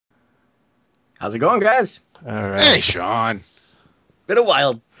How's it going, guys? All Hey, right. Sean. Been a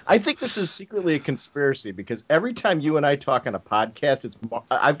while. I think this is secretly a conspiracy because every time you and I talk on a podcast,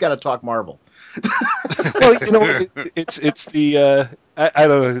 I've got to talk Marvel. Well, it's the I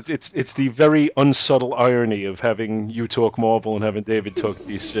don't know. It's the very unsubtle irony of having you talk Marvel and having David talk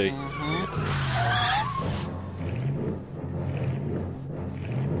DC.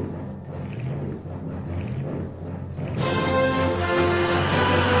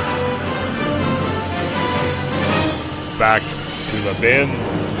 Back to the bin.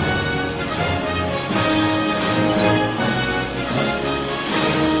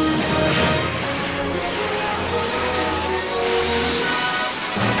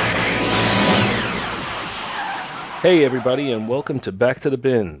 Hey, everybody, and welcome to Back to the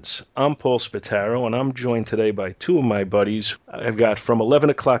Bins. I'm Paul Spataro, and I'm joined today by two of my buddies. I've got from 11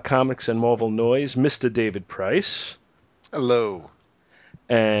 O'Clock Comics and Marvel Noise, Mr. David Price, Hello.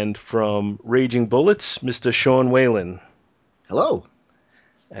 and from Raging Bullets, Mr. Sean Whalen. Hello.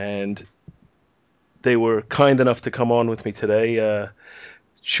 And they were kind enough to come on with me today.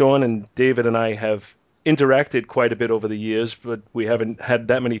 Sean and David and I have interacted quite a bit over the years, but we haven't had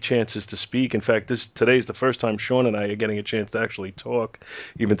that many chances to speak. In fact, today's the first time Sean and I are getting a chance to actually talk,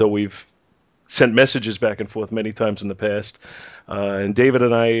 even though we've sent messages back and forth many times in the past. And David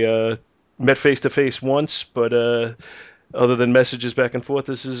and I met face to face once, but other than messages back and forth,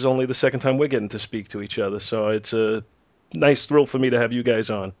 this is only the second time we're getting to speak to each other. So it's a nice thrill for me to have you guys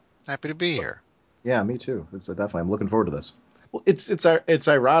on. Happy to be here. Yeah, me too. It's definitely. I'm looking forward to this. Well, it's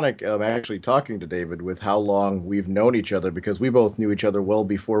ironic. Actually talking to David with how long we've known each other because we both knew each other well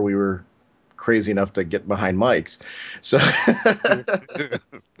before we were crazy enough to get behind mics. So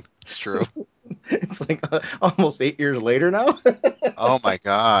It's true. it's like almost 8 years later now. Oh my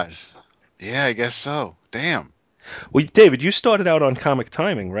God. Yeah, I guess so. Damn. Well, David, you started out on comic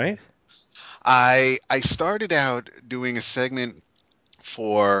timing, right? I started out doing a segment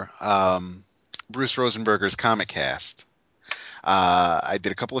for Bruce Rosenberger's Comic Cast. I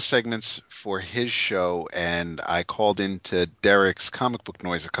did a couple of segments for his show, and I called into Derek's Comic Book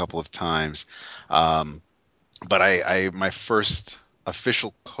Noise a couple of times. Um, but I my first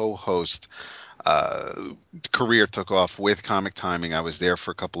official co-host uh, career took off with Comic Timing. I was there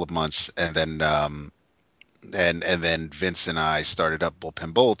for a couple of months, and then Vince and I started up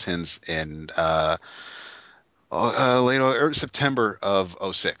Bullpen Bulletins in late September of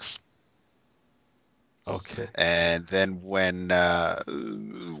 '06. Okay. And then when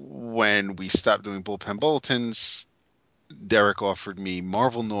we stopped doing Bullpen Bulletins, Derek offered me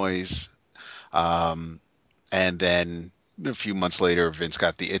Marvel Noise, um, and then a few months later, Vince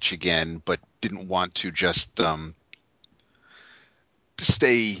got the itch again, but didn't want to just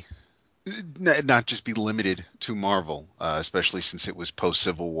stay not just be limited to Marvel, especially since it was post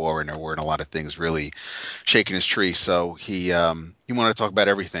Civil War and there weren't a lot of things really shaking his tree. So he wanted to talk about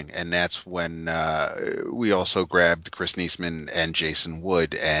everything, and that's when we also grabbed Chris Niesman and Jason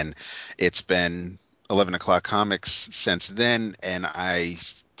Wood, and it's been 11 o'clock comics since then, and I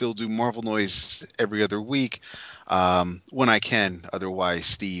still do Marvel Noise every other week when I can. Otherwise,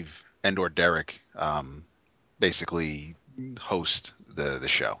 Steve and or Derek basically host the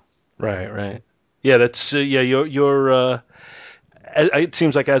show. Right, right. Yeah, that's yeah. It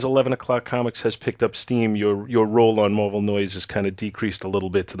seems like as 11 O'Clock Comics has picked up steam, your role on Marvel Noise has kind of decreased a little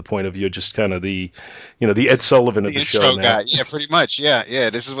bit to the point of you're just kind of the Ed Sullivan of The the show intro now. guy. Yeah, pretty much. Yeah,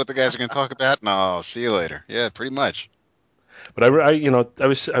 yeah. This is what the guys are going to talk about. No, see you later. Yeah, pretty much. But I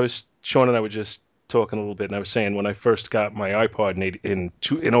was Sean and I were just talking a little bit, and I was saying when I first got my iPod in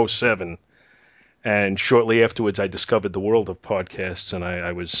 '07, and shortly afterwards I discovered the world of podcasts, and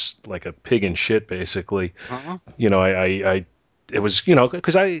I was like a pig in shit basically. Uh-huh. I it was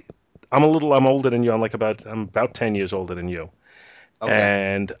because I'm older than you. I'm about 10 years older than you. Okay.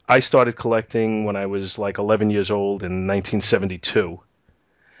 And I started collecting when I was like 11 years old in 1972.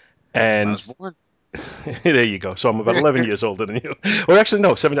 That's when I was And born. there you go. So I'm about 11 years older than you. Or actually,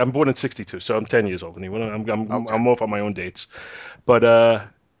 no, 7. I'm born in '62, so I'm 10 years older than you. Okay. I'm off on my own dates. But I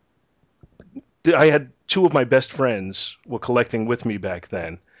had two of my best friends were collecting with me back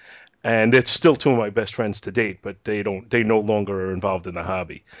then, and it's still two of my best friends to date, but they no longer are involved in the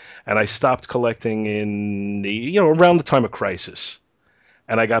hobby. And I stopped collecting in around the time of Crisis,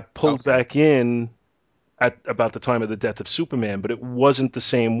 and I got pulled Okay. back in at about the time of the death of Superman, but it wasn't the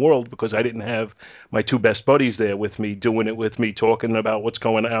same world because I didn't have my two best buddies there with me, doing it with me, talking about what's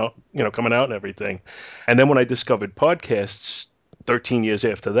going out, coming out and everything. And then when I discovered podcasts 13 years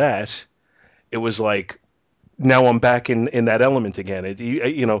after that, it was like now I'm back in that element again.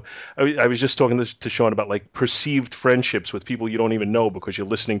 I was just talking to Sean about like perceived friendships with people you don't even know because you're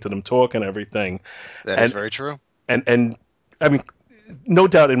listening to them talk and everything. That is And very true. and I mean, no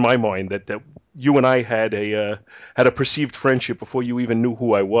doubt in my mind that you and I had a perceived friendship before you even knew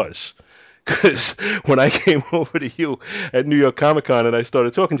who I was. Because when I came over to you at New York Comic Con and I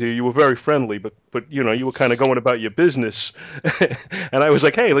started talking to you, you were very friendly, but you were kind of going about your business, and I was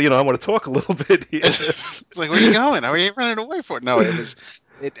like, hey, I want to talk a little bit here. It's like, where are you going? Are you running away for it? No, it was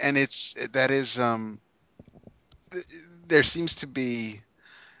it, and it's that is there seems to be,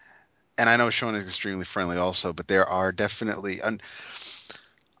 and I know Sean is extremely friendly also, but there are definitely,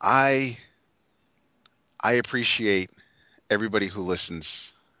 I I appreciate everybody who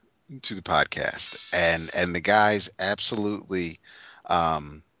listens to the podcast, and the guys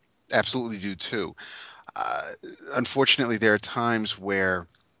um, absolutely do too. Uh, Unfortunately, there are times where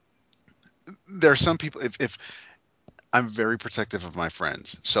there are some people. If I'm very protective of my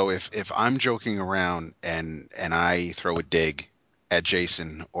friends, so if I'm joking around and I throw a dig at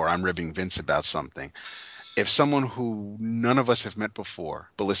Jason or I'm ribbing Vince about something, if someone who none of us have met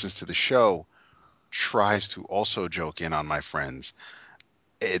before but listens to the show tries to also joke in on my friends,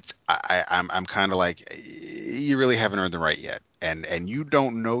 I'm kind of like, you really haven't earned the right yet, and you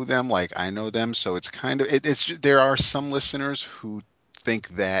don't know them like I know them, so it's kind of it's just, there are some listeners who think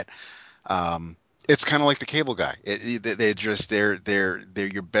that um, it's kind of like the cable guy. They're just they're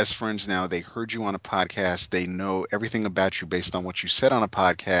your best friends now. They heard you on a podcast. They know everything about you based on what you said on a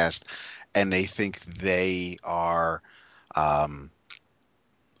podcast, and they think they are um,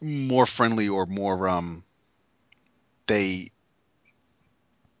 more friendly or more they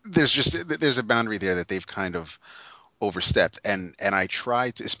there's a boundary there that they've kind of overstepped, and I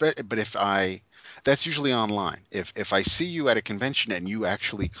try to but if I that's usually online. If I see you at a convention and you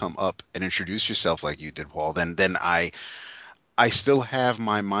actually come up and introduce yourself like you did, Paul, then I still have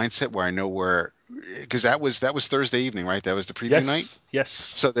my mindset where I know where, because that was Thursday evening, right? That was the preview night. Yes,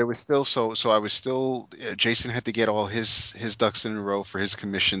 yes, So there was still so I was still Jason had to get all his ducks in a row for his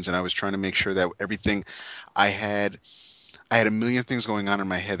commissions, and I was trying to make sure that everything I had I had a million things going on in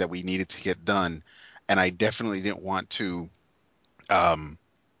my head that we needed to get done, and I definitely didn't want to um,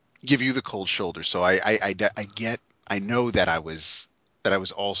 give you the cold shoulder. So I get I know that I was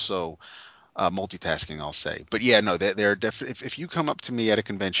also multitasking. I'll say, but yeah, no, they're definitely. If you come up to me at a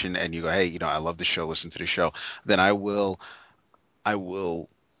convention and you go, hey, I love the show, listen to the show, then I will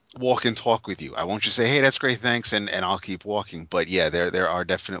walk and talk with you. I won't just say, "Hey, that's great, thanks," and I'll keep walking. But yeah, there are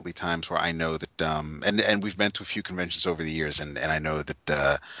definitely times where I know that and we've been to a few conventions over the years, and I know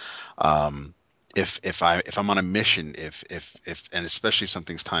that um if I'm on a mission, if and especially if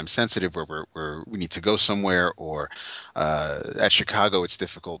something's time sensitive where we need to go somewhere, or at Chicago it's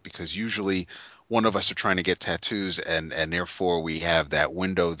difficult because usually one of us are trying to get tattoos, and therefore we have that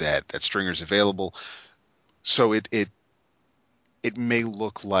window that Stringer's available. So it may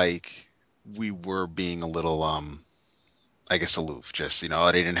look like we were being a little I guess aloof, just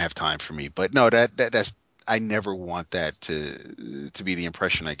oh, they didn't have time for me. But no, that's I never want that to be the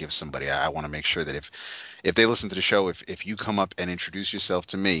impression I give somebody. I want to make sure that if they listen to the show, if you come up and introduce yourself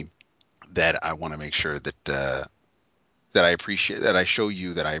to me, that I want to make sure that I appreciate that I show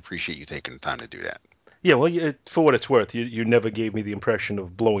you that I appreciate you taking the time to do that. yeah. Well, for what it's worth, you never gave me the impression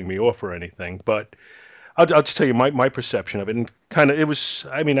of blowing me off or anything, but I'll just tell you my perception of it, and kind of it was.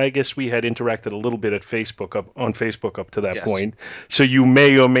 I mean, I guess we had interacted a little bit at Facebook on Facebook up to that Yes. point, so you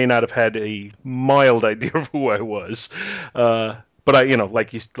may or may not have had a mild idea of who I was. But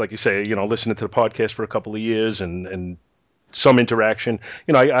like you say, listening to the podcast for a couple of years and some interaction,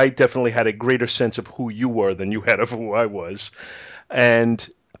 I definitely had a greater sense of who you were than you had of who I was, and.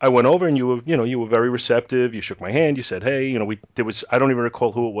 I went over and you were very receptive. You shook my hand. You said, "Hey, there was I don't even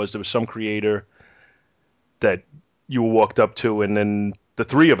recall who it was. There was some creator that you walked up to, and then the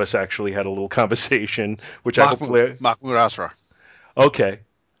three of us actually had a little conversation, which I hopefully Mahmoud Asra. okay.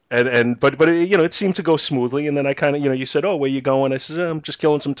 But it seemed to go smoothly, and then I kind of you said, "Oh, where you going?" I said, "I'm just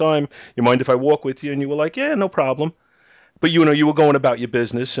killing some time. You mind if I walk with you?" And you were like, "Yeah, no problem." But you were going about your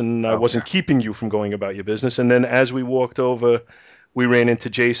business, and I Okay. wasn't keeping you from going about your business. And then as we walked over, we ran into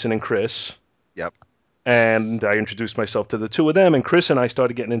Jason and Chris, Yep. and I introduced myself to the two of them, and Chris and I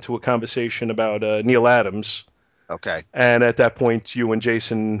started getting into a conversation about Neil Adams. Okay. And at that point, you and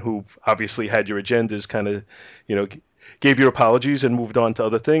Jason, who obviously had your agendas, kind of, you know, gave your apologies and moved on to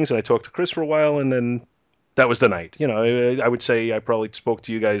other things. And I talked to Chris for a while, and then that was the night. I would say I probably spoke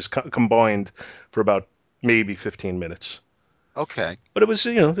to you guys combined for about maybe 15 minutes. Okay. But it was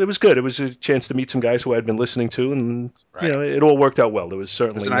good. It was a chance to meet some guys who I had been listening to, and Right. it all worked out well. There was It's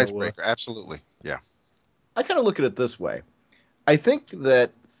certainly an no, icebreaker. Absolutely. Yeah. I kind of look at it this way. I think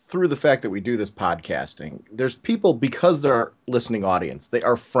that through the fact that we do this podcasting, there's people, because they're our listening audience, they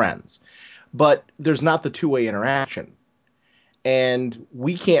are friends, but there's not the two-way interaction. And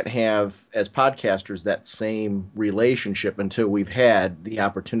we can't have, as podcasters, that same relationship until we've had the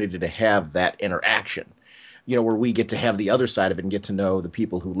opportunity to have that interaction, where we get to have the other side of it and get to know the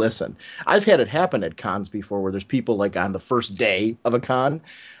people who listen. I've had it happen at cons before where there's people like on the first day of a con.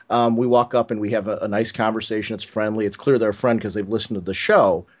 We walk up and we have a nice conversation. It's friendly. It's clear they're a friend because they've listened to the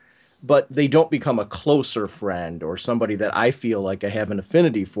show, but they don't become a closer friend or somebody that I feel like I have an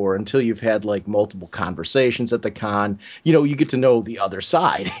affinity for until you've had like multiple conversations at the con. You get to know the other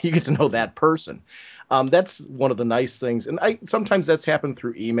side. You get to know that person. That's one of the nice things. And sometimes that's happened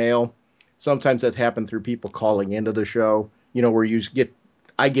through email. Sometimes that's happened through people calling into the show, where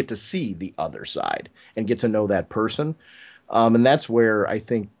I get to see the other side and get to know that person. And that's where I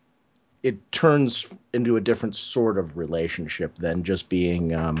think it turns into a different sort of relationship than just being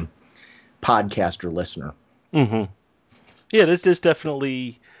podcaster listener. Hmm. Yeah, there's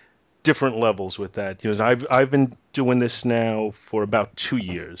definitely different levels with that. I've been doing this now for about 2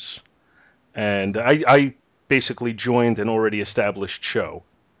 years, and I basically joined an already established show,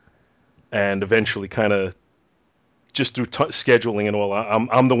 and eventually, kind of just through scheduling and all,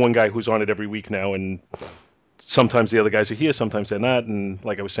 I'm the one guy who's on it every week now, and sometimes the other guys are here, sometimes they're not. And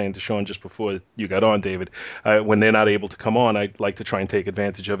like I was saying to Sean just before you got on, David, when they're not able to come on, I like to try and take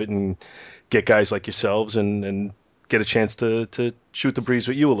advantage of it and get guys like yourselves and get a chance to shoot the breeze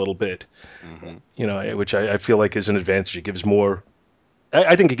with you a little bit. Hmm. Which I feel like is an advantage. It gives more.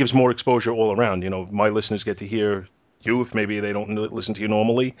 I think it gives more exposure all around. My listeners get to hear you if maybe they don't listen to you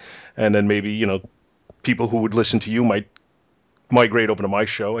normally, and then maybe people who would listen to you might migrate over to my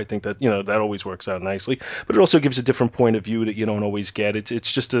show. I think that that always works out nicely, but it also gives a different point of view that you don't always get.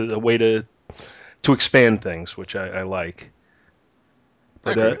 It's just a way to expand things, which I like. I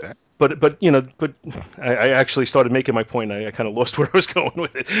But agree with that. but I actually started making my point. I kind of lost where I was going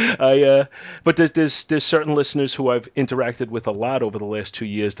with it. But there's certain listeners who I've interacted with a lot over the last 2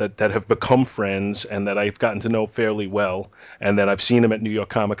 years that have become friends and that I've gotten to know fairly well, and then I've seen them at New York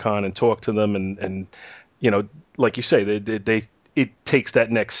Comic Con and talked to them, and like you say, they it takes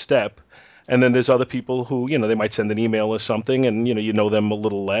that next step. And then there's other people who, they might send an email or something, and you know them a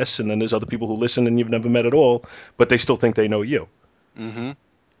little less. And then there's other people who listen and you've never met at all, but they still think they know you. Hmm.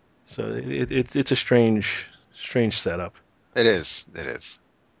 So it's a strange setup, It is. It is.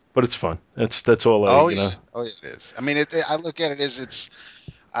 but it's fun. That's all I Oh you yeah. know. Oh, yeah, it is. I mean, I look at it as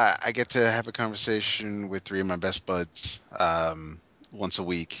I get to have a conversation with three of my best buds once a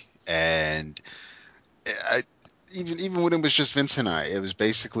week, and I, even when it was just Vince and I, it was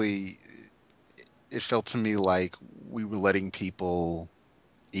basically it felt to me like we were letting people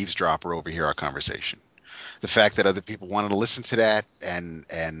eavesdrop or overhear our conversation. The fact that other people wanted to listen to that and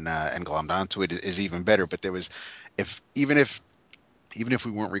glommed onto it is even better. But there was, if even if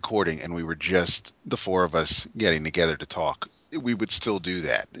we weren't recording and we were just the four of us getting together to talk, we would still do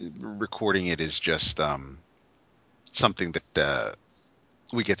that. Recording it is just something that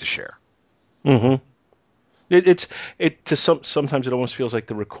we get to share. Hmm. It's it to sometimes it almost feels like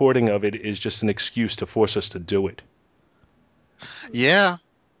the recording of it is just an excuse to force us to do it. Yeah,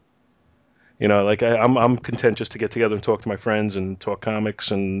 Like I'm content just to get together and talk to my friends and talk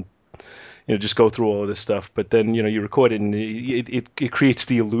comics and just go through all of this stuff. But then you record it and it creates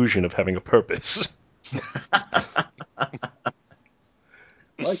the illusion of having a purpose. I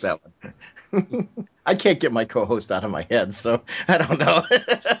like that one. I can't get my co-host out of my head, so I don't know.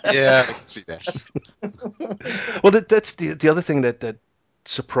 yeah, I can see that. Well, that's the other thing that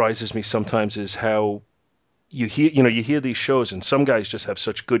surprises me sometimes is how you hear these shows and some guys just have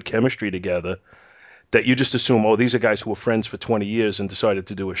such good chemistry together that you just assume, oh, these are guys who were friends for 20 years and decided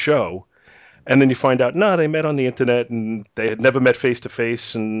to do a show. And then you find out, no, they met on the internet and they had never met face to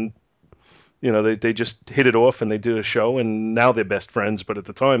face. And, they just hit it off and they did a show and now they're best friends. But at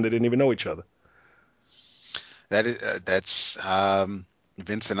the time, they didn't even know each other. That's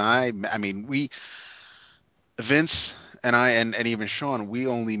Vince and I. I mean, we Vince and I and even Sean, we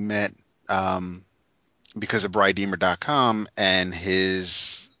only met um, because of BryDeemer.com and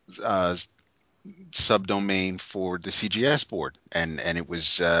his subdomain for the CGS board, and it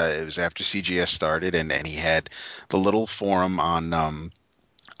was after CGS started, and he had the little forum on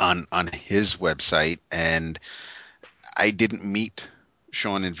his website, and I didn't meet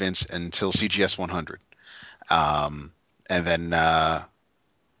Sean and Vince until CGS 100, um, and then I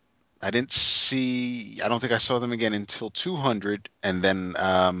don't think I saw them again until 200, and then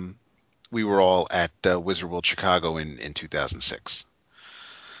we were all at Wizard World Chicago in 2006.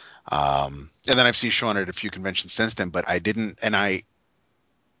 And then I've seen Sean at a few conventions since then, but I didn't. And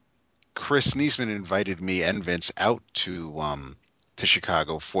Chris Niesman invited me and Vince out to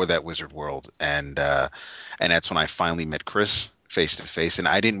Chicago for that Wizard World, and that's when I finally met Chris face to face. And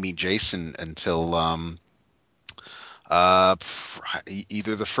I didn't meet Jason until uh,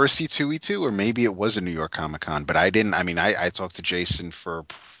 either the first C2E2 or maybe it was a New York Comic Con. But I didn't. I mean, I talked to Jason for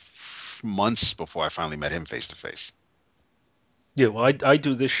months before I finally met him face to face. Yeah, well, I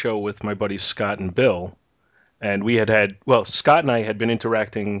do this show with my buddies Scott and Bill, and well, Scott and I had been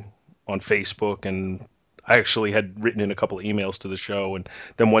interacting on Facebook, and I actually had written in a couple of emails to the show, and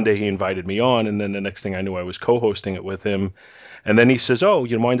then one day he invited me on, and then the next thing I knew, I was co-hosting it with him, and then he says, "Oh,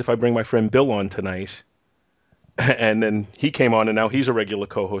 you mind if I bring my friend Bill on tonight?" And then he came on, and now he's a regular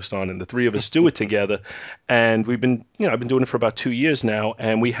co-host on, and the three of us do it together. And I've been doing it for about 2 years now,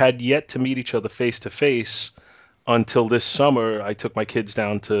 and we had yet to meet each other face to face until this summer. I took my kids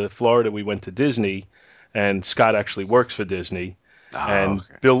down to Florida. We went to Disney, and Scott actually works for Disney, Oh, and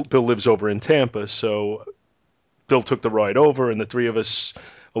okay. Bill lives over in Tampa. So Bill took the ride over, and the three of us,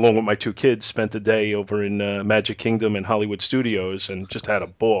 along with my two kids, spent the day over in Magic Kingdom and Hollywood Studios, and just had a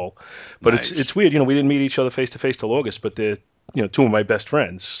ball. But it's Nice. weird, we didn't meet each other face to face till August, but they're two of my best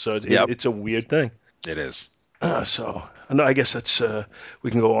friends, so Yep, it's a weird thing. it is. So I guess that's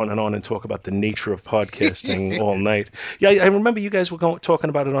we can go on and talk about the nature of podcasting all night. Yeah, I remember you guys were talking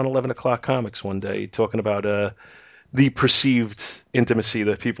about it on 11 o'clock comics one day, talking about the perceived intimacy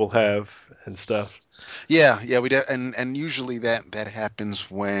that people have and stuff. Yeah, yeah, and usually that happens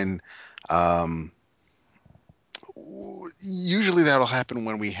when, um, usually that'll happen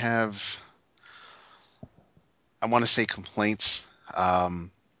when we have, I want to say, complaints.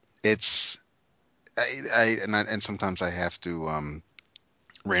 Um, it's and sometimes I have to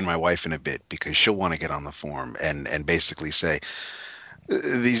rein my wife in a bit because she'll want to get on the forum and basically say,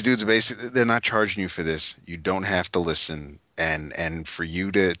 these dudes are basically, they're not charging you for this. You don't have to listen, and for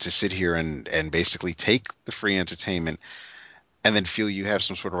you to sit here and basically take the free entertainment and then feel you have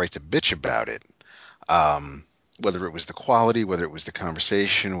some sort of right to bitch about it. Um, whether it was the quality, whether it was the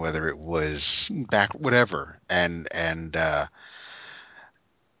conversation, whether it was back, whatever, and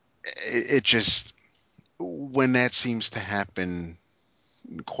it just, when that seems to happen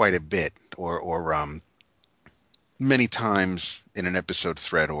quite a bit, or many times in an episode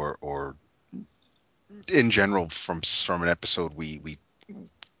thread, or in general from an episode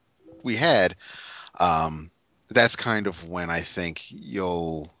we had, um, that's kind of when I think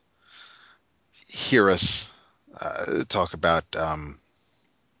you'll hear us talk about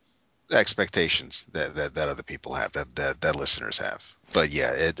expectations that other people have, that listeners have. But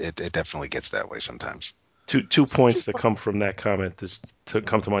yeah, it definitely gets that way sometimes. Two points that come from that comment is to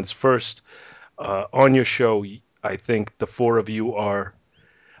come to mind. Is first, on your show, I think the four of you are.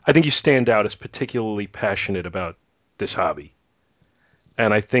 I think you stand out as particularly passionate about this hobby,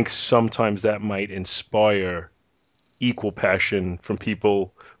 and I think sometimes that might inspire equal passion from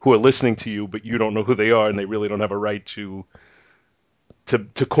people who are listening to you, but you don't know who they are, and they really don't have a right to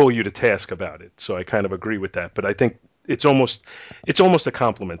call you to task about it. So I kind of agree with that. But I think it's almost a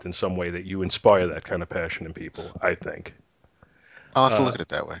compliment in some way that you inspire that kind of passion in people. I think. I'll have to Uh, look at it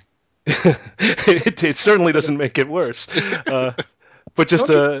that way. it certainly doesn't make it worse. Uh, but just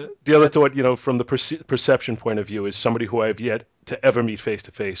Don't you? the other That's thought, from the perception point of view, is somebody who I have yet to ever meet face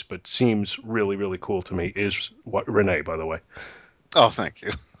to face, but seems really, really cool to me, is Renee, by the way. Oh, thank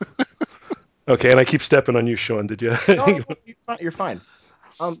you. Okay, and I keep stepping on you, Sean. Did you? no, you're fine. You're fine.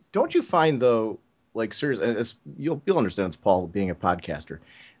 Don't you find though, like seriously, and you'll understand it's Paul being a podcaster,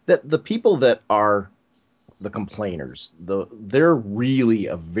 that the people that are the complainers, they're really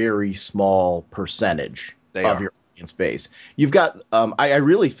a very small percentage They of are. your audience base. You've got, I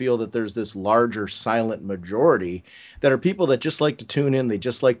really feel that there's this larger silent majority that are people that just like to tune in, they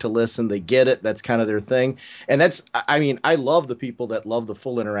just like to listen, they get it, that's kind of their thing, and that's, I mean, I love the people that love the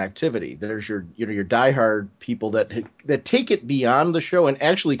full interactivity. There's your diehard people that take it beyond the show and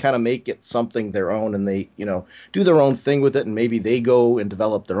actually kind of make it something their own, and they do their own thing with it, and maybe they go and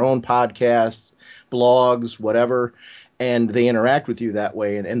develop their own podcasts, blogs, whatever, and they interact with you that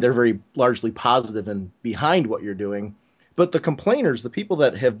way, and they're very largely positive and behind what you're doing. But the complainers, the people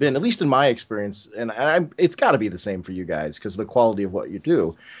that have been, at least in my experience, and it's got to be the same for you guys because of the quality of what you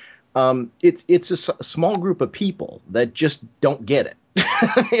do. It's a small group of people that just don't get it.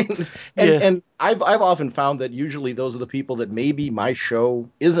 and Yeah, and I've often found that usually those are the people that maybe my show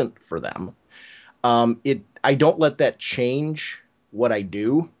isn't for them. I don't let that change what I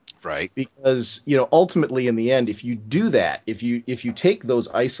do, Right. because ultimately in the end, if you do that, if you take those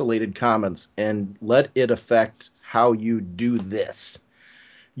isolated comments and let it affect how you do this,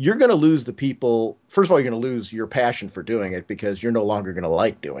 you're going to lose the people. First of all, you're going to lose your passion for doing it because you're no longer going to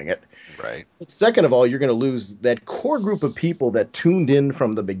like doing it. Right. But second of all, you're going to lose that core group of people that tuned in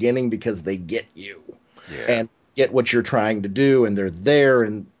from the beginning because they get you Yeah. and get what you're trying to do, and they're there.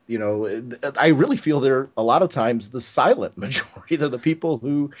 And I really feel they're a lot of times the silent majority. They're the people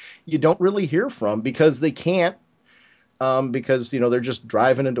who you don't really hear from because they can't, because they're just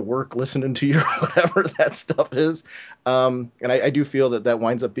driving into work, listening to your whatever that stuff is. And I do feel that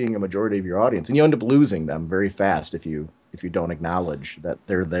winds up being a majority of your audience, and you end up losing them very fast if you don't acknowledge that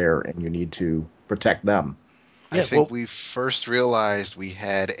they're there and you need to protect them. I think we first realized we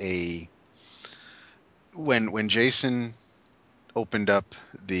had when Jason opened up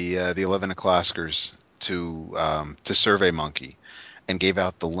the 11 o'clockers to SurveyMonkey and gave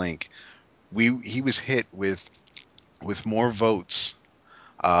out the link. He was hit with more votes,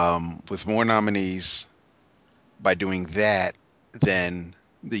 with more nominees by doing that than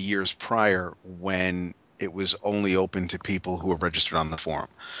the years prior when it was only open to people who are registered on the forum.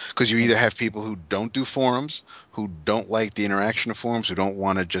 Because you either have people who don't do forums, who don't like the interaction of forums, who don't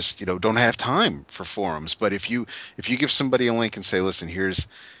want to just, don't have time for forums. But if you give somebody a link and say, listen, here's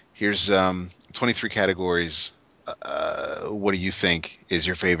 23 categories. What do you think is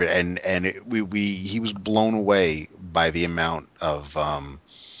your favorite? And he was blown away by the amount of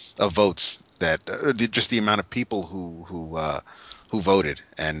votes that just the amount of people who voted.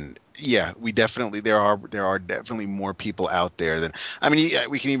 And yeah, there are definitely more people out there than, I mean, yeah,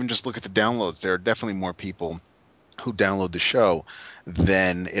 we can even just look at the downloads. There are definitely more people who download the show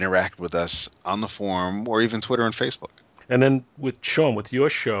than interact with us on the forum or even Twitter and Facebook. And then with Sean, with your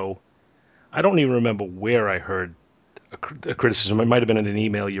show, I don't even remember where I heard a criticism. It might have been in an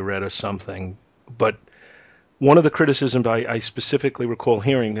email you read or something. But one of the criticisms I specifically recall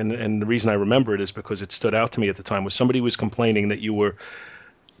hearing, and the reason I remember it is because it stood out to me at the time, was somebody was complaining that you were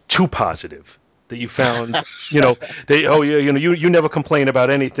too positive. That you found, you never complain about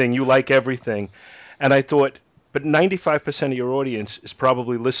anything. You like everything. And I thought, but 95% of your audience is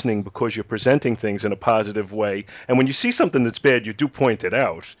probably listening because you're presenting things in a positive way. And when you see something that's bad, you do point it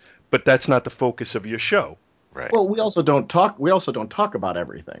out. But that's not the focus of your show. Right. Well, we also don't talk. We also don't talk about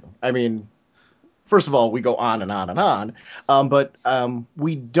everything. I mean, first of all, we go on and on and on, but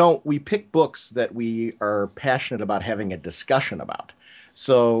we don't. We pick books that we are passionate about having a discussion about.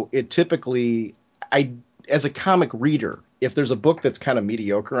 So it typically, I as a comic reader, if there's a book that's kind of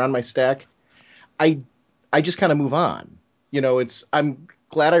mediocre on my stack, I I just kind of move on. I'm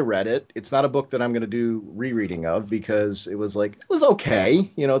glad I read it. It's not a book that I'm going to do rereading of because it was okay.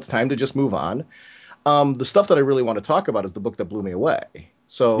 It's time to just move on. The stuff that I really want to talk about is the book that blew me away. Yeah.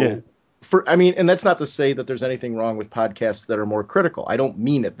 So, and that's not to say that there's anything wrong with podcasts that are more critical. I don't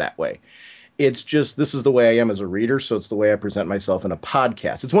mean it that way. It's just this is the way I am as a reader, so it's the way I present myself in a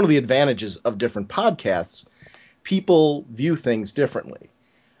podcast. It's one of the advantages of different podcasts. People view things differently,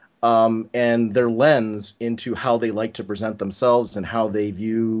 and their lens into how they like to present themselves and how they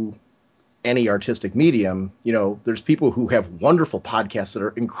view any artistic medium. There's people who have wonderful podcasts that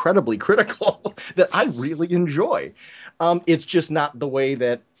are incredibly critical that I really enjoy. It's just not the way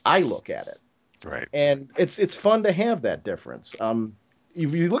that I look at it, Right. and it's fun to have that difference.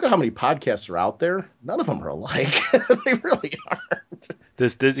 If you look at how many podcasts are out there, none of them are alike. They really are.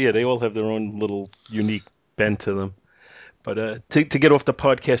 Yeah, they all have their own little unique bent to them. But to get off the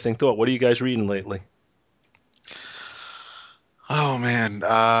podcasting thought, what are you guys reading lately? Oh man,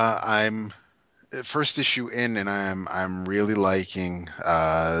 I'm first issue in, and I'm really liking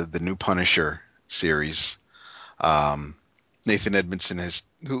the new Punisher series. Um, Nathan Edmondson has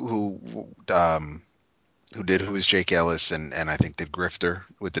who is Jake Ellis, and I think did Grifter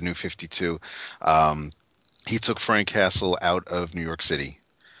with the New 52. Um, he took Frank Castle out of New York City,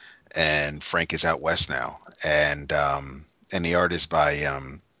 and Frank is out west now, and the art is by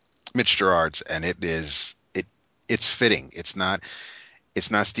Mitch Gerards, and it's fitting. It's not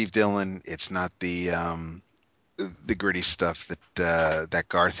Steve Dillon. It's not the gritty stuff that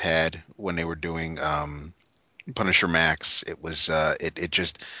Garth had when they were doing Punisher Max. It was it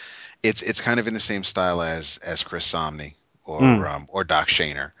just it's kind of in the same style as Chris Samnee or Doc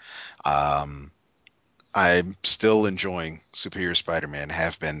Shaner. Um, I'm still enjoying Superior Spider-Man.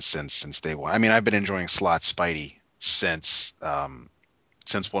 Have been since day one. I mean, I've been enjoying Slott Spidey since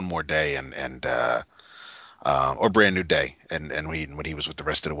One More Day or Brand New Day, and when he was with the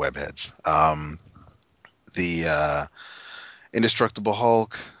rest of the webheads. The Indestructible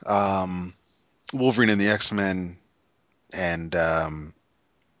Hulk, Wolverine and the X-Men, and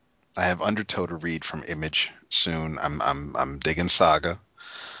I have Undertow to read from Image soon. I'm digging Saga.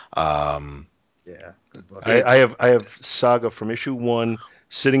 Um, Yeah, good book. it I have Saga from issue 1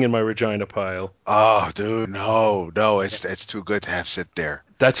 sitting in my Regina pile. Oh, dude, no, it's too good to have sit there.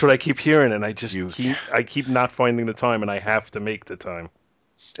 That's what I keep hearing, and You I keep not finding the time, and I have to make the time.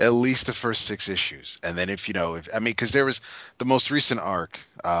 at least the first 6 issues, and then if if I mean, because there was the most recent arc,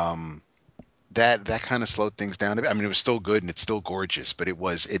 that kind of slowed things down a bit. I mean, it was still good and it's still gorgeous, but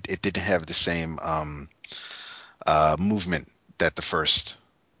it didn't have the same movement that the first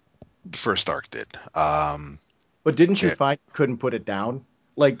arc did. But didn't you Yeah. find you couldn't put it down?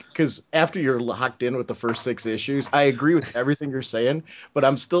 Like, because after you're locked in with the first 6 issues, I agree with everything you're saying, but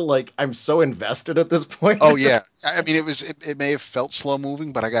I'm still like, I'm so invested at this point. Oh yeah. I mean, it may have felt slow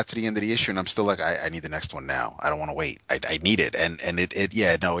moving, but I got to the end of the issue and I'm still like, I need the next one now. I don't want to wait. I need it. And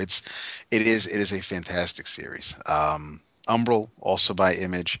yeah, no, it is a fantastic series. Umbral also by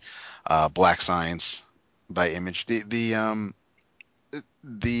Image, Black Science by Image. The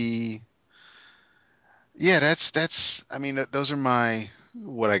Yeah, that's. I mean, those are my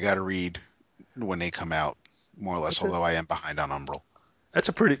what I got to read when they come out, more or less. That's a Although I am behind on Umbral. that's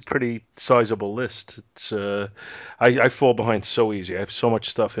a pretty sizable list. It's I fall behind so easy. I have so much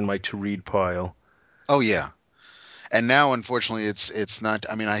stuff in my to read pile. Oh yeah, and now unfortunately it's not.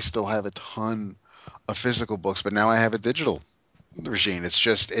 I mean, I still have a ton of physical books, but now I have a digital regime. It's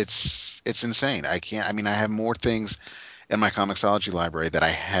just it's insane. I can't. I mean, I have more things in my Comixology library that I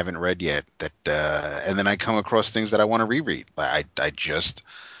haven't read yet. And then I come across things that I want to reread. I just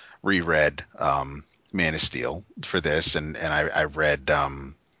reread Man of Steel for this, and I read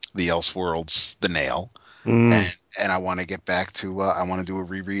the Elseworlds, The Nail, Mm. and I want to get back to I want to do a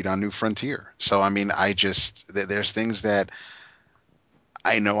reread on New Frontier. So I mean, there's things that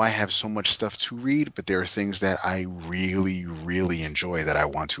I know I have so much stuff to read, but there are things that I really really enjoy that I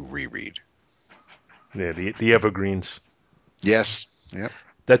want to reread. Yeah, the evergreens. Yes. Yep.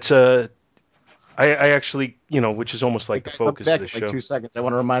 That's I actually, which is almost Hey like the guys, I'll be focus of back the in like show. 2 seconds. I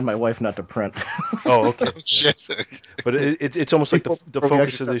want to remind my wife not to print. Oh, Oh okay. Yeah. shit. But it's almost like the Before we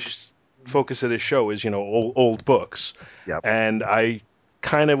actually focus of start. this show is old books, Yep. and I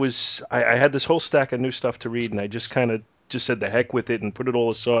kind of was I had this whole stack of new stuff to read, and I just kind of just said the heck with it and put it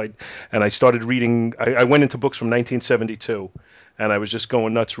all aside, and I started reading. I went into books from 1972, and I was just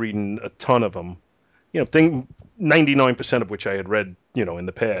going nuts reading a ton of them. 99% of which I had read, in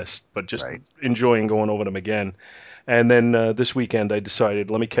the past, but just Right. enjoying going over them again. And then this weekend, I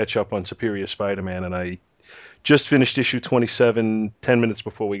decided let me catch up on Superior Spider-Man, and I just finished issue 27 10 minutes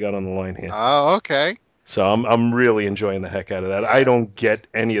before we got on the line here. Oh, okay. So I'm really enjoying the heck out of that. I Yeah. don't get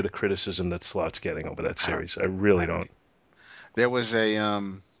any of the criticism that Slot's getting over that I don't. series. I I really don't. don't. There was a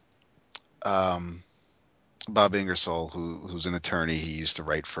um Bob Ingersoll, who's an attorney. He used to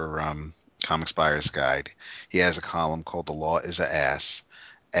write for Comics Buyer's Guide. He has a column called "The Law Is a Ass,"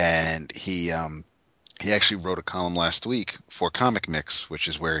 and he actually wrote a column last week for Comic Mix, which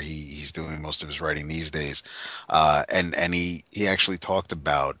is where he's doing most of his writing these days. And he actually talked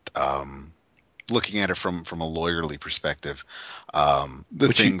about looking at it from a lawyerly perspective, the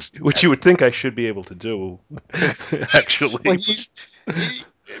Which you things which that you would think I should be able to do, well, actually. But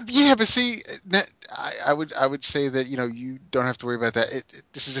yeah, but see, I would say that you don't have to worry about that.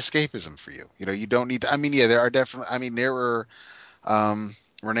 This is escapism for you. You don't need. I mean, yeah, there are definitely. I mean, there were. Um,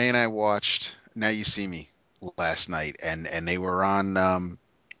 Renee and I watched Now You See Me last night, and they were on.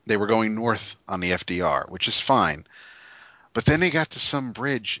 They were going north on the FDR, which is fine. But then they got to some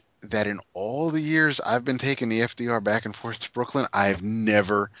bridge that in all the years I've been taking the FDR back and forth to Brooklyn, I've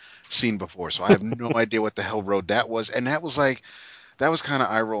never seen before. So I have no idea what the hell road that was. And that was kind of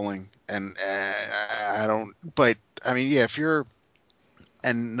eye rolling. And I don't, but I mean, yeah, if you're,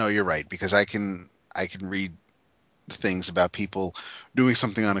 and no, you're right, because I can read things about people doing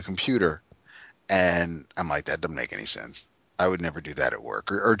something on a computer and I'm like, that doesn't make any sense. I would never do that at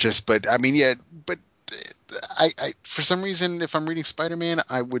work or just, but I mean, yeah, but for some reason, if I'm reading Spider-Man,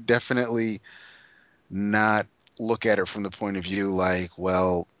 I would definitely not look at it from the point of view like,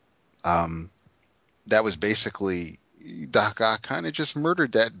 well, um, that was basically Doc Ock kind of just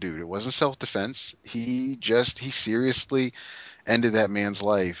murdered that dude. It wasn't self-defense. He seriously ended that man's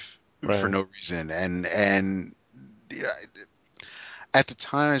life for right, no reason. And yeah, at the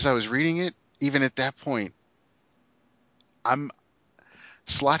time as I was reading it, even at that point, I'm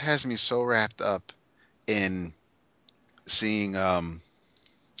Slot has me so wrapped up in seeing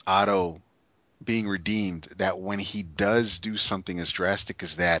Otto being redeemed that when he does do something as drastic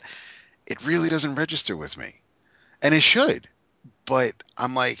as that, it really doesn't register with me. And it should. But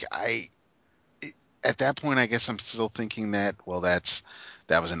I'm like, at that point, I guess I'm still thinking that, well, that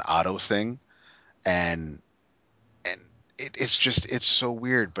was an Otto thing. And it's just, it's so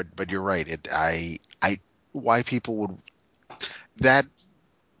weird. But you're right. Why people would, that.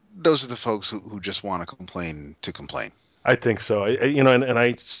 those are the folks who just want to complain to complain. I think so.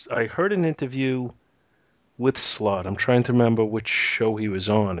 I heard an interview with Slot. I'm trying to remember which show he was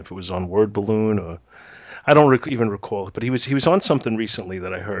on, if it was on Word Balloon or I don't even recall it, but he was on something recently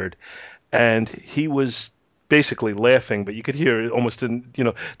that I heard, and he was basically laughing, but you could hear it almost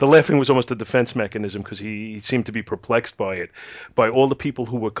the laughing was almost a defense mechanism because he seemed to be perplexed by it, by all the people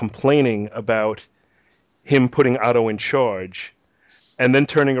who were complaining about him putting Otto in charge, and then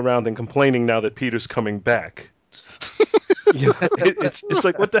turning around and complaining now that Peter's coming back. It's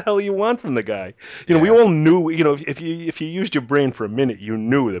like what the hell you want from the guy? We Yeah, all knew. If you used your brain for a minute, you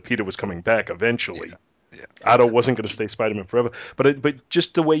knew that Peter was coming back yeah, eventually. yeah. Otto wasn't going to stay Spider-Man forever. But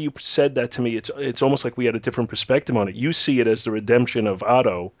just the way you said that to me, it's almost like we had a different perspective on it. You see it as the redemption of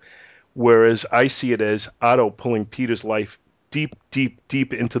Otto, whereas I see it as Otto pulling Peter's life deep, deep,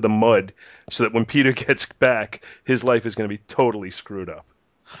 deep into the mud, so that when Peter gets back, his life is going to be totally screwed up.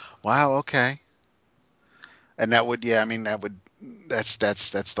 Wow. Okay. And that would, yeah, I mean, that would, that's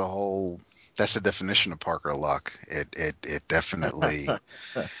the whole, that's the definition of Parker luck. It definitely,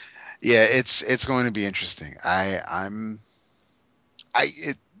 yeah, it's going to be interesting. It,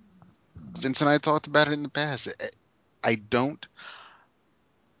 Vince and I talked about it in the past. I don't,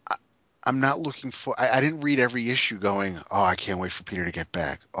 I, I'm not looking for, I didn't read every issue going, oh, I can't wait for Peter to get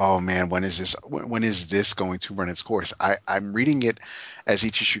back. Oh man, when is this going to run its course? I'm reading it as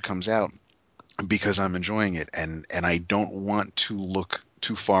each issue comes out, because I'm enjoying it, and I don't want to look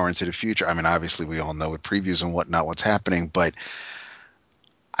too far into the future. I mean, obviously we all know with previews and whatnot what's happening, but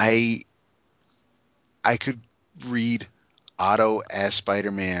I I could read Otto as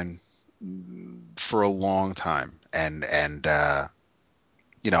Spider-Man for a long time, and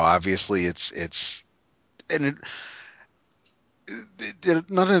obviously it's and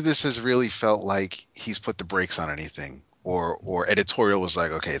none of this has really felt like he's put the brakes on anything, or editorial was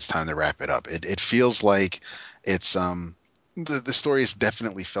like, okay, it's time to wrap it up. It feels like it's the story has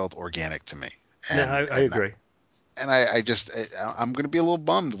definitely felt organic to me, Yeah, and I and agree. and I just I'm going to be a little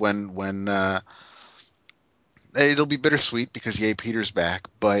bummed when it'll be bittersweet because yay, Peter's back.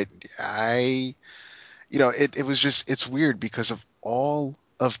 But it was just, it's weird because of all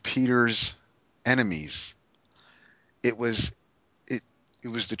of Peter's enemies. It was it it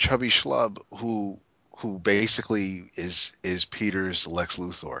was the chubby schlub who basically is Peter's Lex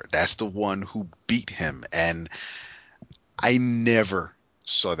Luthor. That's the one who beat him, and I never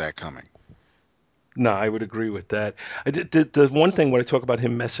saw that coming. No, I would agree with that. The one thing when I talk about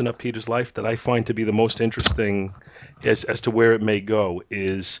him messing up Peter's life that I find to be the most interesting as to where it may go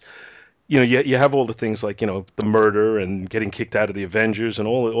is, you have all the things like, the murder and getting kicked out of the Avengers and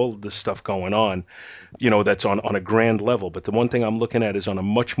all of this stuff going on, that's on a grand level. But the one thing I'm looking at is on a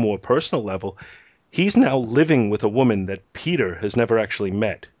much more personal level. He's now living with a woman that Peter has never actually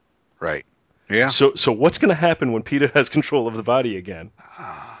met. Right. Yeah. So what's going to happen when Peter has control of the body again?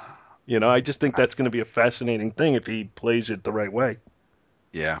 I just think that's going to be a fascinating thing if he plays it the right way.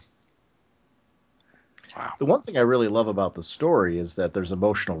 Yeah. Wow. The one thing I really love about the story is that there's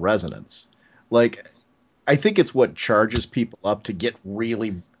emotional resonance. Like, I think it's what charges people up to get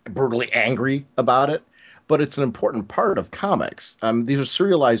really brutally angry about it, but it's an important part of comics. These are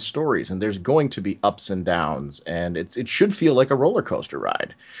serialized stories, and there's going to be ups and downs, and it should feel like a roller coaster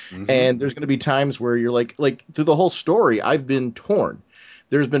ride. Hmm. And there's going to be times where you're like through the whole story, I've been torn.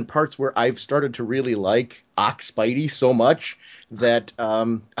 There's been parts where I've started to really like Ox Spidey so much that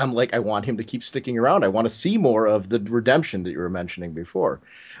I'm like, I want him to keep sticking around. I want to see more of the redemption that you were mentioning before.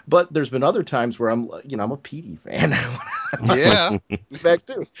 But there's been other times where I'm a PD fan. I want Yeah. to back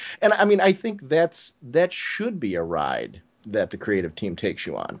too. And I mean, I think that should be a ride that the creative team takes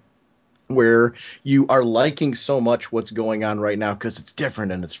you on, where you are liking so much what's going on right now because it's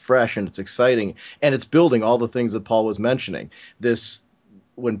different and it's fresh and it's exciting and it's building all the things that Paul was mentioning. This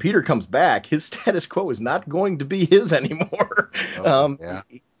When Peter comes back, his status quo is not going to be his anymore. Oh, Um, yeah.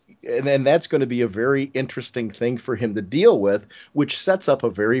 and then that's going to be a very interesting thing for him to deal with, which sets up a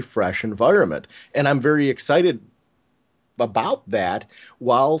very fresh environment. And I'm very excited about that,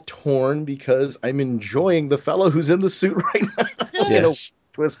 while torn because I'm enjoying the fellow who's in the suit right now in a Yes.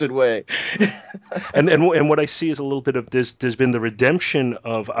 twisted way. And what I see is a little bit of this. There's been the redemption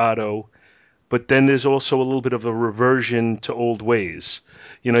of Otto, but then there's also a little bit of a reversion to old ways.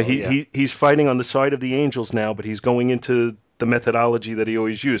 Oh, He, yeah. he's fighting on the side of the angels now, but he's going into the methodology that he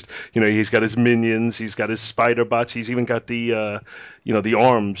always used. He's got his minions, he's got his spider bots, he's even got the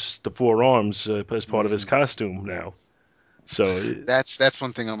arms, the four arms as part of his Hmm. costume now. So That's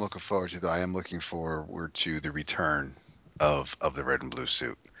one thing I'm looking forward to, though. I am looking forward to the return of the red and blue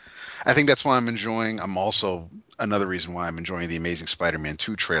suit. I think that's why I'm also another reason why I'm enjoying the Amazing Spider-Man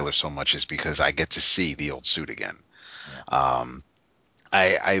 2 trailer so much is because I get to see the old suit again. Yeah.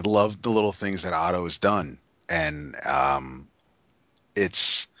 I love the little things that Otto has done, and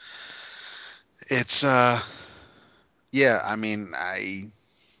it's it's yeah. I mean,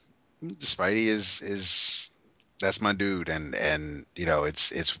 Spidey is that's my dude, and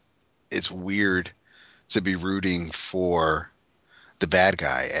it's weird to be rooting for the bad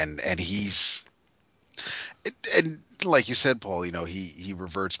guy, and he's and like you said, Paul, he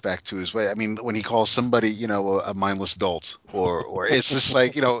reverts back to his way. I mean, when he calls somebody, a mindless dolt, or it's just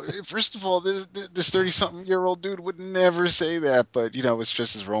like, first of all, this 30-something-year-old dude would never say that, but it's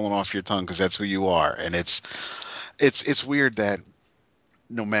just as rolling off your tongue because that's who you are, and it's weird that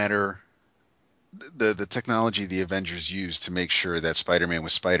no matter the technology the Avengers used to make sure that Spider-Man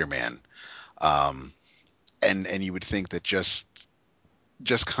was Spider-Man, um, and you would think that just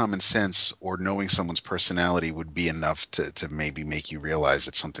common sense or knowing someone's personality would be enough to maybe make you realize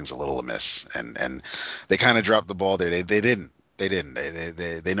that something's a little amiss. And they kind of dropped the ball there. They didn't. They didn't.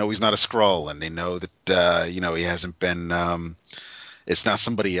 They know he's not a Skrull, and they know that he hasn't been. It's not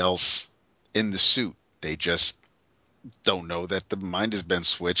somebody else in the suit. They just don't know that the mind has been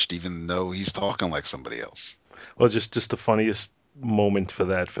switched, even though he's talking like somebody else. Well, just the funniest moment for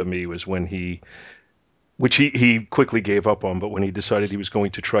that for me was when which he quickly gave up on, but when he decided he was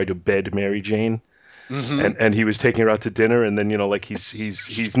going to try to bed Mary Jane, Hmm. and he was taking her out to dinner, and then like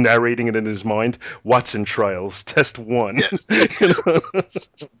he's narrating it in his mind. Watson trials, test one, Yeah. you know?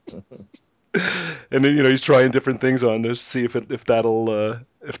 And then he's trying different things on to see if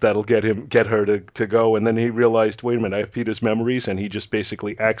that'll get her to go. And then he realized, wait a minute, I have Peter's memories, and he just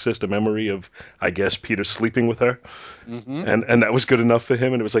basically accessed a memory of, I guess, Peter sleeping with her, Hmm. and that was good enough for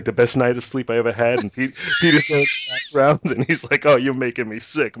him. And it was like the best night of sleep I ever had. And Peter's in the background, and he's like, "Oh, you're making me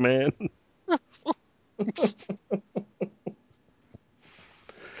sick, man."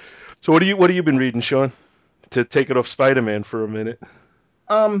 So what have you been reading, Sean? To take it off Spider-Man for a minute.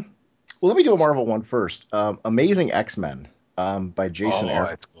 Um, well, let me do a Marvel one first. Amazing X-Men, by Jason Oh, Aaron.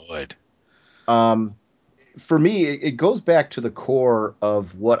 that's good. Um, for me, it goes back to the core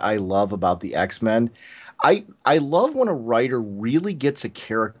of what I love about the X-Men. I love when a writer really gets a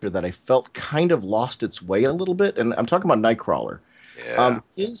character that I felt kind of lost its way a little bit, and I'm talking about Nightcrawler. Yeah.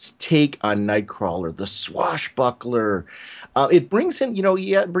 His take on Nightcrawler, the swashbuckler, it brings in,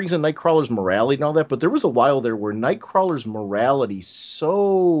 yeah, it brings in Nightcrawler's morality and all that, but there was a while there where Nightcrawler's morality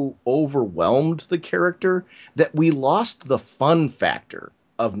so overwhelmed the character that we lost the fun factor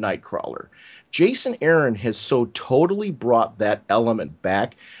of Nightcrawler. Jason Aaron has so totally brought that element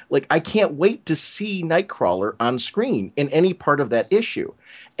back. Like, I can't wait to see Nightcrawler on screen in any part of that issue.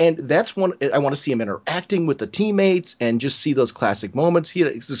 And that's one I want to see him interacting with the teammates and just see those classic moments.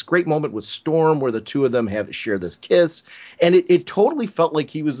 It's this great moment with Storm where the two of them have share this kiss, and it totally felt like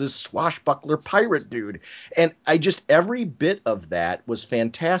he was this swashbuckler pirate dude. And I just every bit of that was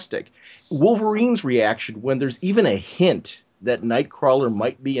fantastic. Wolverine's reaction when there's even a hint that Nightcrawler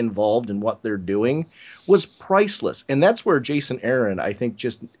might be involved in what they're doing was priceless. And that's where Jason Aaron, I think,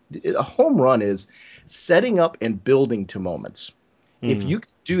 just a home run is setting up and building to moments. If Mm. you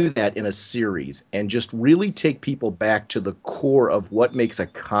could do that in a series and just really take people back to the core of what makes a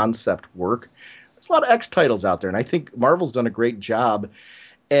concept work, there's a lot of X titles out there, and I think Marvel's done a great job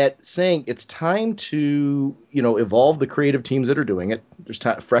at saying it's time to evolve the creative teams that are doing it. There's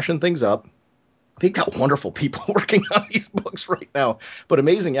time freshen things up. They've got wonderful people working on these books right now, but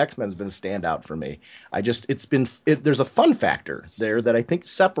Amazing X-Men's been a standout for me. There's a fun factor there that I think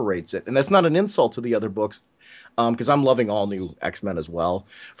separates it, and that's not an insult to the other books, because I'm loving all new X-Men as well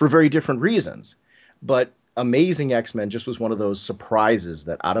for very different reasons. But Amazing X-Men just was one of those surprises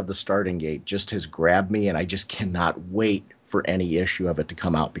that out of the starting gate just has grabbed me, and I just cannot wait for any issue of it to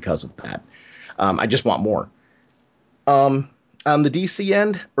come out because of that. I just want more. On the DC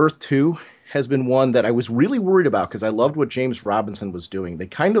end, Earth 2 has been one that I was really worried about because I loved what James Robinson was doing. They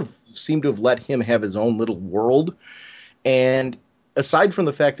kind of seem to have let him have his own little world. And aside from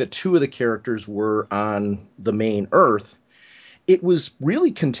the fact that two of the characters were on the main Earth, it was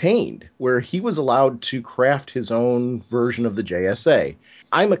really contained where he was allowed to craft his own version of the JSA.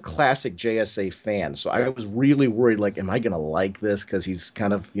 I'm a classic JSA fan, so I was really worried, like, am I going to like this? Because he's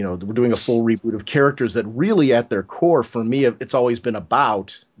kind of, we're doing a full reboot of characters that really, at their core, for me, it's always been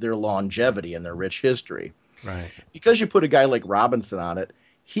about their longevity and their rich history. Right. Because you put a guy like Robinson on it,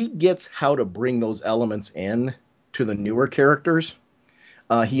 he gets how to bring those elements in to the newer characters.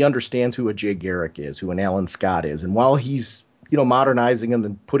 He understands who a Jay Garrick is, who an Alan Scott is, and while he's modernizing them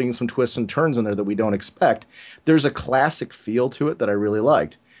and putting some twists and turns in there that we don't expect. There's a classic feel to it that I really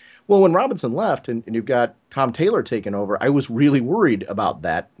liked. Well, when Robinson left and you've got Tom Taylor taking over, I was really worried about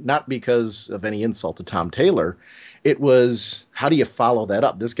that, not because of any insult to Tom Taylor. It was, how do you follow that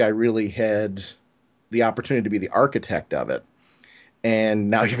up? This guy really had the opportunity to be the architect of it. And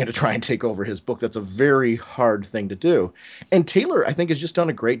now you're going to try and take over his book. That's a very hard thing to do. And Taylor, I think, has just done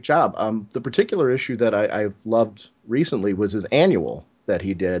a great job. The particular issue that I've loved recently was his annual that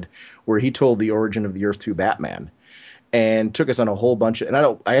he did, where he told the origin of the Earth 2 Batman and took us on a whole bunch of, and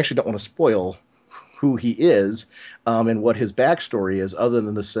I actually don't want to spoil who he is and what his backstory is, other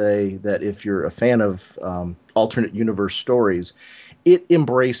than to say that if you're a fan of alternate universe stories, it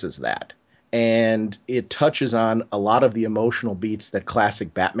embraces that. And it touches on a lot of the emotional beats that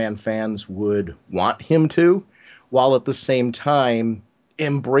classic Batman fans would want him to, while at the same time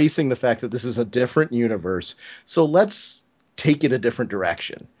embracing the fact that this is a different universe. So let's take it a different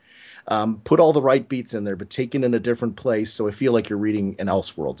direction. Put all the right beats in there, but take it in a different place. So I feel like you're reading an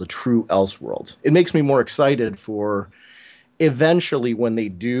Elseworlds, a true Elseworlds. It makes me more excited for eventually when they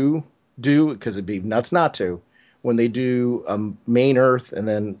do, because it'd be nuts not to, when they do main Earth and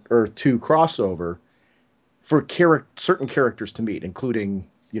then Earth 2 crossover for certain characters to meet, including,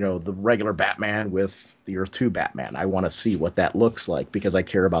 the regular Batman with the Earth 2 Batman. I want to see what that looks like because I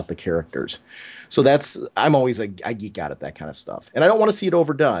care about the characters. So I'm always I geek out at that kind of stuff. And I don't want to see it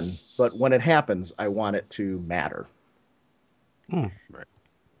overdone, but when it happens, I want it to matter. Right.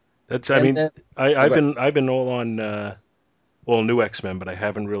 That's, I've been all new X-Men, but I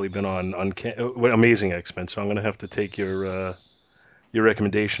haven't really been on Amazing X-Men. So I'm going to have to take your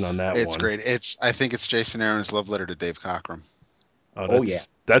recommendation on that It's one. great. I think it's Jason Aaron's love letter to Dave Cockrum. Oh,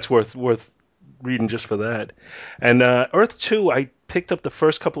 that's worth reading just for that. And Earth 2, I picked up the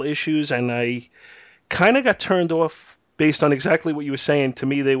first couple of issues, and I kind of got turned off based on exactly what you were saying. To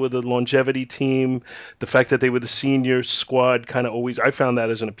me, they were the longevity team. The fact that they were the senior squad kind of always, I found that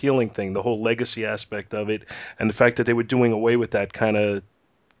as an appealing thing, the whole legacy aspect of it. And the fact that they were doing away with that kind of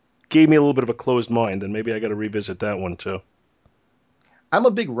gave me a little bit of a closed mind, and maybe I got to revisit that one too. I'm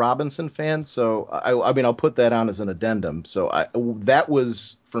a big Robinson fan, so I mean, I'll put that on as an addendum. So that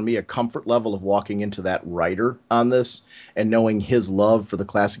was, for me, a comfort level of walking into that writer on this and knowing his love for the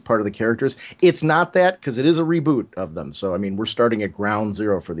classic part of the characters. It's not that, because it is a reboot of them. So, I mean, we're starting at ground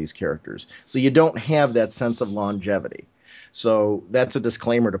zero for these characters. So you don't have that sense of longevity. So that's a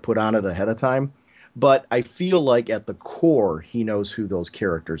disclaimer to put on it ahead of time. But I feel like at the core, he knows who those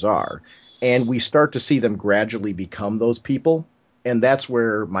characters are. And we start to see them gradually become those people, and that's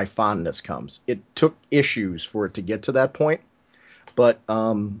where my fondness comes. It took issues for it to get to that point, but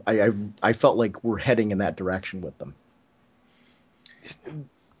I felt like we're heading in that direction with them.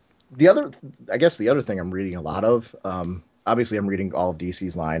 The other thing I'm reading a lot of, obviously I'm reading all of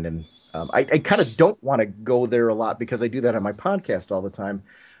DC's line, and I kind of don't want to go there a lot because I do that on my podcast all the time.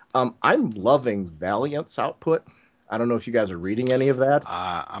 I'm loving Valiant's output. I don't know if you guys are reading any of that.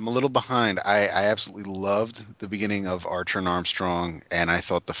 I'm a little behind. I absolutely loved the beginning of Archer and Armstrong, and I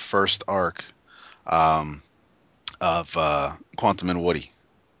thought the first arc um, of Quantum and Woody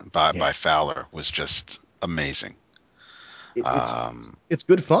by Fowler was just amazing. It, it's Um, it's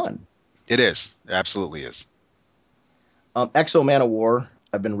good fun. it is. It absolutely is. Exo Man of War,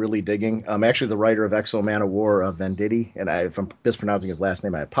 I've been really digging. Actually, the writer of Exo Man of War, Venditti, and if I'm mispronouncing his last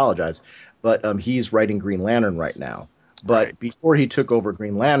name, I apologize. But he's writing Green Lantern right now. Right. But before he took over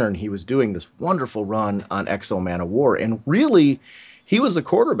Green Lantern, he was doing this wonderful run on Exo Man of War. And really, he was the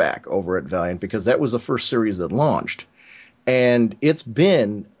quarterback over at Valiant because that was the first series that launched. And it's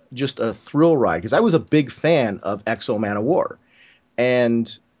been just a thrill ride because I was a big fan of Exo Man of War.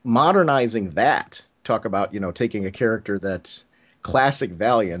 And modernizing that, talk about, taking a character that's classic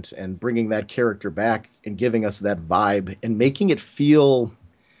Valiant and bringing that character back and giving us that vibe and making it feel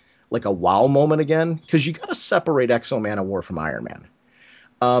like a wow moment again, because you got to separate Exo Man of War from Iron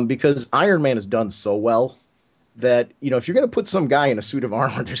Man. Because Iron Man is done so well that, if you're going to put some guy in a suit of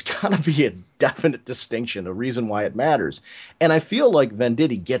armor, there's got to be a definite distinction, a reason why it matters. And I feel like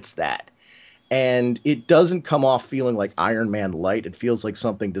Venditti gets that. And it doesn't come off feeling like Iron Man light. It feels like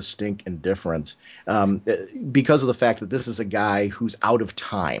something distinct and different, because of the fact that this is a guy who's out of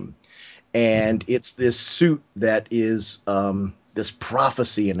time. And it's this suit that is this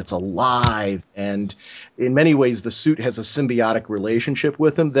prophecy, and it's alive. And in many ways, the suit has a symbiotic relationship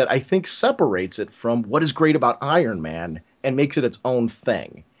with him that I think separates it from what is great about Iron Man and makes it its own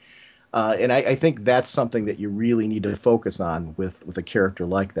thing. And I think that's something that you really need to focus on with a character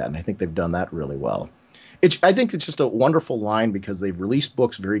like that. And I think they've done that really well. I think it's just a wonderful line because they've released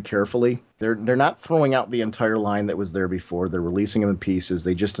books very carefully. They're not throwing out the entire line that was there before. They're releasing them in pieces.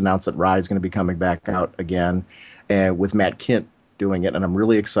 They just announced that Rye is going to be coming back out again, with Matt Kindt doing it, and I'm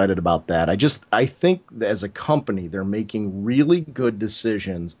really excited about that. I think that as a company, they're making really good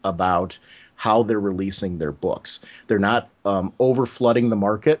decisions about how they're releasing their books. They're not over flooding the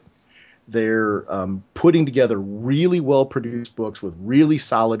market. They're putting together really well-produced books with really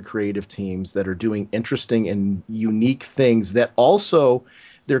solid creative teams that are doing interesting and unique things that also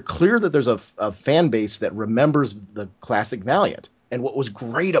they're clear that there's a fan base that remembers the classic Valiant and what was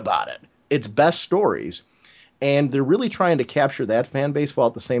great about it, its best stories. And they're really trying to capture that fan base while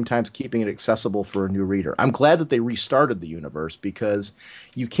at the same time keeping it accessible for a new reader. I'm glad that they restarted the universe because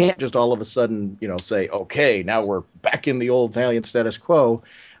you can't just all of a sudden, say, okay, now we're back in the old Valiant status quo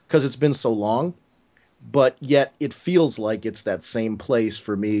because it's been so long. But yet it feels like it's that same place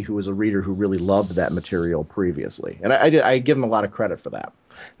for me, who was a reader who really loved that material previously. And I give them a lot of credit for that.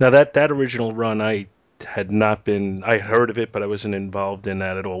 Now that original run, I heard of it, but I wasn't involved in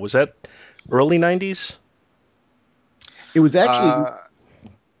that at all. Was that early 90s? It was actually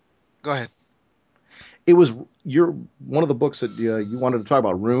Go ahead. it was one of the books that you wanted to talk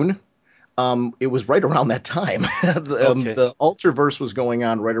about, Rune. It was right around that time. Okay. The Ultraverse was going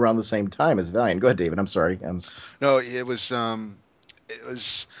on right around the same time as Valiant. Go ahead, David. I'm sorry. No, it was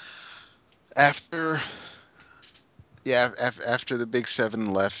after after the Big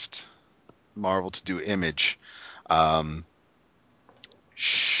Seven left Marvel to do Image.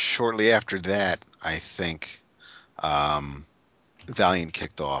 Shortly after that, I think Valiant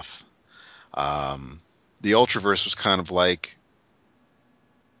kicked off. The Ultraverse was kind of like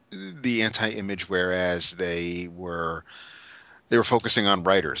the anti-Image, whereas they were focusing on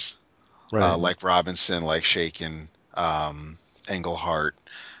writers Right. like Robinson, like Shakin, Englehart,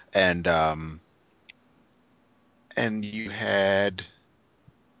 and you had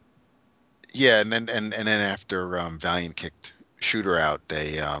and then after Valiant kicked Shooter out,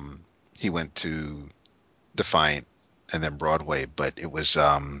 he went to Defiant and then Broadway, but it was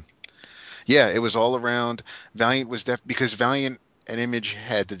it was all around. Valiant was because Valiant and Image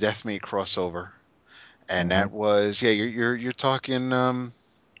had the Deathmate crossover, and that was you're talking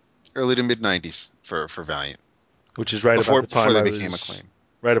early to mid '90s for Valiant, Which is right about the before time they I became was Acclaim.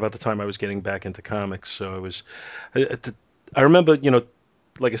 right about the time I was getting back into comics. So I remember,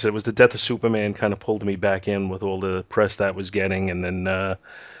 like I said, it was the death of Superman kind of pulled me back in with all the press that was getting, and then I'm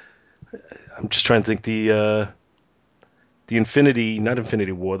just trying to think the not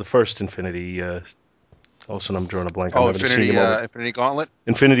Infinity War, the first Infinity. All of a sudden, I'm drawing a blank. I'm Oh, having a senior moment. Infinity Gauntlet.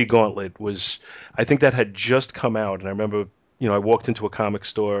 Infinity Gauntlet was, I think that had just come out, and I remember, I walked into a comic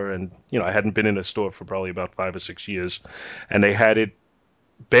store, and I hadn't been in a store for probably about 5 or 6 years, and they had it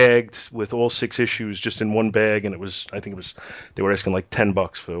bagged with all 6 issues just in one bag, and I think it was, they were asking like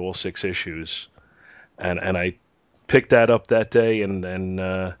 $10 for all 6 issues, and I picked that up that day, and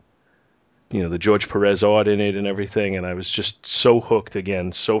the George Perez art in it and everything, and I was just so hooked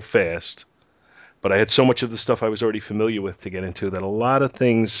again, so fast. But I had so much of the stuff I was already familiar with to get into that a lot of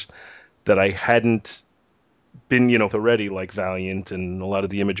things that I hadn't been, already, like Valiant and a lot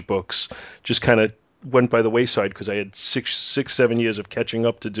of the Image books, just kind of went by the wayside because I had 7 years of catching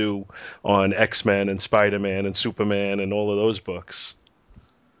up to do on X-Men and Spider-Man and Superman and all of those books.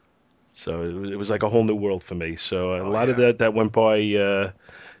 So it was like a whole new world for me. So a lot of that went by,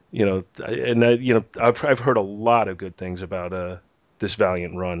 I've heard a lot of good things about this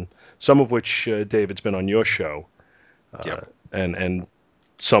Valiant run. Some of which, David's been on your show, Yep. and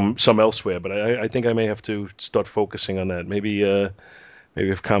some elsewhere. But I think I may have to start focusing on that. Maybe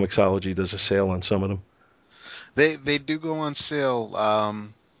if Comixology does a sale on some of them. They do go on sale.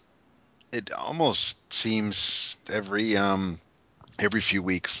 It almost seems every few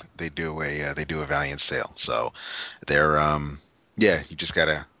weeks they do a Valiant sale. So they're you just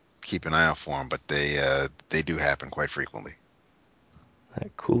gotta keep an eye out for them. But they do happen quite frequently. All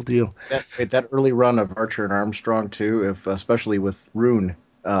right, cool deal. That early run of Archer and Armstrong too, especially with Rune,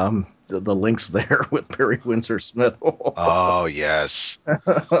 the links there with Barry Windsor Smith. Oh yes, yeah,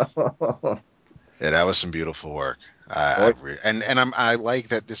 that was some beautiful work. I like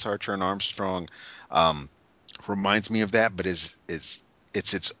that this Archer and Armstrong um, reminds me of that, but it's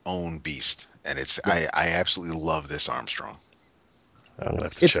its own beast, and I absolutely love this Armstrong. I'm gonna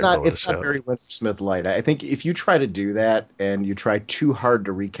have to check all It's this not out. Barry Windsor Smith light. I think if you try to do that and you try too hard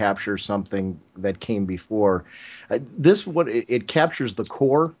to recapture something that came before, it captures the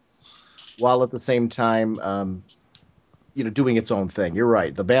core while at the same time doing its own thing. You're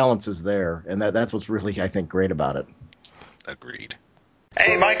right. The balance is there, and that's what's really, I think, great about it. Agreed.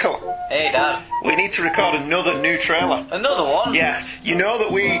 Hey, Michael. Hey, Hey, Dad. We need to record another new trailer. Another one? Yes, you know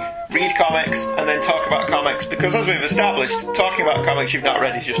that we read comics and then talk about comics, because as we've established, talking about comics you've not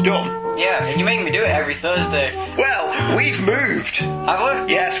read is just dumb. Yeah, and you make me do it every Thursday. Well, we've moved. Have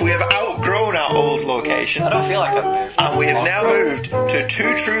we? Yes, we have outgrown our old location. I don't feel like I've moved. And we have now moved to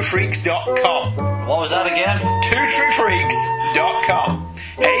twotruefreaks.com. What was that again? twotruefreaks.com.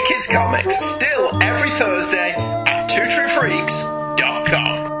 Hey Kids Comics, still every Thursday at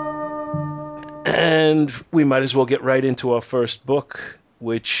twotruefreaks.com. And we might as well get right into our first book,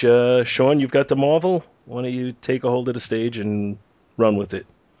 which, Sean, you've got the Marvel. Why don't you take a hold of the stage and run with it?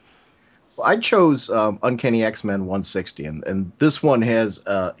 Well, I chose Uncanny X-Men 160, and this one has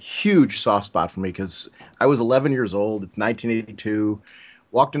a huge soft spot for me because I was 11 years old. It's 1982.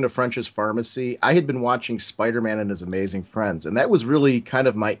 Walked into French's Pharmacy. I had been watching Spider-Man and His Amazing Friends, and that was really kind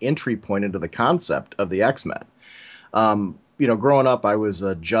of my entry point into the concept of the X-Men. Growing up, I was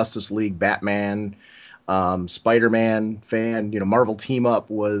a Justice League, Batman, Spider-Man fan. Marvel Team Up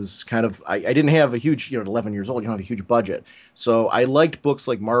was kind of, I didn't have a huge, at 11 years old, you don't have a huge budget. So I liked books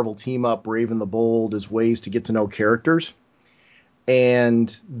like Marvel Team Up, Brave and the Bold as ways to get to know characters.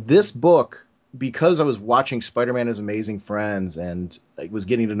 And this book, because I was watching Spider-Man and His Amazing Friends and I was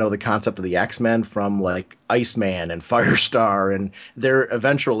getting to know the concept of the X-Men from like Iceman and Firestar and their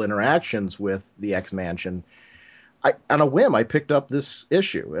eventual interactions with the X-Mansion, on a whim, I picked up this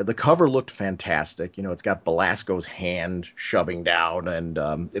issue. The cover looked fantastic. It's got Belasco's hand shoving down, and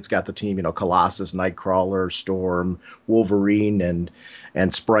it's got the team, Colossus, Nightcrawler, Storm, Wolverine,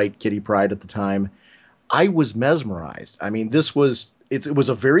 and Sprite, Kitty Pryde at the time. I was mesmerized. I mean, it was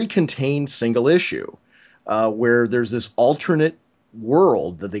a very contained single issue where there's this alternate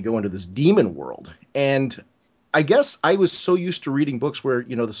world that they go into, this demon world. And I guess I was so used to reading books where, the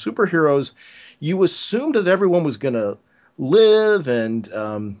superheroes, you assumed that everyone was going to live and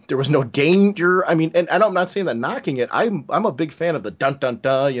there was no danger. I mean, and I'm not saying that knocking it. I'm a big fan of the dun dun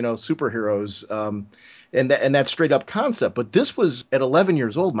dun, superheroes and that straight up concept. But this was at 11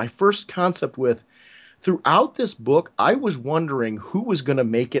 years old, my first concept with. Throughout this book, I was wondering who was going to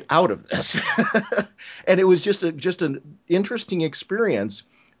make it out of this, and it was just an interesting experience.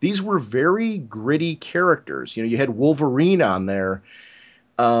 These were very gritty characters. You had Wolverine on there,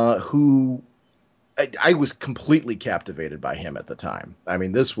 who I was completely captivated by him at the time. I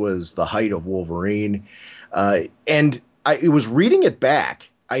mean, this was the height of Wolverine. And it was reading it back.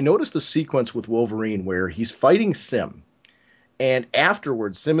 I noticed a sequence with Wolverine where he's fighting Sim. And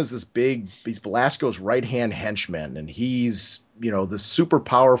afterwards, Sim is he's Belasco's right-hand henchman. And he's, this super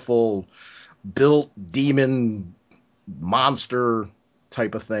powerful, built demon monster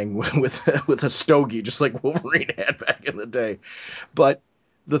type of thing with a stogie, just like Wolverine had back in the day. But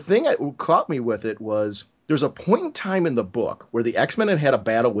the thing that caught me with it was there's a point in time in the book where the X-Men had a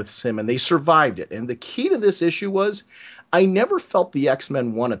battle with Sim and they survived it. And the key to this issue was I never felt the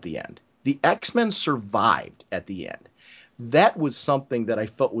X-Men won at the end. The X-Men survived at the end. That was something that I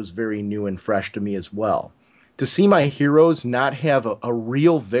felt was very new and fresh to me as well. To see my heroes not have a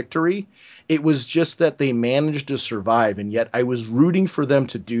real victory, it was just that they managed to survive, and yet I was rooting for them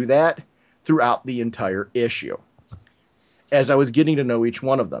to do that throughout the entire issue as I was getting to know each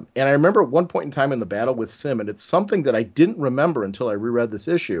one of them. And I remember at one point in time in the battle with Sim, and it's something that I didn't remember until I reread this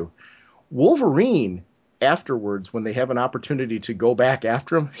issue, Wolverine, afterwards, when they have an opportunity to go back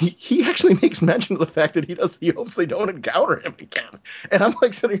after him, he actually makes mention of the fact that he hopes they don't encounter him again. And I'm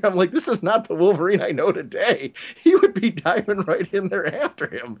like sitting here, I'm like, this is not the Wolverine I know today. He would be diving right in there after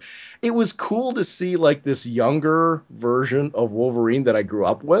him. It was cool to see like this younger version of Wolverine that I grew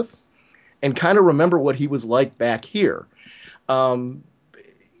up with and kind of remember what he was like back here.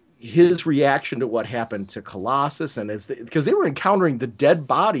 His reaction to what happened to Colossus and because they were encountering the dead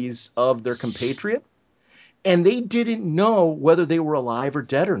bodies of their compatriots. And they didn't know whether they were alive or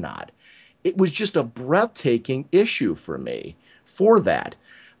dead or not. It was just a breathtaking issue for me for that.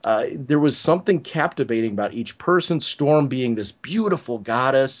 There was something captivating about each person, Storm being this beautiful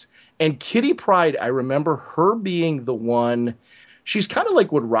goddess. And Kitty Pryde, I remember her being the one. She's kind of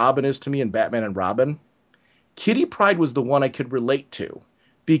like what Robin is to me in Batman and Robin. Kitty Pryde was the one I could relate to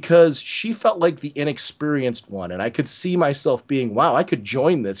because she felt like the inexperienced one. And I could see myself being, wow, I could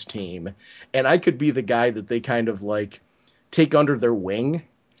join this team. And I could be the guy that they kind of like take under their wing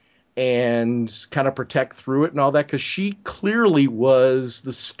and kind of protect through it and all that. Because she clearly was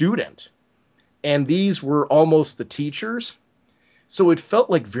the student. And these were almost the teachers. So it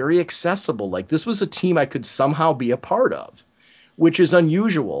felt like very accessible. Like this was a team I could somehow be a part of, which is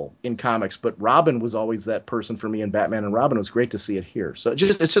unusual in comics, but Robin was always that person for me in Batman and Robin. It was great to see it here. So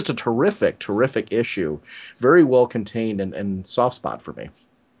it's just a terrific, terrific issue. Very well contained and soft spot for me.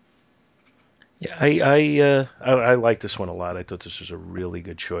 Yeah, I like this one a lot. I thought this was a really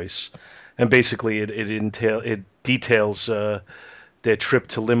good choice, and basically it details their trip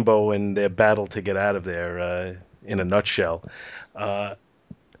to Limbo and their battle to get out of there in a nutshell. Uh,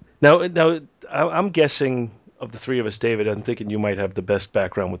 I'm guessing of the three of us, David, I'm thinking you might have the best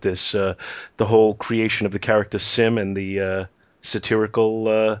background with this. The whole creation of the character Sim and the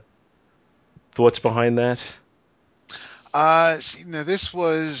satirical thoughts behind that. See, now this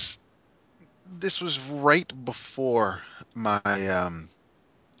was right before my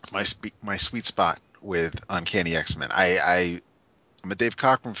my sweet spot with Uncanny X-Men. I'm a Dave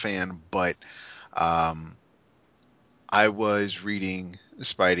Cockrum fan, but um, I was reading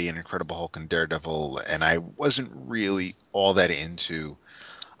Spidey and Incredible Hulk and Daredevil, and I wasn't really all that into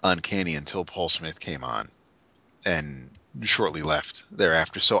Uncanny until Paul Smith came on and shortly left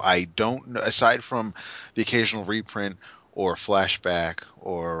thereafter. So I don't know, aside from the occasional reprint or flashback,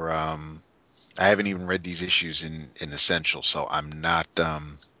 or I haven't even read these issues in Essential, so I'm not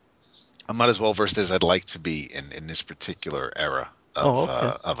as well versed as I'd like to be in this particular era Oh,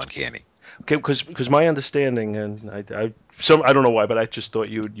 okay. of Uncanny. Okay, because my understanding, and I don't know why, but I just thought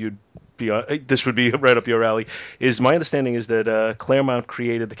you'd be this would be right up your alley. Is my understanding is that Claremont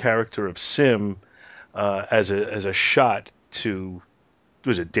created the character of Sim as a shot to,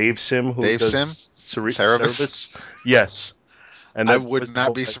 was it Dave Sim who Dave Sim, does Cerebus. Cerebus? Yes, and I that would was the not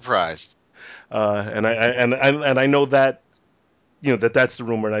whole be surprised. and I know that that's the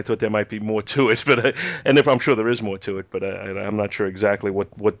rumor, and I thought there might be more to it, but and if I'm sure there is more to it, but I'm not sure exactly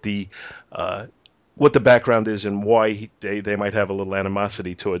uh, what the background is and why they might have a little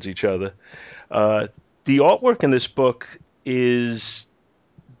animosity towards each other. Uh, the artwork in this book is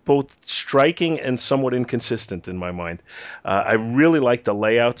both striking and somewhat inconsistent in my mind. I really like the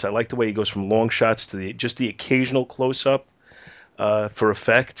layouts. I like the way he goes from long shots to just the occasional close up for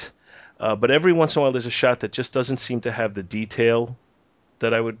effect. But every once in a while, there's a shot that just doesn't seem to have the detail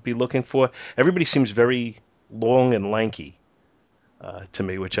that I would be looking for. Everybody seems very long and lanky to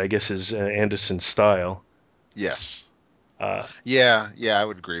me, which I guess is Anderson's style. Yes. Uh, Yeah, I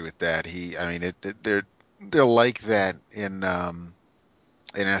would agree with that. I mean, they're like that in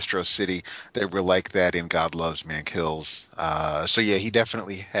Astro City. They were like that in God Loves Man Kills. So yeah, he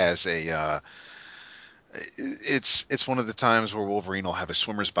definitely has a. It's one of the times where Wolverine will have a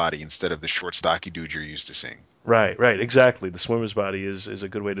swimmer's body instead of the short, stocky dude you're used to seeing. right, exactly. The swimmer's body is a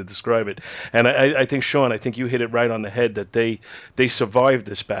good way to describe it. And I think Sean, I think you hit it right on the head that they survived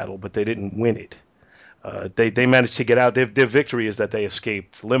this battle, but they didn't win it. They managed to get out. Their victory is that they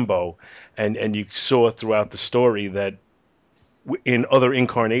escaped Limbo, and you saw throughout the story that in other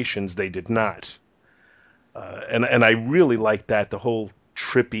incarnations they did not. And I really like that, the whole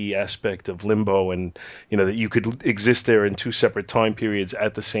trippy aspect of Limbo, and that you could exist there in two separate time periods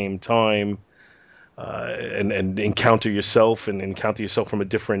at the same time, and encounter yourself from a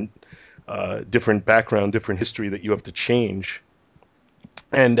different background, different history that you have to change.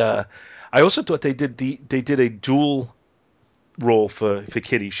 And I also thought they did a dual role for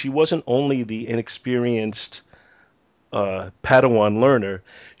Kitty. She wasn't only the inexperienced Padawan learner,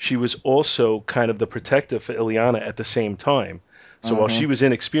 she was also kind of the protector for Ileana at the same time. So while Mm-hmm. she was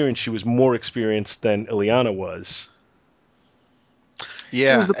inexperienced, she was more experienced than Ileana was.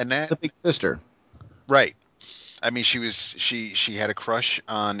 She was Yeah, and that the big sister. right. I mean, she had a crush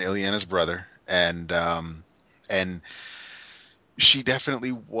on Ileana's brother, and she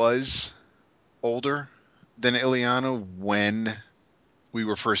definitely was older than Ileana when we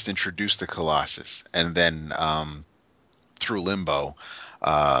were first introduced to Colossus, and then through Limbo,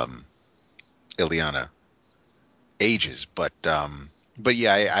 um, Ileana ages. But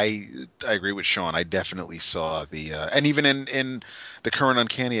yeah, I agree with Sean. I definitely saw and even in the current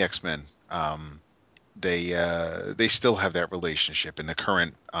Uncanny X-Men, they still have that relationship in the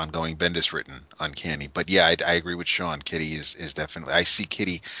current ongoing Bendis written Uncanny. But yeah, I agree with Sean. Kitty is definitely, I see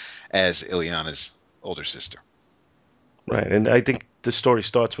Kitty as Ileana's older sister. Right, and I think the story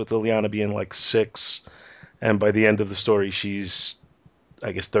starts with Ileana being like 6, and by the end of the story, she's,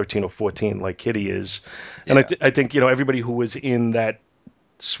 I guess, 13 or 14, like Kitty is. And Yeah. I think everybody who was in that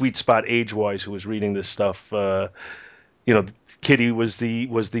sweet spot age-wise who was reading this stuff, you know, Kitty was the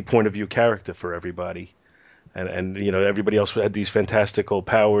point of view character for everybody. And everybody else had these fantastical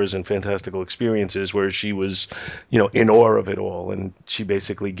powers and fantastical experiences, where she was in awe of it all, and she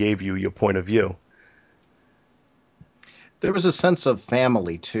basically gave you your point of view. There was a sense of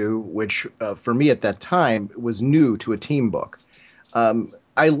family too, which for me at that time was new to a team book.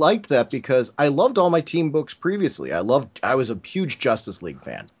 I liked that because I loved all my team books previously. I was a huge Justice League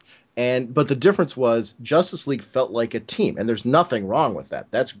fan, But the difference was Justice League felt like a team, and there's nothing wrong with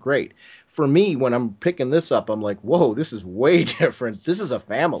that. That's great. For me, when I'm picking this up, I'm like, whoa, this is way different. This is a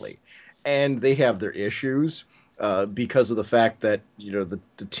family, and they have their issues because of the fact that the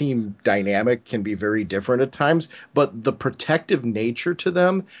team dynamic can be very different at times. But the protective nature to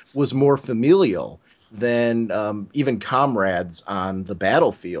them was more familial than even comrades on the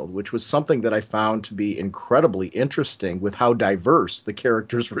battlefield, which was something that I found to be incredibly interesting with how diverse the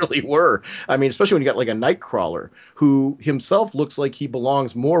characters really were. I mean, especially when you got like a Nightcrawler who himself looks like he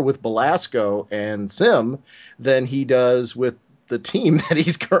belongs more with Belasco and Sim than he does with the team that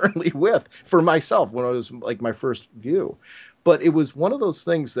he's currently with for myself when I was like my first view. But it was one of those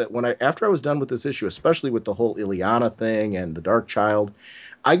things that after I was done with this issue, especially with the whole Ileana thing and the Dark Child,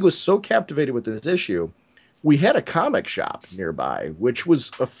 I was so captivated with this issue. We had a comic shop nearby, which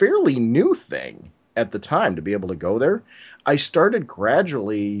was a fairly new thing at the time to be able to go there. I started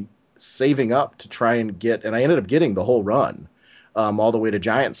gradually saving up to try and get, and I ended up getting the whole run, all the way to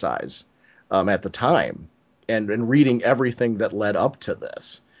giant size at the time, and reading everything that led up to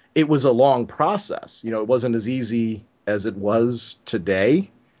this. It was a long process. It wasn't as easy as it was today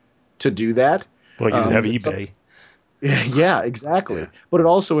to do that. Well, you didn't have It's eBay. Yeah, exactly. Yeah. But it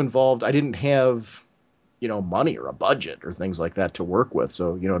also involved I didn't have, money or a budget or things like that to work with.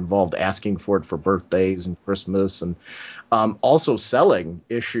 So, involved asking for it for birthdays and Christmas and also selling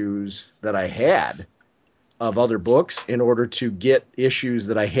issues that I had of other books in order to get issues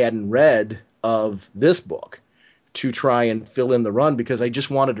that I hadn't read of this book to try and fill in the run because I just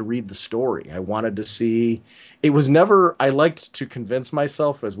wanted to read the story. I wanted to see. It was never, I liked to convince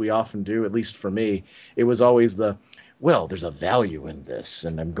myself, as we often do, at least for me, it was always well, there's a value in this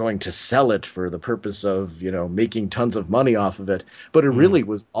and I'm going to sell it for the purpose of, making tons of money off of it. But it really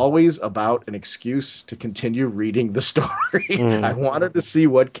was always about an excuse to continue reading the story. I wanted to see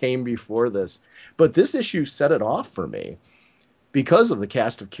what came before this. But this issue set it off for me because of the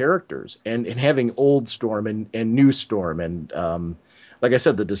cast of characters and having old Storm and new Storm and like I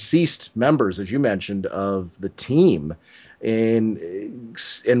said, the deceased members, as you mentioned, of the team and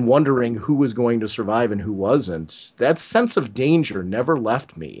wondering who was going to survive and who wasn't. That sense of danger never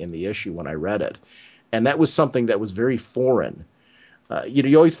left me in the issue when I read it. And that was something that was very foreign.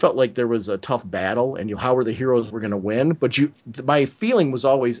 You always felt like there was a tough battle and how were the heroes were going to win. But my feeling was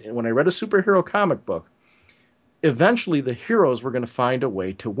always when I read a superhero comic book, eventually the heroes were going to find a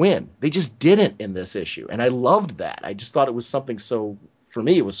way to win. They just didn't in this issue. And I loved that. I just thought it was something for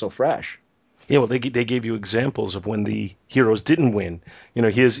me, it was so fresh. Yeah, well, they gave you examples of when the heroes didn't win.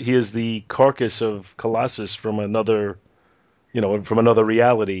 Here's the carcass of Colossus from another, from another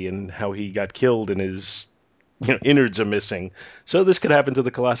reality, and how he got killed and his, innards are missing. So this could happen to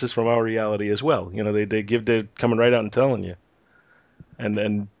the Colossus from our reality as well. They're coming right out and telling you. And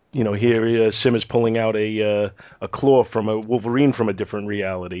then here Sim is pulling out a claw from a Wolverine from a different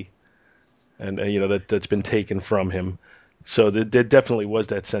reality, and that's been taken from him. So there definitely was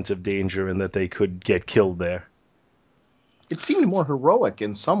that sense of danger and that they could get killed there. It seemed more heroic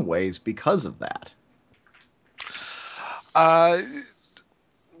in some ways because of that. Uh,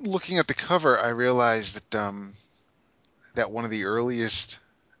 Looking at the cover, I realized that one of the earliest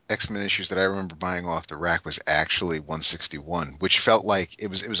X-Men issues that I remember buying off the rack was actually 161, which felt like it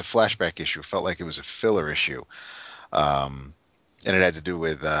was a flashback issue. It felt like it was a filler issue, and it had to do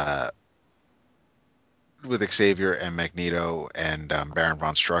with Xavier and Magneto and Baron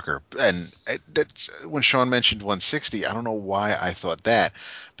von Strucker. And when Sean mentioned 160, I don't know why I thought that,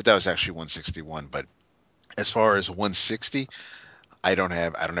 but that was actually 161. But as far as 160, I don't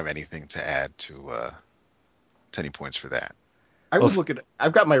have anything to add to any points for that.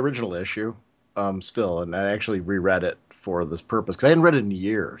 I've got my original issue still, and I actually reread it for this purpose because I hadn't read it in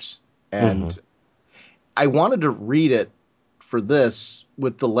years. Mm-hmm. And I wanted to read it for this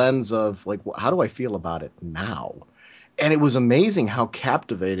with the lens of like, how do I feel about it now? And it was amazing how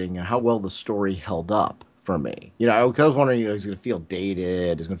captivating and how well the story held up for me. I was wondering, is it going to feel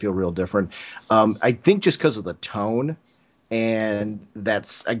dated? Is it going to feel real different? I think just because of the tone and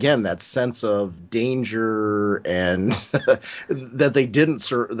that's again that sense of danger and that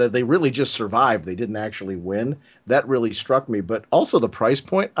that they really just survived. They didn't actually win. That really struck me. But also the price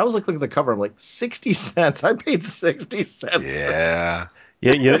point. I was like looking at the cover. I'm like 60 cents. I paid 60 cents. Yeah.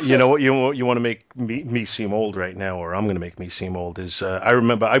 Yeah, you know what you want to make me seem old right now, or I'm going to make me seem old is I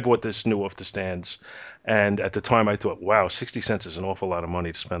remember I bought this new off the stands, and at the time I thought, wow, 60 cents is an awful lot of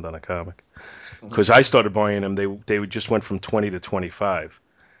money to spend on a comic. Because I started buying them, they just went from 20 to 25,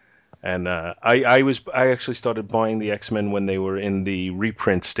 and I actually started buying the X-Men when they were in the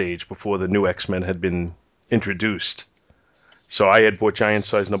reprint stage before the new X-Men had been introduced. So I had bought Giant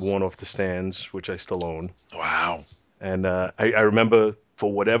Size #1 off the stands, which I still own. Wow. And I remember,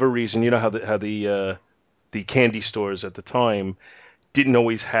 for whatever reason, you know how the candy stores at the time didn't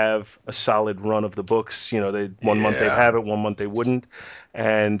always have a solid run of the books. You know, they one month they'd Yeah. have it, one month they wouldn't.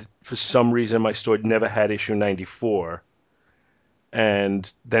 And for some reason, my store never had issue 94. And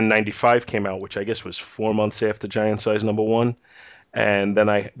then 95 came out, which I guess was 4 months after Giant Size #1. And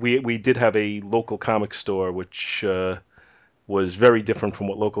then we did have a local comic store, which was very different from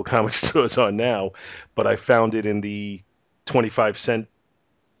what local comic stores are now. But I found it in the 25-cent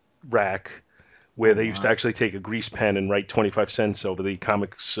rack, where Oh, they used to my. actually take a grease pen and write 25 cents over the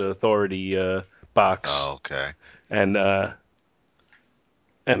Comics Authority box. Oh, okay. And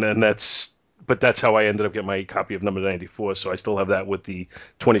and then that's how I ended up getting my copy of number 94. So I still have that with the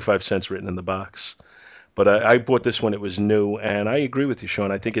 25 cents written in the box. But I bought this when it was new, and I agree with you,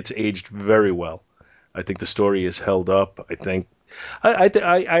 Sean. I think it's aged very well. I think the story is held up. I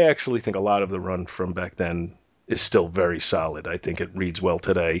actually think a lot of the run from back then is still very solid. I think it reads well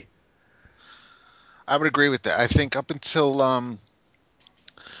today. I would agree with that. I think up until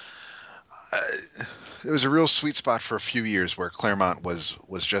it was a real sweet spot for a few years where Claremont was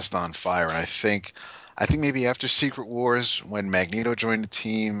just on fire. And I think maybe after Secret Wars, when Magneto joined the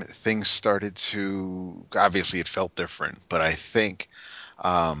team, things started to, obviously it felt different, but I think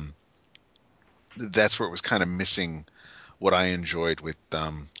um, that's where it was kind of missing what I enjoyed with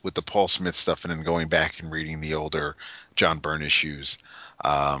the Paul Smith stuff, and then going back and reading the older John Byrne issues.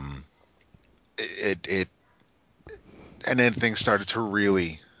 Um, it and then things started to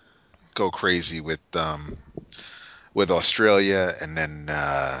really go crazy with Australia, and then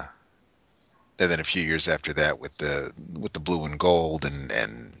a few years after that with the blue and gold, and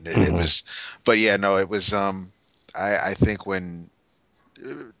it Hmm. was, but yeah, no, it was. I think when,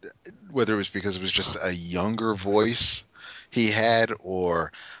 whether it was because it was just a younger voice he had,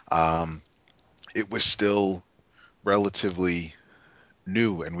 or um, it was still relatively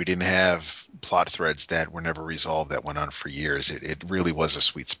new, and we didn't have plot threads that were never resolved that went on for years. It really was a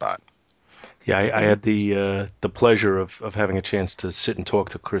sweet spot. Yeah, I had the pleasure of having a chance to sit and talk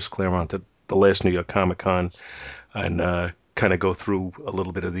to Chris Claremont at the last New York Comic Con, and kind of go through a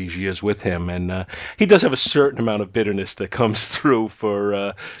little bit of these years with him. And he does have a certain amount of bitterness that comes through for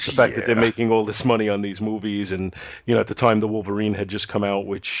the fact that they're Yeah, making all this money on these movies. And at the time, the Wolverine had just come out,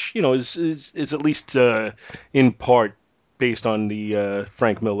 which is at least in part based on the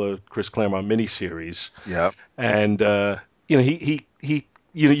Frank Miller, Chris Claremont miniseries. yep, And he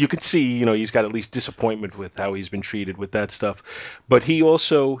you could see, he's got at least disappointment with how he's been treated with that stuff, but he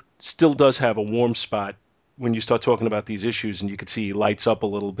also still does have a warm spot when you start talking about these issues, and you could see he lights up a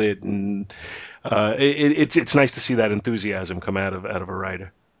little bit, and it's nice to see that enthusiasm come out of a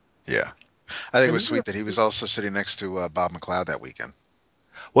writer. yeah. I think it Have was you sweet that he was also sitting next to Bob McLeod that weekend.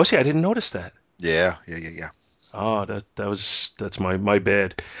 Was he? I didn't notice that. Yeah, yeah, yeah, yeah. Oh, that's my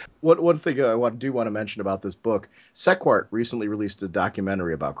bad. one thing do want to mention about this book? Sequart recently released a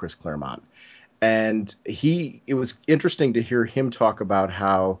documentary about Chris Claremont, and it was interesting to hear him talk about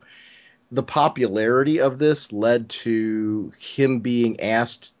how the popularity of this led to him being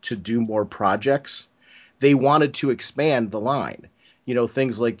asked to do more projects. They wanted to expand the line.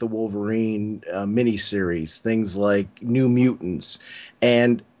 Things like the Wolverine miniseries, things like New Mutants.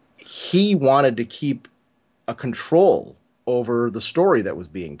 And he wanted to keep a control over the story that was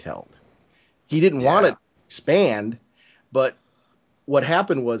being told. He didn't want it Yeah. to expand, but what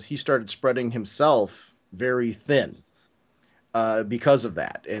happened was he started spreading himself very thin because of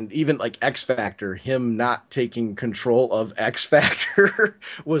that. And even like X Factor, him not taking control of X Factor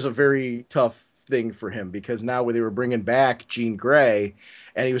was a very tough thing for him, because now when they were bringing back Jean Grey,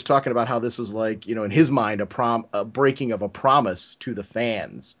 and he was talking about how this was like, in his mind, a breaking of a promise to the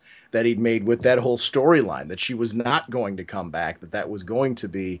fans that he'd made with that whole storyline, that she was not going to come back, that was going to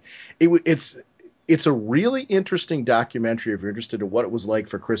be, it's a really interesting documentary if you're interested in what it was like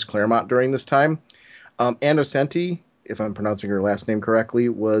for Chris Claremont during this time. Ann Nocenti, if I'm pronouncing her last name correctly,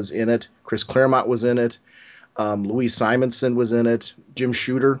 was in it. Chris Claremont was in it. Louise Simonson was in it. Jim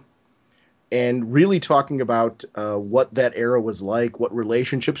Shooter. And really talking about what that era was like, what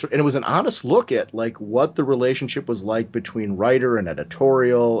relationships, and it was an honest look at like what the relationship was like between writer and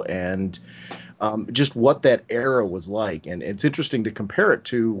editorial, and just what that era was like. And it's interesting to compare it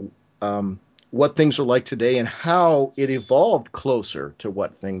to what things are like today and how it evolved closer to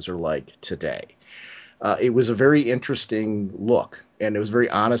what things are like today. It was a very interesting look, and it was very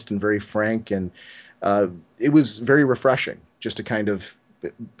honest and very frank, and uh, it was very refreshing just to kind of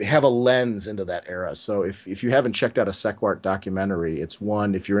have a lens into that era. So if you haven't checked out a Sequart documentary, it's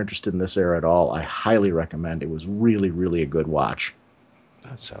one, if you're interested in this era at all, I highly recommend. It was really, really a good watch.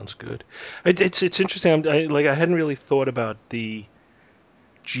 That sounds good. It's interesting. I hadn't really thought about the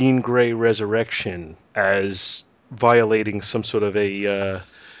Jean Grey resurrection as violating some sort of a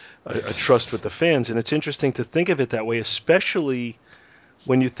trust with the fans, and it's interesting to think of it that way, especially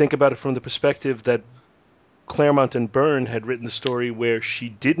when you think about it from the perspective that Claremont and Byrne had written the story where she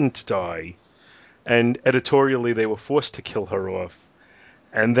didn't die, and editorially they were forced to kill her off.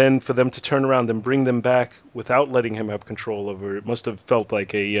 And then for them to turn around and bring them back without letting him have control over it must have felt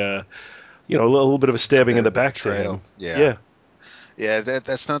like a little bit of a A stabbing bit in the of a back to betrayal. him. Yeah. Yeah, Yeah,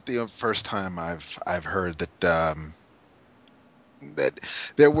 that's not the first time I've heard that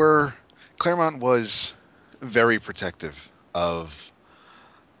there were Claremont was very protective of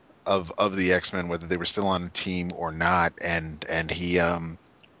the X-Men, whether they were still on the team or not, and he one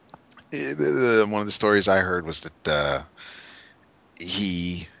of the stories I heard was that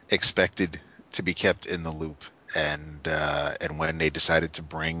he expected to be kept in the loop, and when they decided to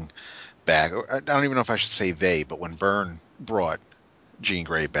bring back, I don't even know if I should say they, but when Byrne brought Jean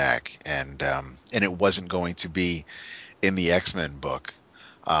Grey back, and it wasn't going to be in the X-Men book,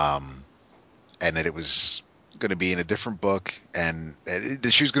 um, and that it was going to be in a different book, and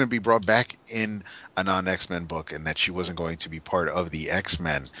that she was going to be brought back in a non-X-Men book, and that she wasn't going to be part of the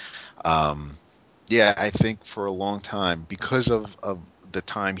X-Men. Um, yeah, I think for a long time, because of the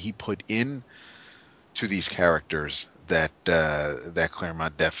time he put in to these characters, that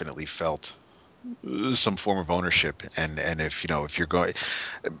Claremont definitely felt some form of ownership, and if you're going,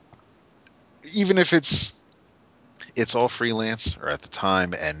 even if it's all freelance or at the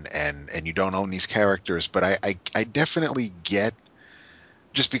time, and you don't own these characters, but I definitely get,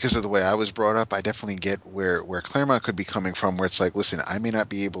 just because of the way I was brought up, I definitely get where Claremont could be coming from, where it's like, listen, I may not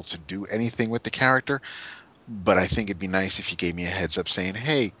be able to do anything with the character, but I think it'd be nice if you gave me a heads up saying,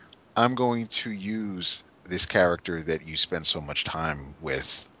 hey, I'm going to use this character that you spend so much time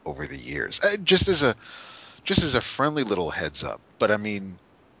with over the years, just as a friendly little heads up. But I mean,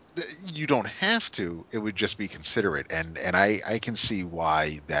 you don't have to. It would just be considerate, and I can see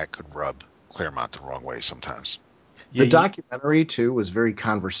why that could rub Claremont the wrong way sometimes. yeah, The documentary too was very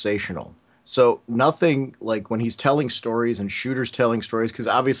conversational. So nothing like when he's telling stories and shooters telling stories, because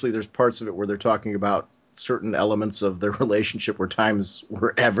obviously there's parts of it where they're talking about certain elements of their relationship where times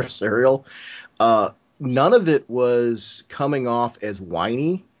were adversarial. None of it was coming off as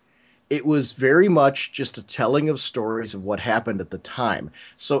whiny. It was very much just a telling of stories of what happened at the time.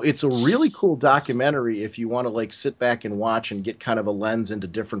 So it's a really cool documentary if you want to like sit back and watch and get kind of a lens into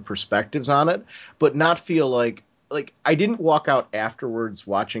different perspectives on it, but not feel like I didn't walk out afterwards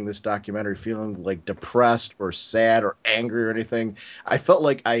watching this documentary feeling like depressed or sad or angry or anything. I felt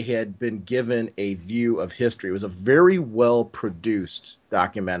like I had been given a view of history. It was a very well produced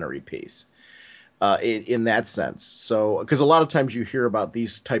documentary piece in that sense. So, because a lot of times you hear about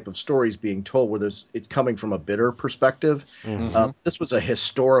these type of stories being told where it's coming from a bitter perspective. hmm This was a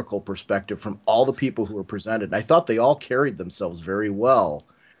historical perspective from all the people who were presented. And I thought they all carried themselves very well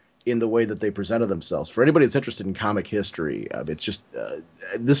in the way that they presented themselves. For anybody that's interested in comic history, it's just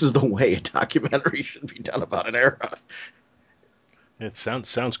this is the way a documentary should be done about an era. it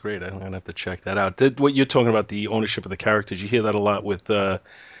sounds great. I'm gonna have to check that out. What you're talking about, the ownership of the characters, you hear that a lot with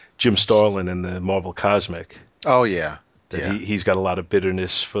Jim Starlin in the Marvel Cosmic. Oh yeah, That yeah, he's got a lot of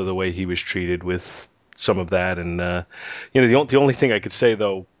bitterness for the way he was treated with some of that, and the only thing I could say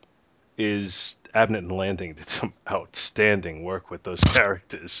though is Abnett and Landing did some outstanding work with those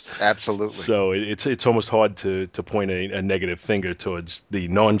characters. absolutely. So it's almost hard to point a negative finger towards the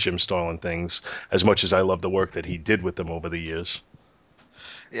non Jim Starlin things, as much as I love the work that he did with them over the years.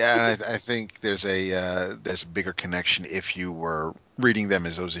 Yeah, and I think there's a bigger connection if you were reading them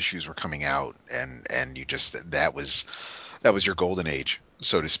as those issues were coming out, and you just that was your golden age,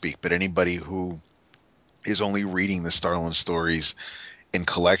 so to speak. But anybody who is only reading the Starlin stories in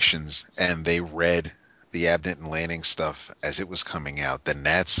collections, and they read the Abnett and Lanning stuff as it was coming out, then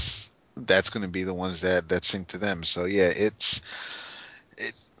that's going to be the ones that sing to them. So yeah, it.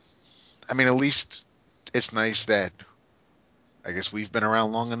 I mean, at least it's nice that I guess we've been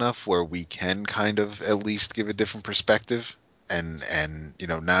around long enough where we can kind of at least give a different perspective, and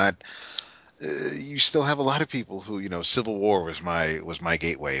not. You still have a lot of people who, Civil War was my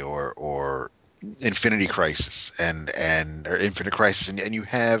gateway, or Infinity Crisis, or Infinite Crisis, and you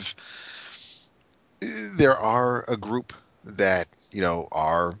have, there are a group that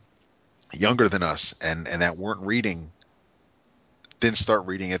are younger than us, and that weren't reading didn't start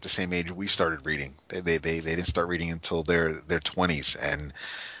reading at the same age we started reading. They didn't start reading until their 20s, and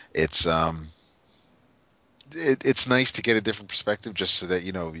it's it's nice to get a different perspective, just so that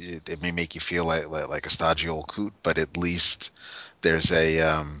it may make you feel like a stodgy old coot, but at least there's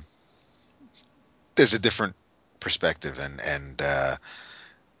a different perspective, and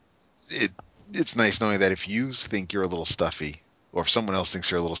it it's nice knowing that if you think you're a little stuffy, or if someone else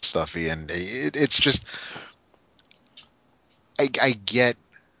thinks you're a little stuffy, and it's just I get.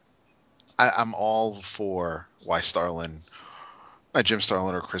 I'm all for why Jim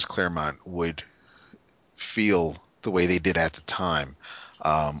Starlin or Chris Claremont would feel the way they did at the time,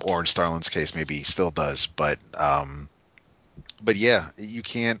 or in Starlin's case, maybe he still does. But yeah, you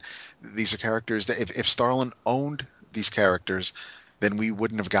can't. These are characters that if Starlin owned these characters, then we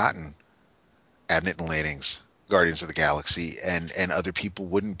wouldn't have gotten Abnett and Laning's Guardians of the Galaxy, and other people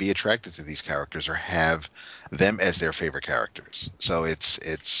wouldn't be attracted to these characters or have them as their favorite characters. So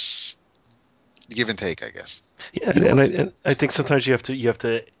it's give and take, I guess. Yeah, You know what? and I think sometimes you have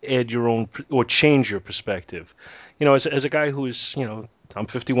to add your own or change your perspective. As a guy who's I'm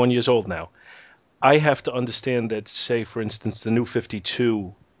 51 years old now. I have to understand that, say, for instance, the New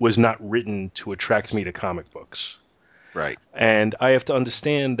 52 was not written to attract me to comic books. Right. And I have to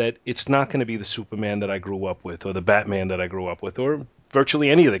understand that it's not going to be the Superman that I grew up with, or the Batman that I grew up with, or virtually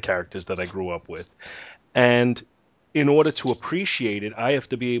any of the characters that I grew up with. And in order to appreciate it, I have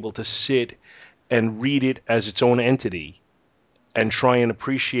to be able to sit and read it as its own entity and try and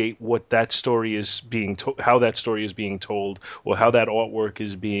appreciate what that story is how that story is being told, or how that artwork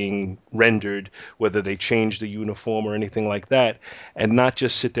is being rendered, whether they change the uniform or anything like that, and not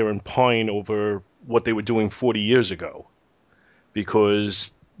just sit there and pine over what they were doing 40 years ago,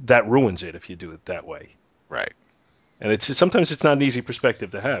 because that ruins it if you do it that way. Right. And sometimes it's not an easy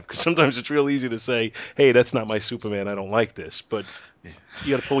perspective to have, because sometimes it's real easy to say, "Hey, that's not my Superman. I don't like this," but Yeah.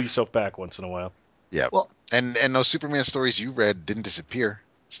 you got to pull yourself back once in a while. Yeah. Well, And those Superman stories you read didn't disappear.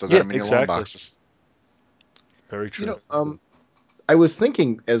 Still got Yeah, them in your long exactly. boxes. Very you true. know, I was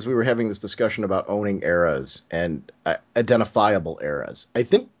thinking as we were having this discussion about owning eras and identifiable eras. I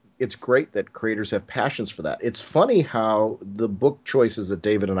think it's great that creators have passions for that. It's funny how the book choices that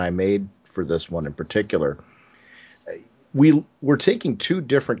David and I made for this one in particular, we were taking two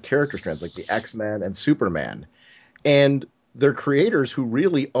different character strands, like the X-Men and Superman, and they're creators who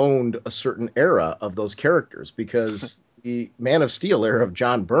really owned a certain era of those characters, because the Man of Steel era of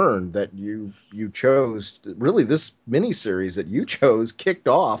John Byrne that you chose, really this miniseries that you chose, kicked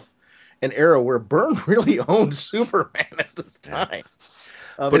off an era where Byrne really owned Superman at this Yeah. time.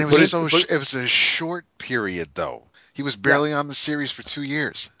 But It it was came, it was a short period though. He was yeah, barely on the series for 2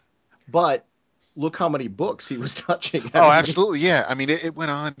 years. but look how many books he was touching. I Oh, mean, absolutely. Yeah. I mean, it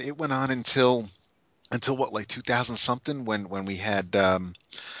went on until what, like 2000 something, when we had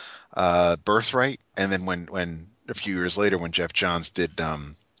Birthright, and then when a few years later when Jeff Johns did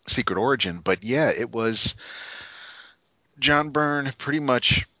Secret Origin. But yeah, it was John Byrne pretty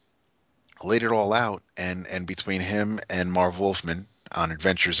much laid it all out, and between him and Marv Wolfman on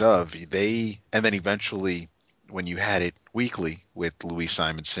Adventures of, and then eventually when you had it weekly with Louise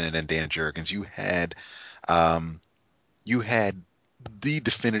Simonson and Dan Jurgens, um, you had the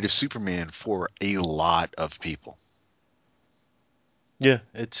definitive Superman for a lot of people. Yeah,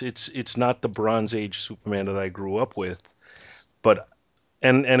 it's not the Bronze Age Superman that I grew up with, but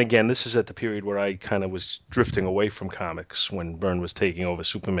and again, this is at the period where I kind of was drifting away from comics when Byrne was taking over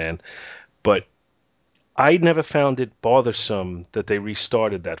Superman. But I never found it bothersome that they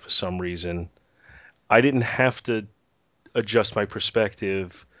restarted that for some reason. I didn't have to adjust my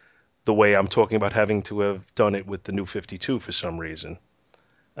perspective the way I'm talking about having to have done it with the New 52 for some reason.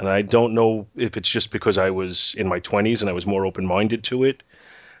 And I don't know if it's just because I was in my 20s and I was more open-minded to it,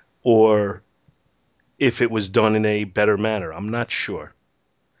 or if it was done in a better manner. I'm not sure.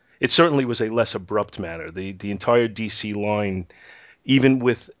 It certainly was a less abrupt manner. The entire DC line, even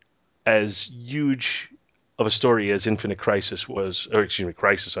with as huge of a story as Infinite Crisis was, or excuse me,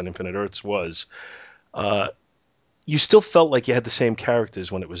 Crisis on Infinite Earths was, uh, you still felt like you had the same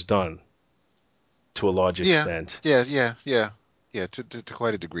characters when it was done to a large Yeah, extent. yeah. To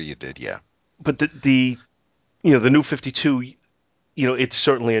quite a degree, you did. Yeah. But the New 52, it's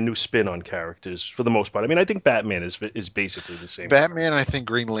certainly a new spin on characters for the most part. I mean, I think Batman is basically the same way. Batman and I think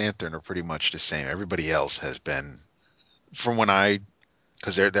Green Lantern are pretty much the same. Everybody else has been, from when I,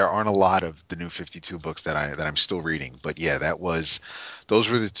 because there aren't a lot of the New 52 books that I'm still reading, but yeah, those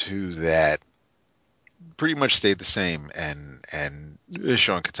were the two that pretty much stayed the same, and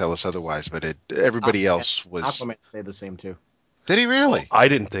Sean could tell us otherwise, but everybody Aquaman, else was. Aquaman stayed the same too. Did he Oh, really? I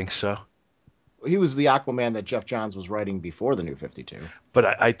didn't think so. He was the Aquaman that Jeff Johns was writing before the New 52.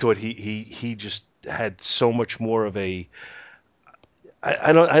 But I thought he just had so much more of a.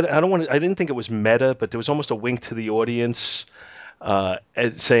 I don't want to, I didn't think it was meta, but there was almost a wink to the audience,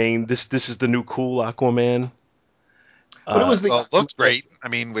 as saying this is the new cool Aquaman. But it was the Well, it looked Aquaman that- great. I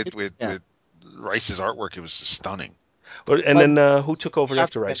mean, yeah. with Rice's artwork, it was stunning. And But then who took over the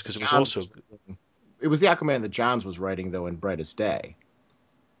after Aquaman Rice? that Because it was Johns also was writing- it was the Aquaman that Johns was writing though in Brightest Day.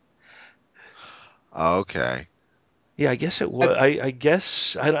 Okay. yeah. I guess it was. I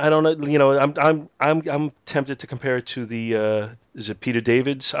guess I don't know. You know, I'm tempted to compare it to the is it Peter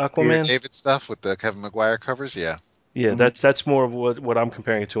David's Peter Aquaman? David stuff with the Kevin McGuire covers, yeah. Yeah, Mhm. that's more of what I'm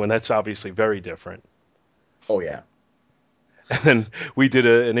comparing it to, and that's obviously very different. Oh yeah. And then we did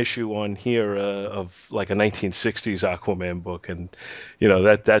an issue on here of like a 1960s Aquaman book, and you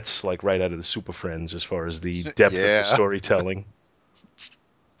know that's like right out of the Super Friends as far as the depth of the Yeah. storytelling.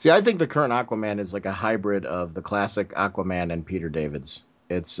 See, I think the current Aquaman is like a hybrid of the classic Aquaman and Peter David's.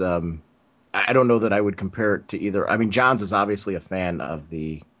 It's I don't know that I would compare it to either. I mean, Johns is obviously a fan of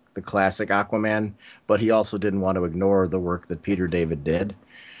the classic Aquaman, but he also didn't want to ignore the work that Peter David did.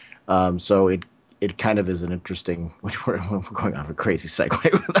 So it kind of is an interesting, which we're going on a crazy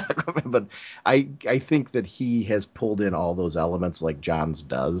segue with Aquaman, but I think that he has pulled in all those elements like Johns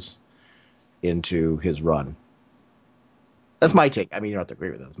does into his run. That's my take. I mean, you don't have to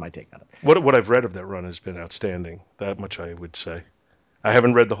agree with it. That's my take on it. What I've read of that run has been outstanding. That much I would say. I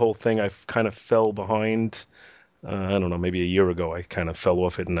haven't read the whole thing. I've kind of fell behind. I don't know, maybe a year ago. I kind of fell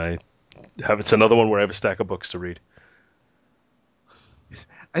off it, and I have it's another one where I have a stack of books to read.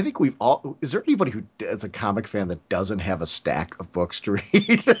 I think we've all. Is there anybody who is a comic fan that doesn't have a stack of books to read?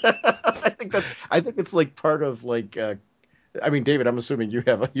 I think that's. I think it's like part of like. I mean, David, I'm assuming you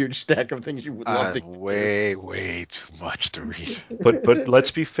have a huge stack of things you would love to. Way too much to read. But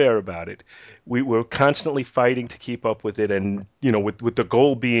let's be fair about it. We're constantly fighting to keep up with it, and you know, with the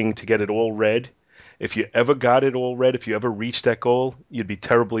goal being to get it all read. If you ever got it all read, if you ever reached that goal, you'd be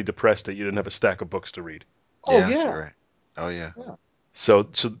terribly depressed that you didn't have a stack of books to read. Oh Yeah, yeah. you're right. Oh yeah. So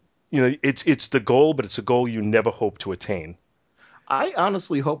you know, it's the goal, but it's a goal you never hope to attain. I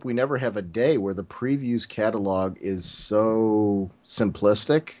honestly hope we never have a day where the previews catalog is so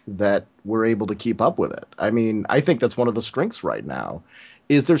simplistic that we're able to keep up with it. I mean, I think that's one of the strengths right now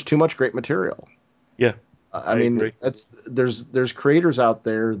is there's too much great material. Yeah, I I mean, agree. that's there's creators out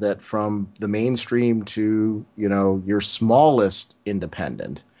there that from the mainstream to, you know, your smallest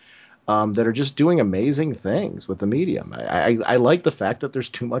independent that are just doing amazing things with the medium. I like the fact that there's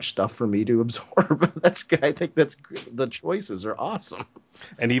too much stuff for me to absorb. I think that's the choices are awesome.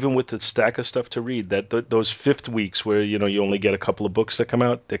 And even with the stack of stuff to read, those fifth weeks where you know you only get a couple of books that come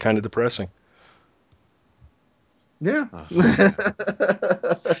out, they're kind of depressing. Yeah. Oh, yeah.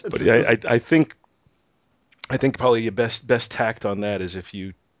 But I think probably your best tact on that is if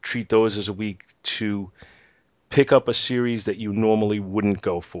you treat those as a week to pick up a series that you normally wouldn't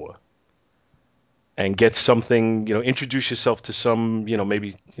go for and get something, you know, introduce yourself to some, you know, maybe,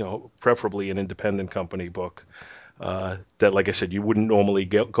 you know, preferably an independent company book that, like I said, you wouldn't normally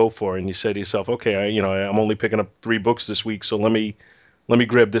go for. And you say to yourself, okay, you know, I'm only picking up 3 books this week, so let me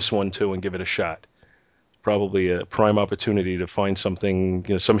grab this one too and give it a shot. Probably a prime opportunity to find something,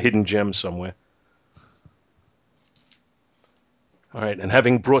 you know, some hidden gem somewhere. All right, and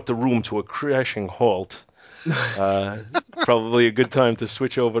having brought the room to a crashing halt, uh, probably a good time to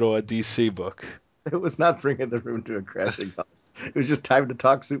switch over to our DC book. It was not bringing the room to a crashing halt. It was just time to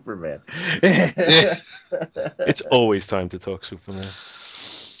talk Superman. It's always time to talk Superman.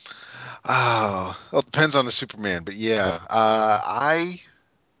 Oh, well, it depends on the Superman, but yeah, I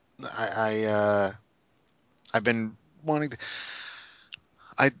I've been wanting to.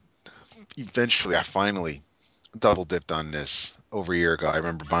 I eventually, I finally double dipped on this over a year ago. I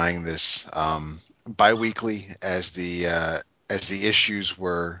remember buying this bi-weekly as the issues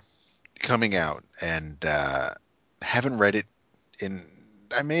were coming out, and haven't read it in.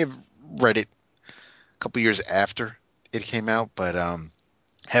 I may have read it a couple years after it came out, but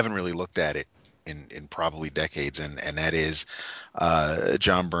haven't really looked at it in probably decades. And that is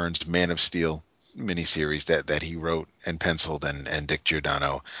John Byrne's Man of Steel miniseries that he wrote and penciled, and Dick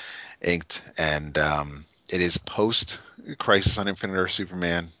Giordano inked, and it is post Crisis on Infinite Earth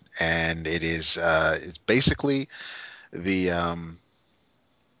Superman, and it is it's basically the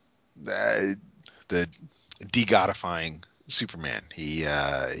uh, the de-godifying Superman. He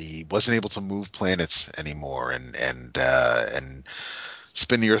wasn't able to move planets anymore, and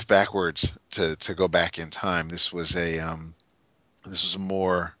spin the Earth backwards to go back in time. This was a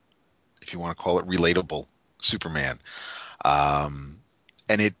more, if you want to call it, relatable Superman, and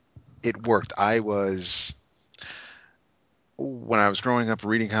it it worked. When I was growing up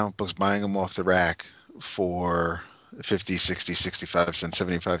reading comic books, buying them off the rack for 50, 60, 65 cents,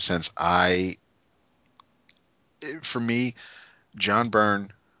 75 cents. For me, John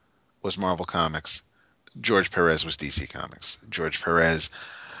Byrne was Marvel Comics. George Perez was DC Comics. George Perez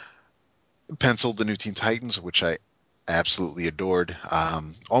penciled the new Teen Titans, which I absolutely adored.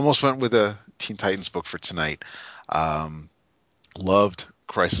 Almost went with a Teen Titans book for tonight. Um, Loved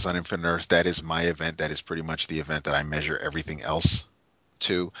Crisis on Infinite Earth. That is my event. That is pretty much the event that I measure everything else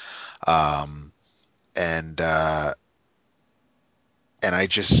to. Um, and and I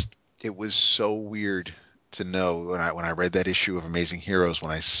just it was so weird to know when I read that issue of Amazing Heroes,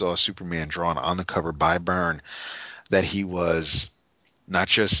 when I saw Superman drawn on the cover by Byrne, that he was not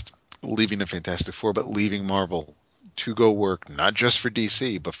just leaving the Fantastic Four, but leaving Marvel to go work not just for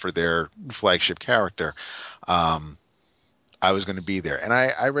DC, but for their flagship character. Um, I was going to be there. And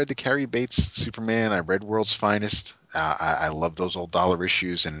I read the Carrie Bates Superman. I read World's Finest. I love those old dollar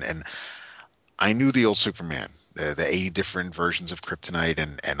issues. And I knew the old Superman, the 80 different versions of Kryptonite.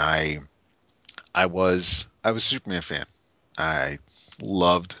 And I was a Superman fan. I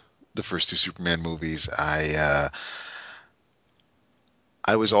loved the first two Superman movies. I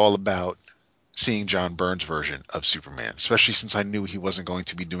was all about seeing John Byrne's version of Superman, especially since I knew he wasn't going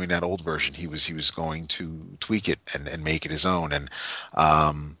to be doing that old version. He was going to tweak it and make it his own. And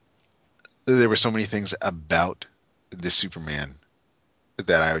um, there were so many things about this Superman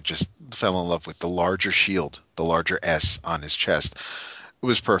that I just fell in love with. The larger shield, the larger S on his chest, it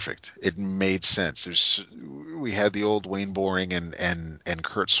was perfect. It made sense. We had the old Wayne Boring and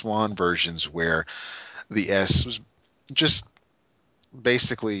Kurt Swan versions where the S was just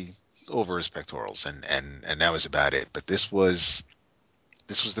basically over his pectorals, and that was about it. But this was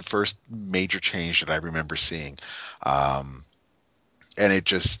the first major change that I remember seeing, um, and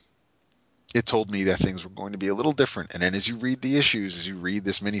it told me that things were going to be a little different. And then as you read the issues, as you read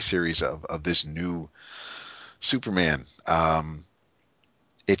this miniseries of this new Superman,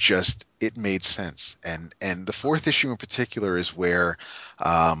 it made sense. And the fourth issue in particular is where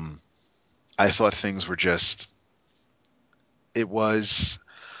um, I thought things were just it was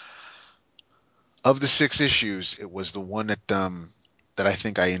of the six issues, it was the one that I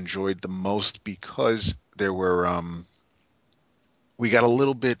think I enjoyed the most because we got a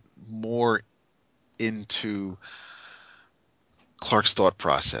little bit more into Clark's thought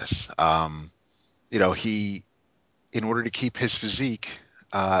process. He in order to keep his physique,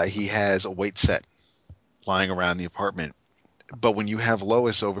 he has a weight set lying around the apartment. But when you have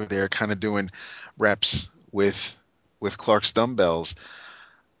Lois over there, kind of doing reps with Clark's dumbbells,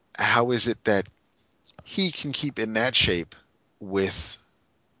 how is it that he can keep in that shape with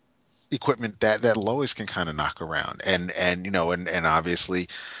equipment that Lois can kind of knock around? And obviously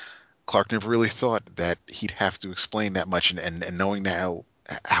Clark never really thought that he'd have to explain that much, and knowing now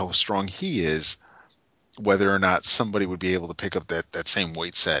how strong he is, whether or not somebody would be able to pick up that same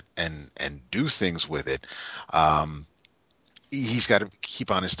weight set and do things with it. um he's got to keep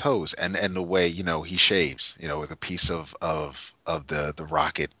on his toes, and the way he shaves with a piece of the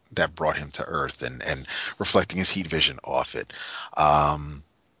rocket that brought him to Earth, and reflecting his heat vision off it. um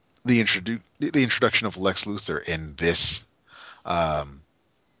the introduction of Lex Luthor um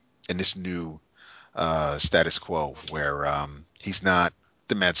in this new status quo, where he's not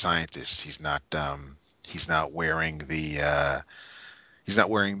the mad scientist. He's not wearing the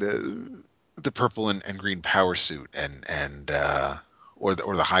purple and green power suit, or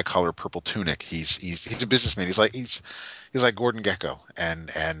the high collar purple tunic. He's a businessman. He's like Gordon Gekko, and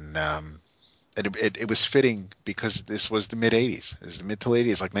it was fitting because this was the mid '80s. It was the mid to late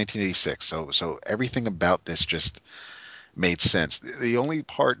 '80s, like 1986. So everything about this just made sense. The only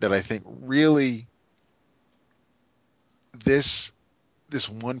part that I think really this this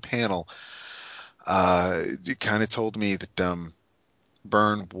one panel, it kind of told me that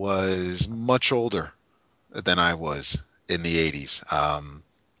Byrne was much older than I was in the '80s.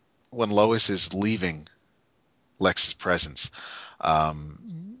 When Lois is leaving Lex's presence,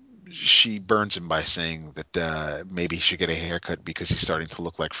 she burns him by saying that maybe he should get a haircut because he's starting to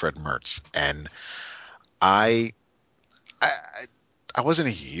look like Fred Mertz. And I, I, I wasn't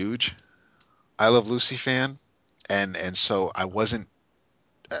a huge I Love Lucy fan, and so I wasn't.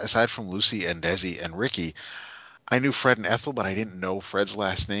 Aside from Lucy and Desi and Ricky, I knew Fred and Ethel, but I didn't know Fred's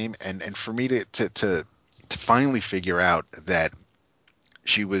last name. And for me to finally figure out that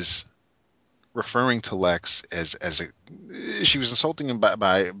she was referring to Lex she was insulting him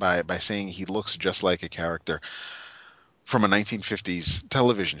by saying he looks just like a character from a 1950s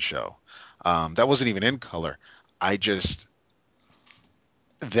television show that wasn't even in color. I just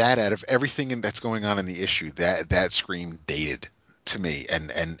that out of everything that's going on in the issue, that scream dated to me,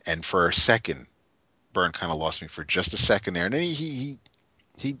 and for a second, Byrne kind of lost me for just a second there, and then he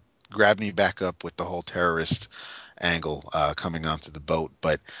grabbed me back up with the whole terrorist angle coming onto the boat.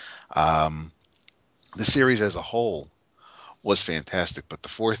 But um, the series as a whole was fantastic. But the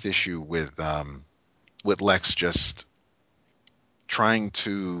fourth issue with Lex just trying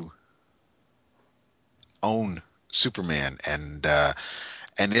to own Superman, and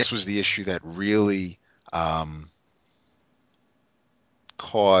this was the issue that really um,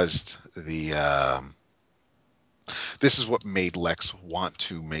 caused the. This is what made Lex want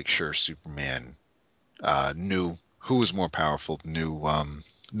to make sure Superman knew who was more powerful, knew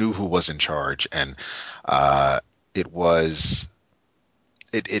who was in charge, and uh, it was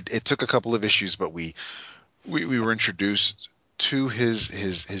it took a couple of issues, but we were introduced to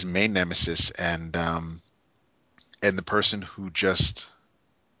his main nemesis, and the person who just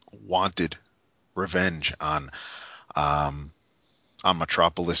wanted revenge um, on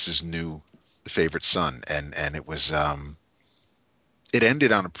Metropolis's new favorite son, and it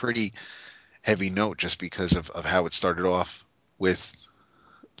ended on a pretty heavy note just because of how it started off with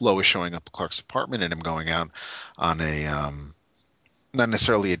Lois showing up at Clark's apartment and him going out on a not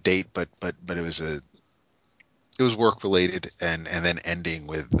necessarily a date, but it was work related, and then ending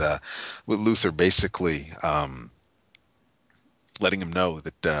with Luther basically letting him know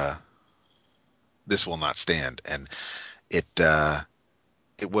that this will not stand, and it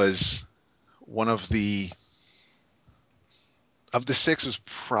was one of the six was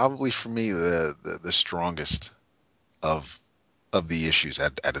probably for me the strongest of of the issues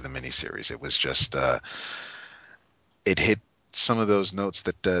out of the miniseries. It was just it hit some of those notes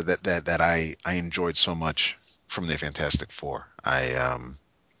that I enjoyed so much from the Fantastic Four.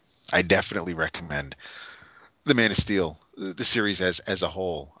 I definitely recommend the Man of Steel, the series as a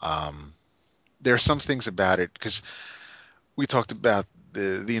whole. There are some things about it because we talked about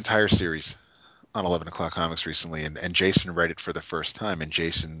the entire series on 11 o'clock comics recently, and Jason read it for the first time, and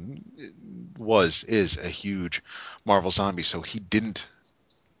Jason is a huge Marvel zombie, so he didn't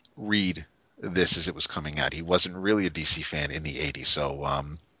read this as it was coming out. He wasn't really a DC fan in the 80s, so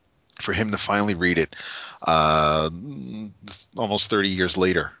for him to finally read it uh, almost 30 years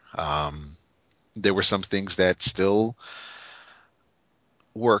later, there were some things that still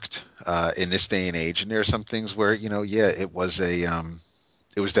worked in this day and age, and there are some things where yeah, it was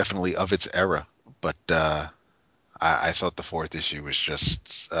definitely of its era, but I thought the fourth issue was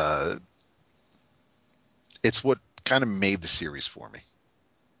just it's what kind of made the series for me.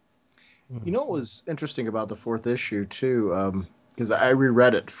 You know what was interesting about the fourth issue too, because I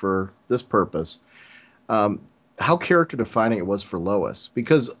reread it for this purpose. Um, how character defining it was for Lois,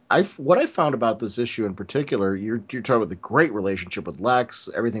 because what I found about this issue in particular, you're talking about the great relationship with Lex,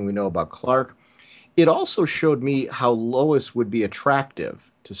 everything we know about Clark. It also showed me how Lois would be attractive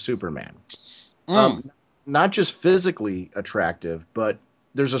to Superman. Mm, Not just physically attractive, but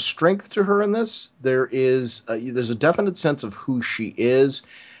there's a strength to her in this. There's a definite sense of who she is.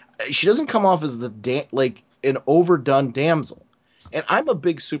 She doesn't come off as like an overdone damsel. And I'm a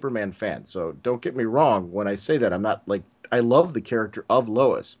big Superman fan, so don't get me wrong when I say that. I'm not like I love the character of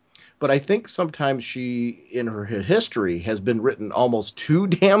Lois, but I think sometimes she in her history has been written almost too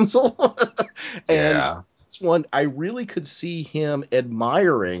damsel. And yeah, this one I really could see him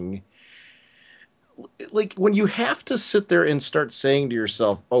admiring, like when you have to sit there and start saying to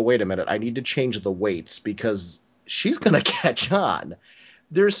yourself, "Oh, wait a minute, I need to change the weights because she's going to catch on."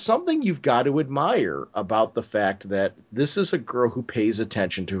 There's something you've got to admire about the fact that this is a girl who pays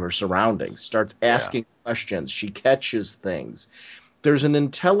attention to her surroundings, starts yeah, asking questions, she catches things. There's an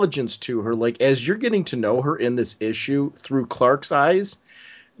intelligence to her. Like, as you're getting to know her in this issue through Clark's eyes,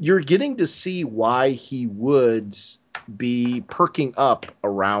 you're getting to see why he would be perking up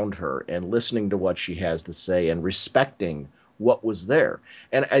around her and listening to what she has to say and respecting what was there.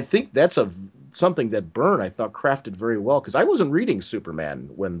 And I think that's something that Byrne I thought crafted very well, because I wasn't reading Superman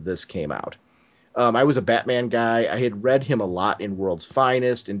when this came out. I was a Batman guy. I had read him a lot in World's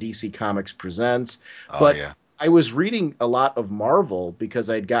Finest and DC Comics Presents, oh but yeah, I was reading a lot of Marvel because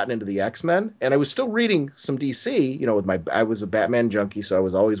I had gotten into the X-Men, and I was still reading some DC. I was a Batman junkie, so I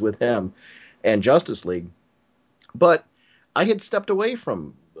was always with him and Justice League. But I had stepped away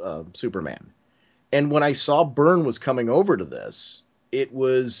from Superman, and when I saw Byrne was coming over to this, it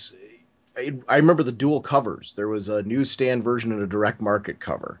was. I remember the dual covers. There was a newsstand version and a direct market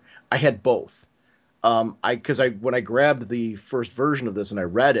cover. I had both. I because I when I grabbed the first version of this and I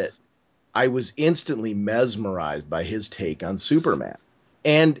read it, I was instantly mesmerized by his take on Superman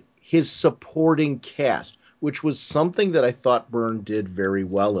and his supporting cast. which was something that I thought Byrne did very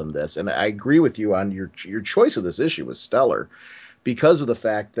well in this. And I agree with you on your choice of this issue was stellar because of the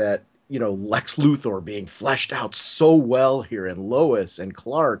fact that, Lex Luthor being fleshed out so well here and Lois and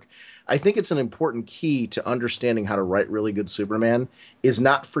Clark. I think it's an important key to understanding how to write really good Superman is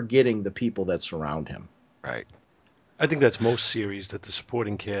not forgetting the people that surround him. Right. I think that's most series that the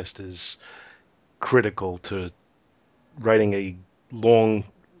supporting cast is critical to writing a long,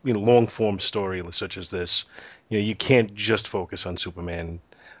 long form story such as this. You can't just focus on Superman.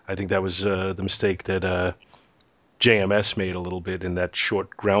 I think that was the mistake that JMS made a little bit in that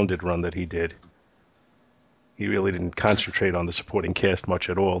short grounded run that he did. He really didn't concentrate on the supporting cast much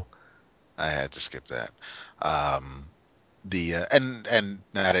at all. I had to skip that. And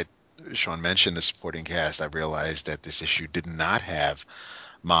now that Sean mentioned the supporting cast, I realized that this issue did not have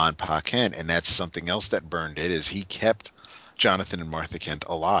Ma and Pa Kent, and that's something else that Byrne did is he kept Jonathan and Martha Kent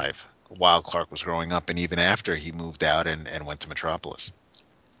alive while Clark was growing up, and even after he moved out and went to Metropolis.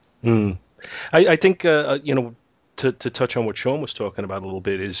 Mm. I think to touch on what Sean was talking about a little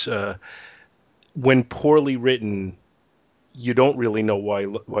bit is when poorly written, you don't really know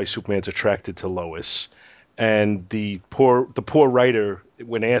why Superman's attracted to Lois, and the poor writer,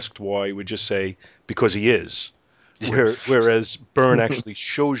 when asked why, would just say because he is. Whereas Byrne actually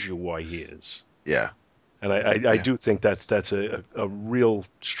shows you why he is. Yeah. And I do think that's a real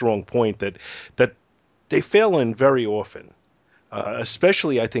strong point that they fail in very often,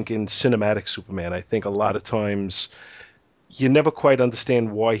 especially I think in cinematic Superman. I think a lot of times you never quite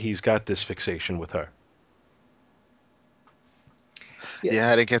understand why he's got this fixation with her.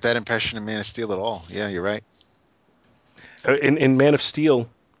 Yeah, I didn't get that impression in Man of Steel at all. Yeah, you're right. In Man of Steel,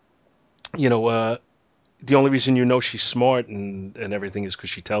 the only reason she's smart and everything is because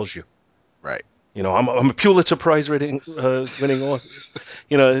she tells you. Right. I'm a Pulitzer Prize winning author.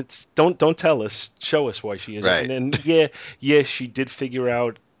 It's don't tell us, show us why she is. Right. And yeah, she did figure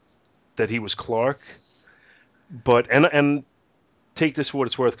out that he was Clark, but and take this for what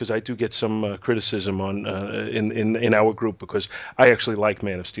it's worth because I do get some criticism on in our group because I actually like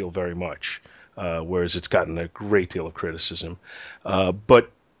Man of Steel very much, whereas it's gotten a great deal of criticism. But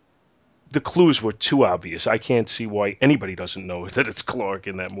the clues were too obvious. I can't see why anybody doesn't know that it's Clark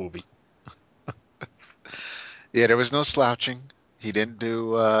in that movie. Yeah, there was no slouching. He didn't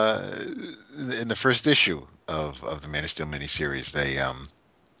do in the first issue of the Man of Steel miniseries.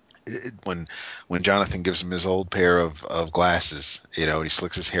 When Jonathan gives him his old pair of glasses, he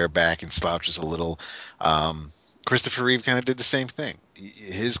slicks his hair back and slouches a little. Christopher Reeve kind of did the same thing.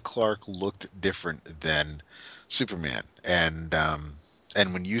 His Clark looked different than Superman, and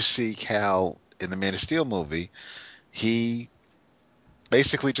when you see Cal in the Man of Steel movie, he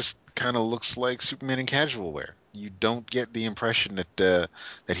basically just kind of looks like Superman in casual wear. You don't get the impression that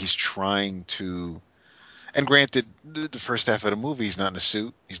he's trying to. And granted, the first half of the movie, he's not in a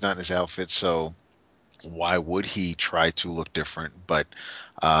suit, he's not in his outfit, so why would he try to look different? But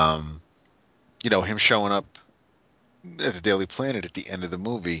um, him showing up at the Daily Planet at the end of the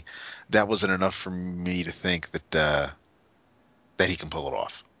movie, that wasn't enough for me to think that he can pull it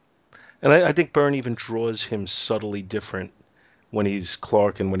off. And I think Byrne even draws him subtly different when he's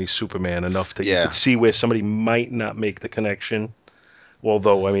Clark and when he's Superman enough that you Yeah, could see where somebody might not make the connection.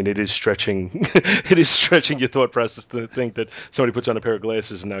 Although, I mean, it is stretching, it is stretching your thought process to think that somebody puts on a pair of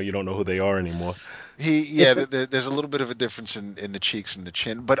glasses and now you don't know who they are anymore. there's a little bit of a difference in the cheeks and the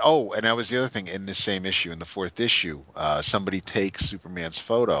chin. But oh, and that was the other thing in this same issue, in the fourth issue, somebody takes Superman's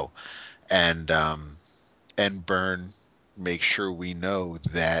photo and Byrne makes sure we know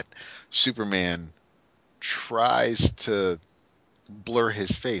that Superman tries to blur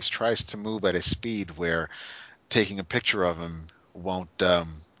his face, tries to move at a speed where taking a picture of him won't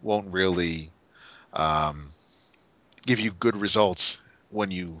really um, give you good results when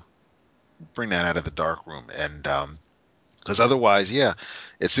you bring that out of the dark room. And because otherwise, yeah,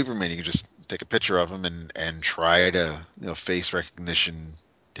 it's Superman. You can just take a picture of him and try to face recognition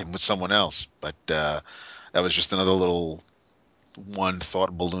him with someone else. But that was just another little one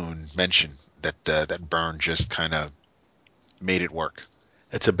thought balloon mention that Byrne just kind of made it work.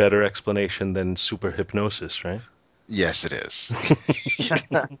 It's a better explanation than super hypnosis, right? Yes, it is.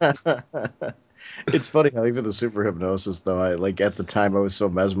 It's funny how even the super hypnosis, though, I like at the time I was so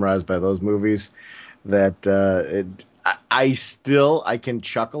mesmerized by those movies that I can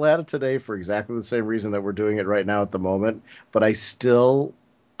chuckle at it today for exactly the same reason that we're doing it right now at the moment. But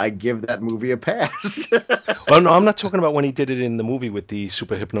I give that movie a pass. Well, no, I'm not talking about when he did it in the movie with the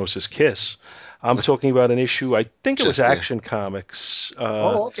super hypnosis kiss. I'm talking about an issue. I think it was Just Action Comics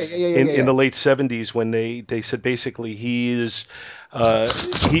Oh, okay, yeah, yeah, yeah, in yeah. the late '70s when they said basically uh,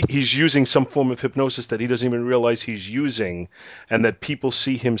 he's using some form of hypnosis that he doesn't even realize he's using, and that people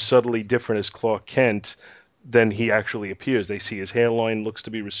see him subtly different as Clark Kent than he actually appears. They see his hairline looks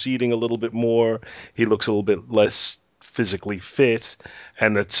to be receding a little bit more. He looks a little bit less physically fit,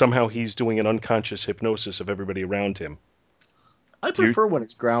 and that somehow he's doing an unconscious hypnosis of everybody around him. I Do you? prefer when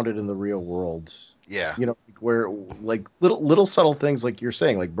it's grounded in the real world. Yeah. You know, where like little subtle things like you're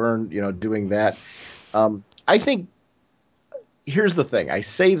saying, like Byrne, doing that. I think here's the thing. I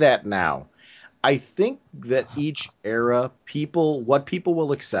say that now. I think that each era, what people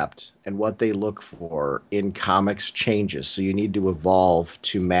will accept and what they look for in comics changes. So you need to evolve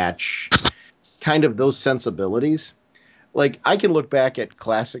to match kind of those sensibilities. Like I can look back at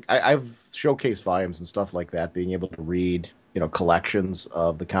classic. I've showcased volumes and stuff like that, being able to read, collections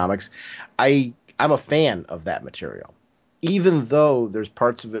of the comics. I'm a fan of that material, even though there's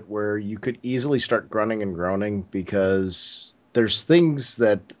parts of it where you could easily start grunting and groaning because there's things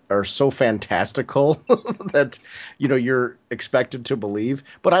that are so fantastical that you're expected to believe.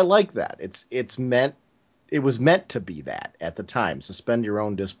 But I like that. It was meant to be that at the time. Suspend your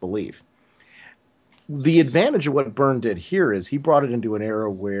own disbelief. The advantage of what Byrne did here is he brought it into an era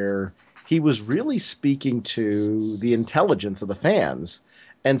where he was really speaking to the intelligence of the fans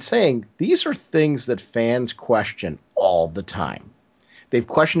and saying these are things that fans question all the time. They've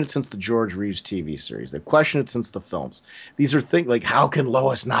questioned it since the George Reeves TV series. They've questioned it since the films. These are things like, how can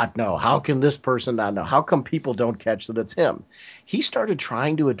Lois not know? How can this person not know? How come people don't catch that it's him? He started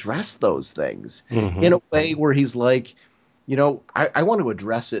trying to address those things in Mm-hmm. a way where he's like, I want to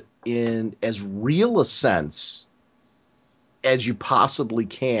address it in as real a sense as you possibly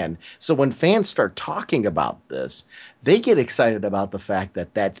can. So when fans start talking about this, they get excited about the fact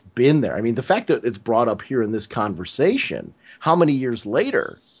that that's been there. I mean, the fact that it's brought up here in this conversation, how many years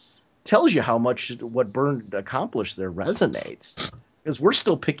later, tells you how much what Byrne accomplished there resonates. Because we're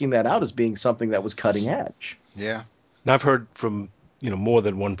still picking that out as being something that was cutting edge. Yeah. Now I've heard from more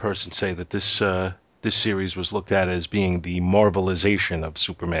than one person say that this series was looked at as being the Marvelization of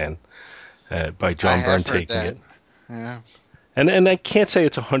Superman by I John Byrne have heard taking that. it. Yeah. And I can't say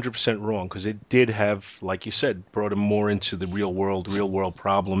it's 100% wrong because it did have, like you said, brought him more into the real world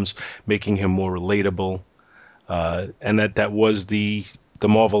problems, making him more relatable, and that was the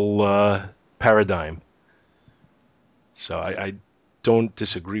Marvel paradigm. So I don't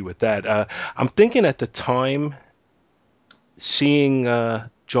disagree with that. I'm thinking at the time, seeing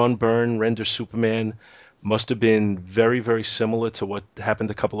John Byrne render Superman must have been very, very similar to what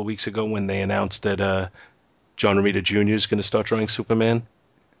happened a couple of weeks ago when they announced that John Romita Jr. is going to start drawing Superman.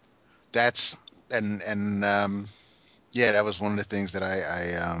 That's and yeah, that was one of the things that I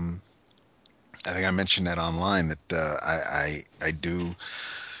think I mentioned that online that I do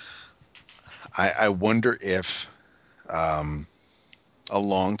I wonder if um, a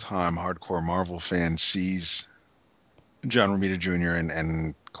long time hardcore Marvel fan sees John Romita Jr.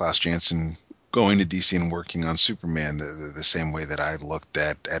 and Klaus Janson going to DC and working on Superman the same way that I looked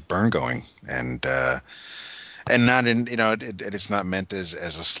at Byrne going and not in it's not meant as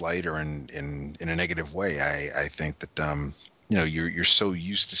a slight or in a negative way. I think that you're so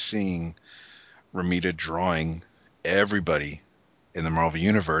used to seeing Romita drawing everybody in the Marvel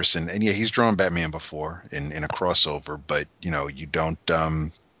universe, and yeah, he's drawn Batman before in a crossover, but you don't.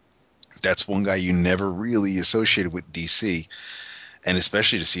 That's one guy you never really associated with DC, and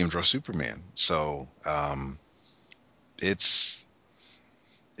especially to see him draw Superman. So it's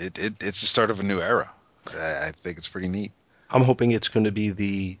it's the start of a new era. I think it's pretty neat. I'm hoping it's going to be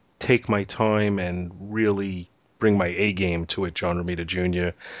the take my time and really bring my A game to it, John Romita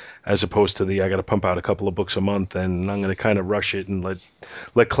Jr., as opposed to the I got to pump out a couple of books a month and I'm going to kind of rush it and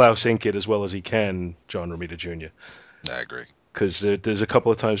let Klaus ink it as well as he can, John Romita Jr. I agree. Because there's a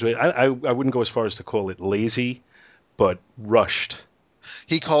couple of times where I wouldn't go as far as to call it lazy, but rushed.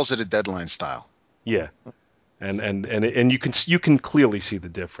 He calls it a deadline style. Yeah, and you can clearly see the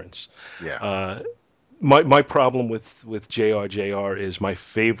difference. Yeah. Uh, my problem with JR is my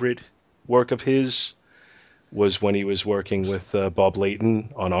favorite work of his was when he was working with Bob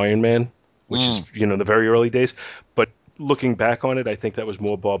Layton on Iron Man, which is Mm, the very early days. But looking back on it, I think that was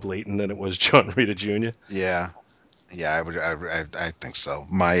more Bob Layton than it was John Romita Jr. yeah. Yeah. I think so.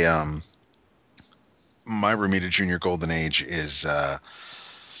 My Romita Jr. Golden Age is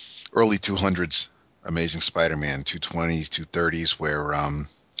early 200s Amazing Spider-Man, 220s, 230s, where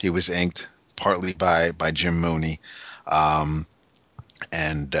he was inked partly by Jim Mooney, um,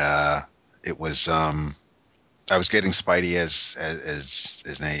 and it was I was getting Spidey as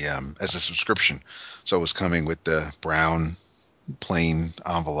a subscription, so it was coming with the brown plain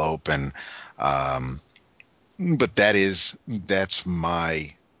envelope, and um, but that's my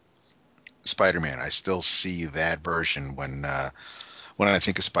Spider-Man. I still see that version when I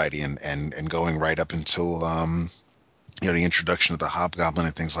think of Spidey, and going right up until the introduction of the Hobgoblin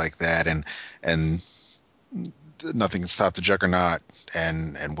and things like that, and Nothing Can Stop the Juggernaut,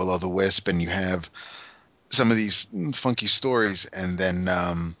 and Will O' the Wisp, and you have some of these funky stories, and then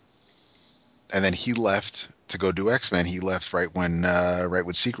he left to go do X-Men. He left right when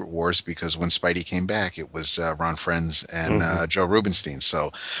Secret Wars, because when Spidey came back, it was Ron Frenz and Hmm. Joe Rubenstein.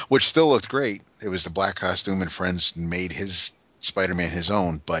 So, which still looked great. It was the black costume, and Frenz made his Spider-Man his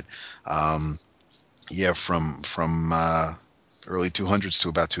own. But yeah, from early 200s to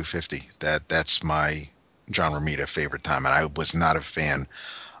about 250, that's my John Romita favorite time, and I was not a fan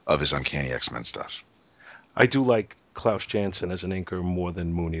of his Uncanny X-Men stuff. I do like Klaus Janson as an inker more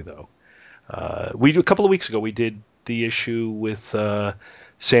than Mooney, though. We A couple of weeks ago we did the issue with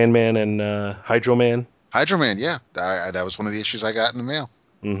Sandman and Hydro Man. Hydro Man, yeah, that was one of the issues I got in the mail.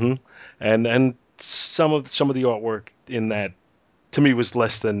 Hmm. And some of the artwork in that to me was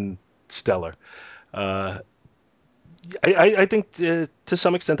less than stellar. Uh, I think to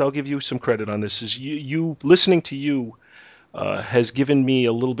some extent I'll give you some credit on this. Is you listening to you has given me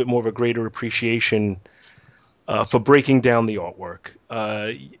a little bit more of a greater appreciation for breaking down the artwork.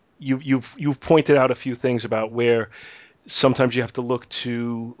 You've pointed out a few things about where sometimes you have to look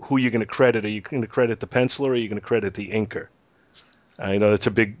to who you're going to credit. Are you going to credit the penciler, or are you going to credit the inker? I know that's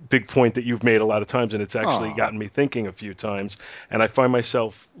a big point that you've made a lot of times, and it's actually Oh, gotten me thinking a few times. And I find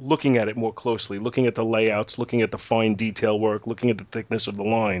myself looking at it more closely, looking at the layouts, looking at the fine detail work, looking at the thickness of the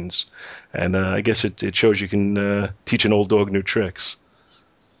lines. And I guess it shows you can teach an old dog new tricks.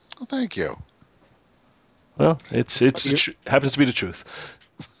 well, thank you. Well, It's funny. happens to be the truth.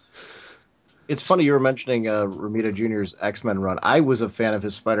 It's funny you were mentioning Romita Jr.'s X-Men run. I was a fan of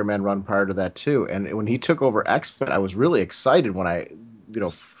his Spider-Man run prior to that too, and when he took over X-Men, I was really excited when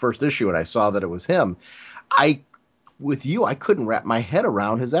first issue, and I saw that it was him. I with you, I couldn't wrap my head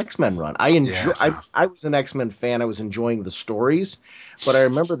around his X-Men run. Yeah, I was an X-Men fan. I was enjoying the stories, but I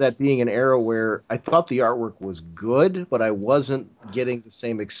remember that being an era where I thought the artwork was good, but I wasn't getting the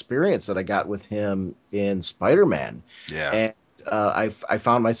same experience that I got with him in Spider-Man. yeah. And I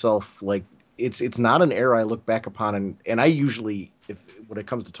found myself like it's not an era I look back upon, and I usually, if when it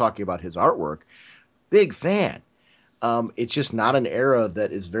comes to talking about his artwork, big fan. It's just not an era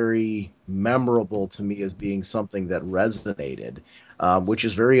that is very memorable to me as being something that resonated, which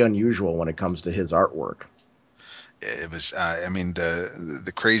is very unusual when it comes to his artwork. It was. I mean,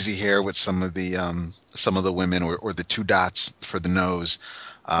 the crazy hair with some of the women, or the two dots for the nose.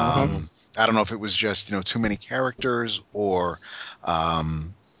 Mm-hmm. Hmm. I don't know if it was just too many characters, or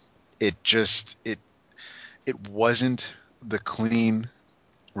um, it wasn't the clean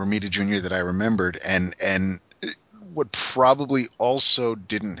Romita Jr. that I remembered, and what probably also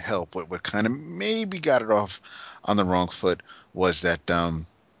didn't help, what kind of maybe got it off on the wrong foot, was that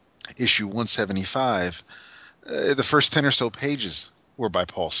issue 175, the first 10 or so pages were by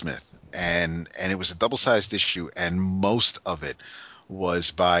Paul Smith, and it was a double-sized issue, and most of it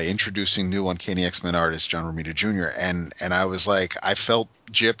was by introducing new Uncanny X-Men artist John Romita Jr. And I was like, I felt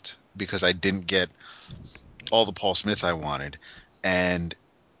gypped because I didn't get all the Paul Smith I wanted, and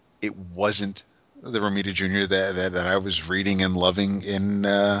it wasn't the Romita Jr. that I was reading and loving in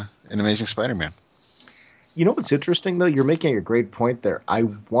Amazing Spider-Man. You know what's interesting though? You're making a great point there. I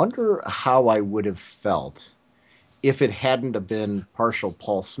wonder how I would have felt if it hadn't have been partial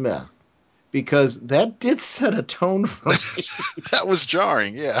Paul Smith, because that did set a tone for me. That was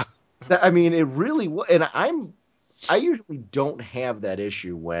jarring, yeah. I mean, it really was, and I usually don't have that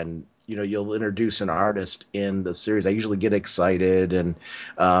issue when you'll introduce an artist in the series. I usually get excited, and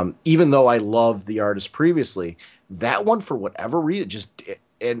even though I loved the artist previously, that one for whatever reason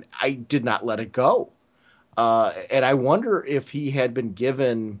and I did not let it go. And I wonder if he had been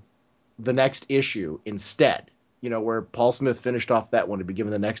given the next issue instead, where Paul Smith finished off that one to be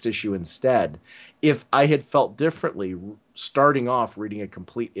given the next issue instead. If I had felt differently starting off reading a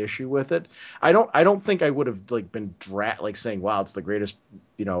complete issue with it, I don't think I would have like been like saying, wow, it's the greatest,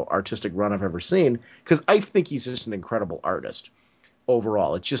 artistic run I've ever seen. Cause I think he's just an incredible artist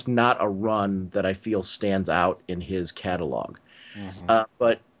overall. It's just not a run that I feel stands out in his catalog. Hmm.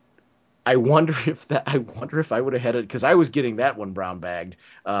 But I wonder if I would have had it, because I was getting that one brown bagged.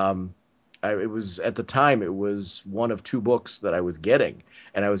 It was at the time it was one of two books that I was getting,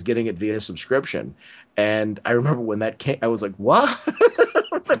 and I was getting it via subscription. And I remember when that came, I was like, "What?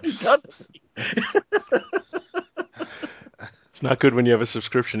 What have you done to me?" It's not good when you have a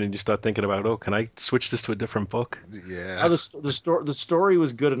subscription and you start thinking about, oh, can I switch this to a different book? Yeah. The story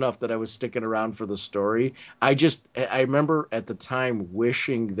was good enough that I was sticking around for the story. I remember at the time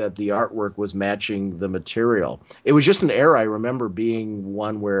wishing that the artwork was matching the material. It was just an era. I remember being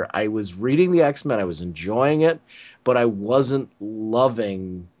one where I was reading the X-Men, I was enjoying it, but I wasn't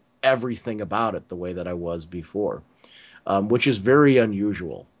loving everything about it the way that I was before, which is very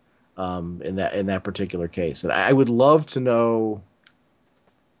unusual in that particular case. And I would love to know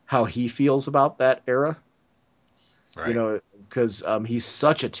how he feels about that era, Right. because he's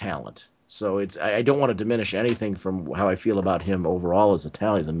such a talent. So I don't want to diminish anything from how I feel about him overall as a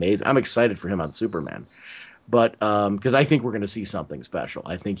talent. He's amazing. I'm excited for him on Superman, but because I think we're going to see something special.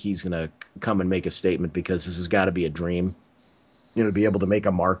 I think he's going to come and make a statement because this has got to be a dream, to be able to make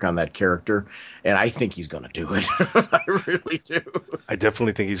a mark on that character, and I think he's going to do it. I really do. I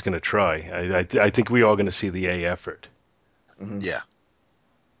definitely think he's going to try. I think we are going to see the A effort. Mhm. Yeah.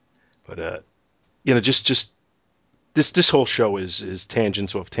 But just this whole show is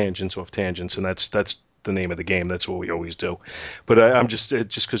tangents off tangents off tangents, and that's the name of the game. That's what we always do. But I'm just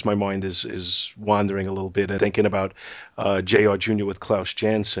because my mind is wandering a little bit and thinking about Jr. Jr. with Klaus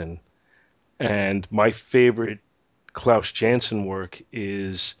Janson, and my favorite Klaus Janson work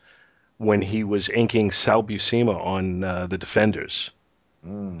is when he was inking Sal Buscema on the Defenders.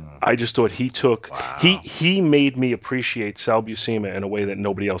 Mm. I just thought Wow. he made me appreciate Sal Buscema in a way that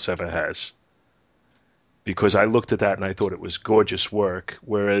nobody else ever has. Because I looked at that and I thought it was gorgeous work.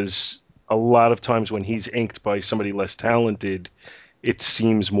 Whereas a lot of times when he's inked by somebody less talented, it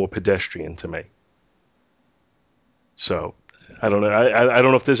seems more pedestrian to me. So I don't know. I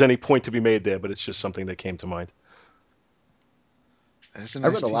don't know if there's any point to be made there, but it's just something that came to mind. It's a I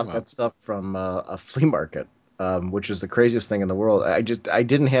nice read a lot team of up. that stuff from a flea market, which is the craziest thing in the world. I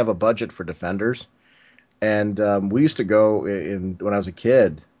didn't have a budget for Defenders, and we used to go in when I was a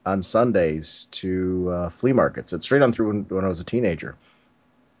kid on Sundays to flea markets. It's straight on through when I was a teenager.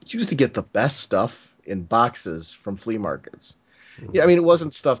 You used to get the best stuff in boxes from flea markets. Yeah, I Mhm. mean, it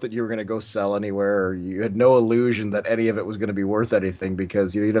wasn't stuff that you were going to go sell anywhere. Or you had no illusion that any of it was going to be worth anything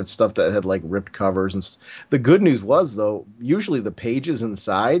because you'd have stuff that had like ripped covers. The good news was, though, usually the pages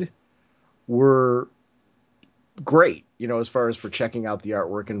inside were great, as far as for checking out the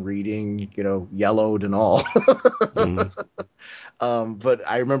artwork and reading, yellowed and all. Mhm. But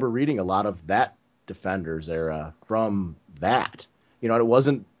I remember reading a lot of that Defenders era from that. And it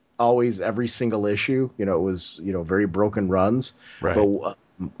wasn't always every single issue. It was, very broken runs. But Right.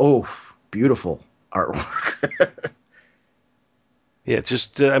 oh, beautiful artwork. Yeah. It's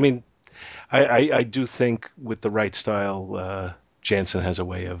just. I mean, I do think with the right style, Jansen has a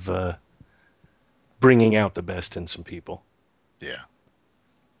way of bringing out the best in some people. Yeah.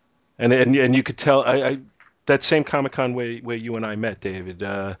 And you could tell. I that same Comic Con where you and I met, David.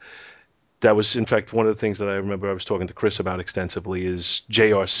 That was in fact one of the things that I remember I was talking to Chris about extensively is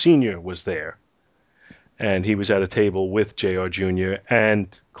Jr. Senior was there, and he was at a table with Jr. Jr. and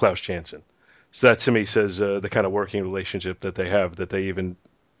Klaus Janson. So that to me says the kind of working relationship that they have, that they even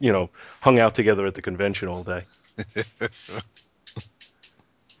hung out together at the convention all day.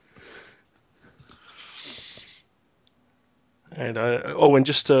 And and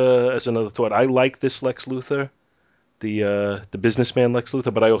just as another thought, I like this Lex Luthor, the businessman Lex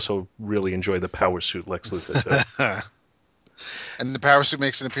Luthor, but I also really enjoy the power suit Lex Luthor too. And the power suit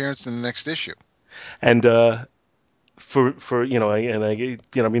makes an appearance in the next issue. And for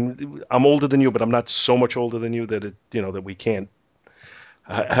I mean, I'm older than you, but I'm not so much older than you that that we can't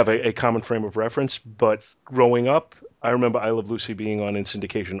have a common frame of reference. But growing up, I remember I Love Lucy being on in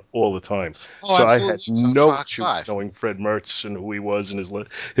syndication all the time, Oh, so I absolutely. had It was on no Fox issues 5. knowing Fred Mertz and who he was and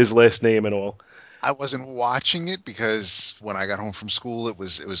his last name and all. I wasn't watching it because when I got home from school, it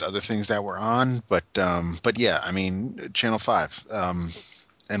was other things that were on. But yeah, I mean, Channel 5,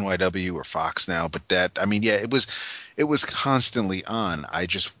 NYW or Fox now. But that, I mean, yeah, it was constantly on. I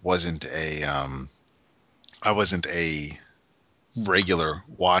wasn't a regular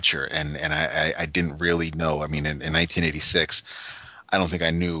watcher, and I didn't really know. I mean, in 1986, I don't think I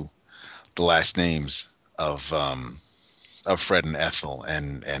knew the last names of Fred and Ethel,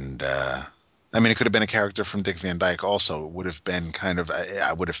 and I mean, it could have been a character from Dick Van Dyke. Also, it would have been kind of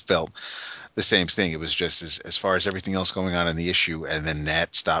I would have felt the same thing. It was just as far as everything else going on in the issue, and then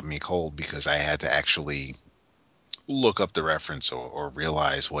that stopped me cold because I had to actually look up the reference or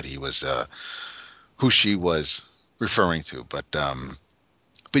realize what he was, who she was referring to. But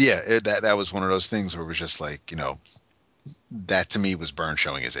yeah, that was one of those things where it was just like that to me was Byrne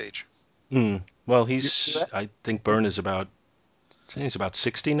showing his age. Mm. Well, You're- I think Byrne is he's about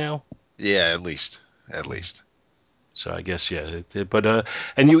 60 now. Yeah, at least. So I guess, yeah. But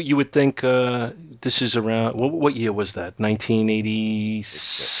and you would think this is around, what year was that?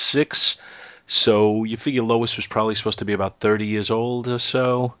 1986. So you figure Lois was probably supposed to be about 30 years old or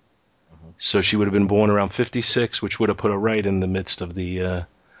so. Mhm. So she would have been born around 56, which would have put her right in the midst of the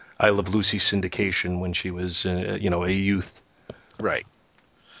I Love Lucy syndication when she was, a youth. Right.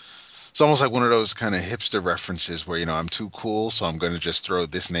 It's almost like one of those kind of hipster references where, I'm too cool, so I'm going to just throw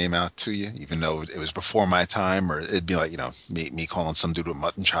this name out to you, even though it was before my time, or it'd be like, me calling some dude with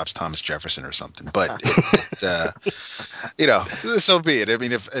mutton chops Thomas Jefferson or something. But you know, so be it. I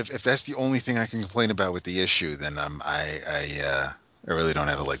mean, if that's the only thing I can complain about with the issue, then I really don't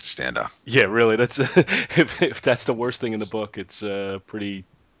have a leg to stand on. Yeah, really. That's if that's the worst thing in the book, it's a pretty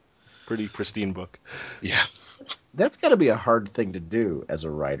pristine book. Yeah. That's got to be a hard thing to do as a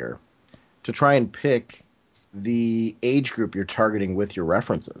writer, to try and pick the age group you're targeting with your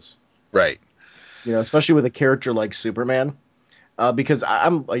references. Right. Especially with a character like Superman, because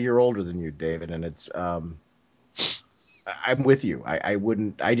I'm a year older than you, David, and I'm with you. I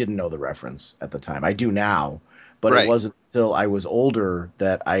didn't know the reference at the time. I do now, but it Right. wasn't until I was older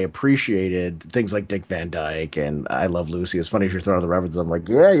that I appreciated things like Dick Van Dyke and I Love Lucy. It's funny if you're throwing out the references. I'm like,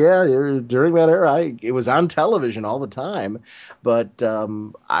 yeah. During that era, it was on television all the time, but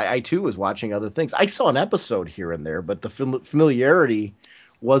I too was watching other things. I saw an episode here and there, but the familiarity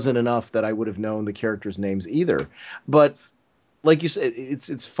wasn't enough that I would have known the characters' names either. But like you said,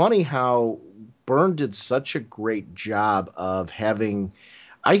 it's funny how Byrne did such a great job of having,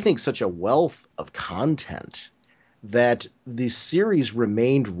 I think, such a wealth of content that the series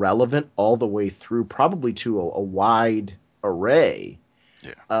remained relevant all the way through, probably to a wide array.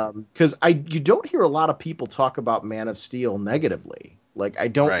 Yeah. Because you don't hear a lot of people talk about Man of Steel negatively. Like I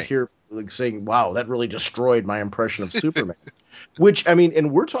don't Right. hear like saying, "Wow, that really destroyed my impression of Superman." Which I mean,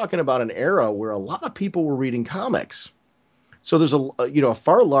 and we're talking about an era where a lot of people were reading comics, so there's a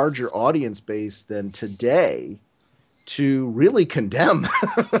far larger audience base than today to really condemn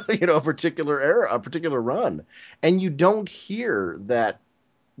a particular era, a particular run, and you don't hear that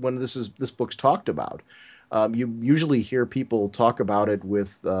when this book's talked about. You usually hear people talk about it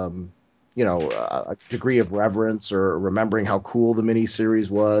with a degree of reverence or remembering how cool the miniseries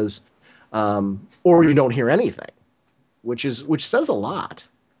was, or you don't hear anything, which says a lot.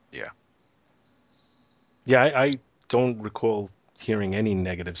 Yeah. Yeah, I don't recall hearing any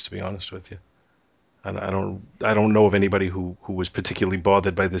negatives, to be honest with you. I don't know of anybody who was particularly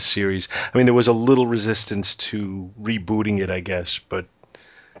bothered by this series. I mean, there was a little resistance to rebooting it, I guess, but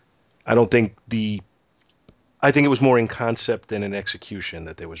I don't think I think it was more in concept than in execution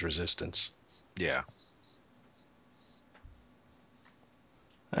that there was resistance. Yeah.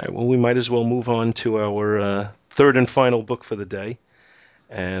 All right, well, we might as well move on to our third and final book for the day.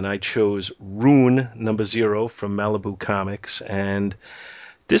 And I chose Rune number 0 from Malibu Comics. And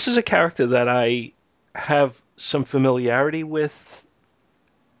this is a character that I have some familiarity with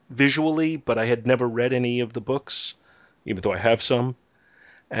visually, but I had never read any of the books, even though I have some.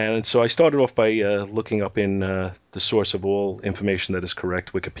 And so I started off by looking up in the source of all information that is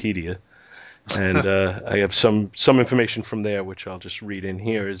correct, Wikipedia. And I have some information from there, which I'll just read in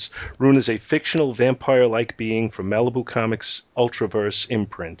here. Is Rune is a fictional vampire-like being from Malibu Comics Ultraverse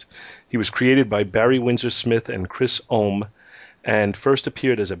imprint. He was created by Barry Windsor Smith and Chris Ohm, and first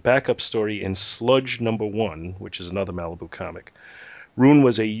appeared as a backup story in Sludge number 1, which is another Malibu comic. Rune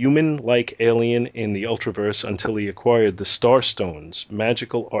was a human-like alien in the Ultraverse until he acquired the Star Stones,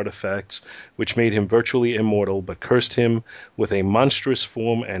 magical artifacts which made him virtually immortal but cursed him with a monstrous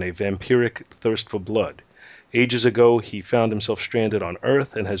form and a vampiric thirst for blood. Ages ago, he found himself stranded on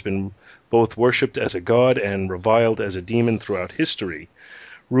Earth and has been both worshipped as a god and reviled as a demon throughout history.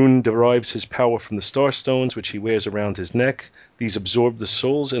 Rune derives his power from the Star Stones, which he wears around his neck. These absorb the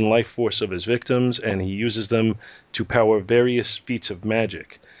souls and life force of his victims, and he uses them to power various feats of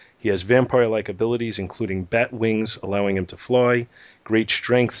magic. He has vampire-like abilities, including bat wings, allowing him to fly, great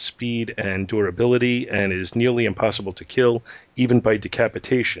strength, speed, and durability, and is nearly impossible to kill, even by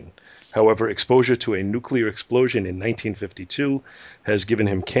decapitation. However, exposure to a nuclear explosion in 1952 has given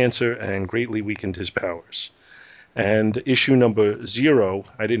him cancer and greatly weakened his powers. And issue number 0,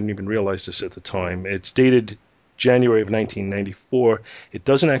 I didn't even realize this at the time. It's dated January of 1994. It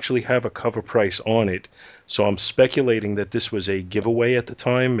doesn't actually have a cover price on it, so I'm speculating that this was a giveaway at the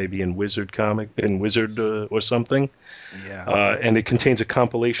time, maybe in Wizard or something. Yeah. And it contains a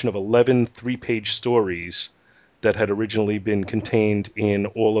compilation of 11 three-page stories that had originally been contained in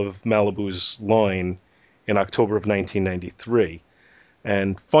all of Malibu's line in October of 1993.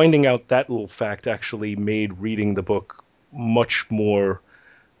 And finding out that little fact actually made reading the book much more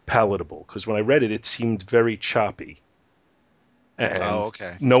palatable, because when I read it, it seemed very choppy. Oh, And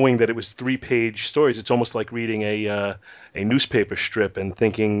okay. knowing that it was 3-page stories, it's almost like reading a newspaper strip and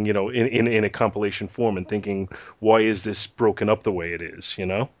thinking, in a compilation form, and thinking, why is this broken up the way it is?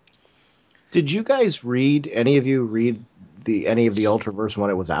 Did you guys read, any of you read any of the Ultraverse when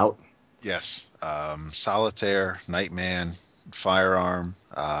it was out? Yes. Solitaire, Nightman, Firearm,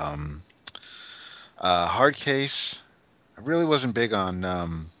 Hard Case. I really wasn't big on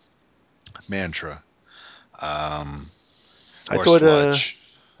Mantra I or thought Sludge.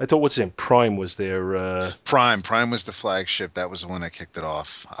 what's in Prime was their Prime was the flagship. That was the one that kicked it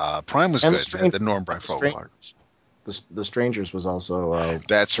off. Prime was And the good. The, strange, the Norm the Brightfall part. strangers, the strangers was also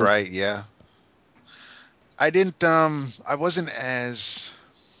That's was right. Yeah. I wasn't as,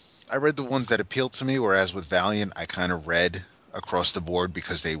 I read the ones that appealed to me, whereas with Valiant, I kind of read across the board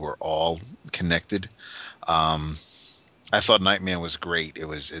because they were all connected. Um, I thought Nightman was great.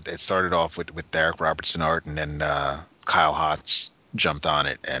 It started off with Derek Robertson art, and then Kyle Hotz jumped on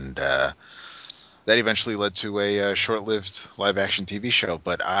it, and that eventually led to a short-lived live-action TV show.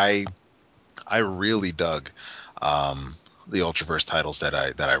 But I really dug um, the Ultraverse titles that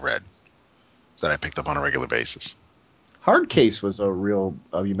I read, that I picked up on a regular basis. Hard Case was a real.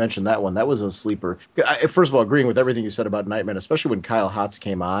 You mentioned that one. That was a sleeper. First of all, agreeing with everything you said about Nightman, especially when Kyle Hotz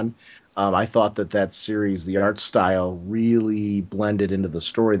came on, I thought that series, the art style, really blended into the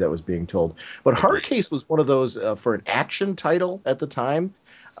story that was being told. But Hard Agreed. Case was one of those for an action title at the time.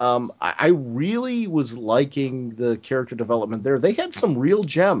 I really was liking the character development there. They had some real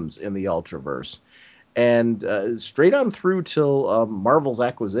gems in the Ultraverse, and straight on through till Marvel's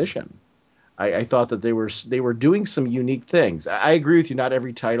acquisition. I thought that they were doing some unique things. I agree with you. Not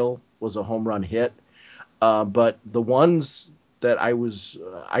every title was a home run hit, but the ones that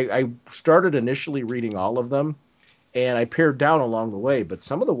I started initially reading all of them, and I pared down along the way. But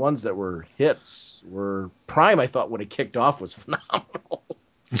some of the ones that were hits were Prime. I thought when it kicked off was phenomenal.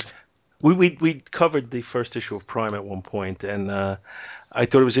 we covered the first issue of Prime at one point, and I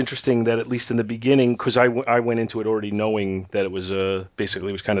thought it was interesting that at least in the beginning, because I went into it already knowing that it was basically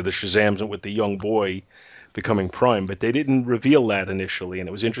it was kind of the Shazam with the young boy becoming Prime, but they didn't reveal that initially, and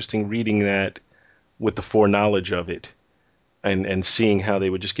it was interesting reading that with the foreknowledge of it, and seeing how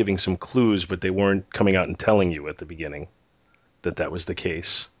they were just giving some clues, but they weren't coming out and telling you at the beginning that was the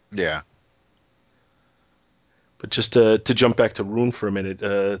case. Yeah. But just to jump back to Rune for a minute,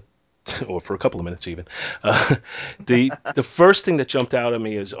 or for a couple of minutes even, uh, the first thing that jumped out at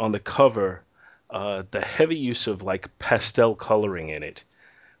me is on the cover, the heavy use of like pastel coloring in it,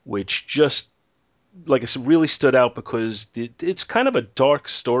 which just like I said really stood out because it's kind of a dark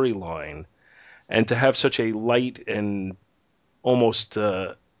storyline, and to have such a light and almost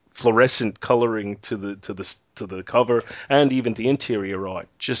fluorescent coloring to the cover and even the interior art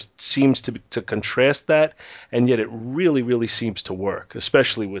just seems to contrast that, and yet it really seems to work,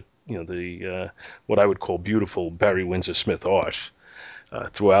 especially with the what I would call beautiful Barry Windsor Smith art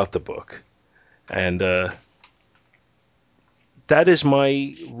throughout the book, and that is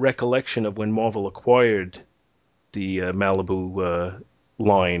my recollection of when Marvel acquired the Malibu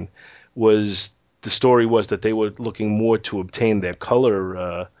line. Was the story was that they were looking more to obtain their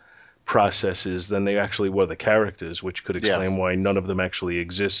color processes than they actually were the characters, which could Yeah. explain why none of them actually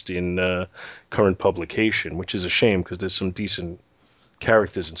exist in current publication, which is a shame because there's some decent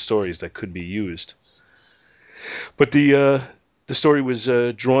characters and stories that could be used. But the story was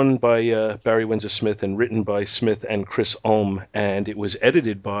drawn by Barry Windsor Smith and written by Smith and Chris Ulm, and it was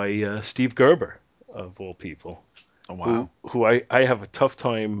edited by Steve Gerber, of all people, Oh, who wow. who I have a tough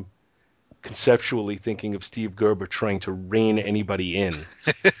time conceptually thinking of Steve Gerber trying to rein anybody in,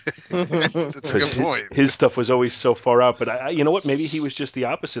 That's a because good point. his stuff was always so far out. But you know what? Maybe he was just the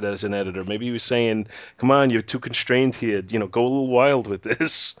opposite as an editor. Maybe he was saying, "Come on, you're too constrained here. Go a little wild with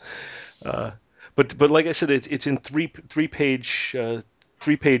this." Uh, but like I said, it's in three page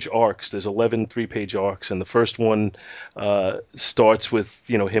arcs. There's 11 3-page arcs, and the first one starts with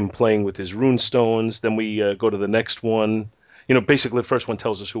him playing with his rune stones. Then we go to the next one. Basically the first one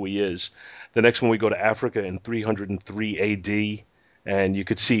tells us who he is. The next one we go to Africa in 303 A.D. And you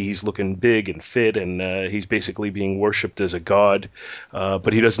could see he's looking big and fit, and he's basically being worshipped as a god.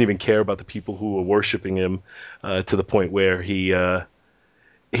 But he doesn't even care about the people who are worshiping him, to the point where he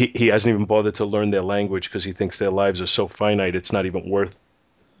hasn't even bothered to learn their language because he thinks their lives are so finite it's not even worth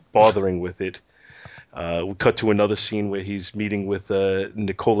bothering with it. We cut to another scene where he's meeting with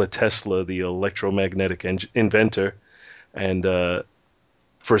Nikola Tesla, the electromagnetic inventor, and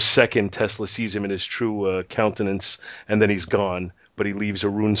for a second Tesla sees him in his true countenance, and then he's gone. but he leaves a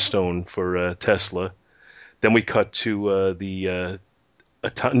runestone for Tesla. Then we cut to the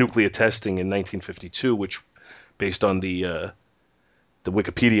nuclear testing in 1952, which, based on the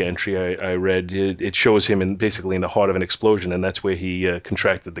Wikipedia entry I read, it shows him basically in the heart of an explosion, and that's where he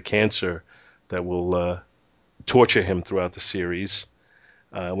contracted the cancer that will torture him throughout the series.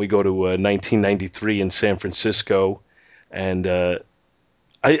 We go to 1993 in San Francisco, and that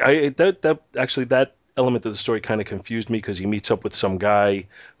element of the story kind of confused me because he meets up with some guy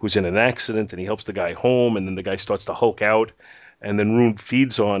who's in an accident, and he helps the guy home, and then the guy starts to Hulk out, and then Rune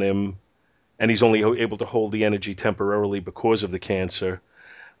feeds on him, and he's only able to hold the energy temporarily because of the cancer.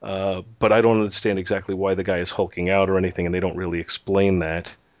 But I don't understand exactly why the guy is hulking out or anything, and they don't really explain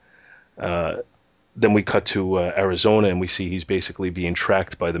that. Uh, then we cut to Arizona, and we see he's basically being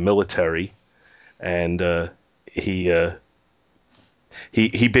tracked by the military, and he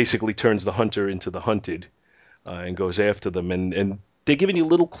he basically turns the hunter into the hunted, and goes after them, and they're giving you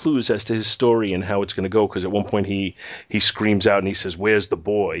little clues as to his story and how it's going to go. Because at one point he screams out and he says, "Where's the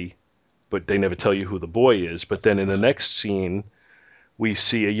boy?" But they never tell you who the boy is. But then in the next scene, we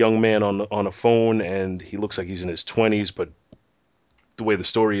see a young man on a phone, and he looks like he's in his 20s, but the way the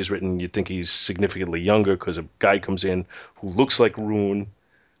story is written, you'd think he's significantly younger because a guy comes in who looks like Rune,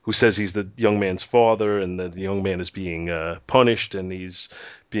 who says he's the young man's father, and the young man is being punished, and he's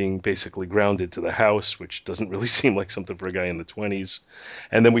being basically grounded to the house, which doesn't really seem like something for a guy in the 20s.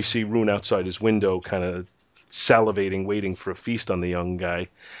 And then we see Rune outside his window, kind of salivating, waiting for a feast on the young guy.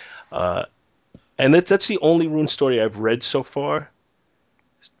 Uh, and that's the only Rune story I've read so far,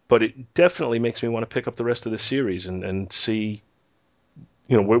 but it definitely makes me want to pick up the rest of the series and see,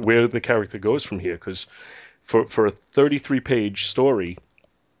 where the character goes from here. Because for a 33-page story,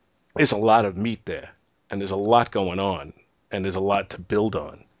 there's a lot of meat there, and there's a lot going on, and there's a lot to build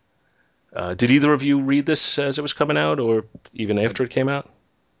on. Did either of you read this as it was coming out, or even after it came out?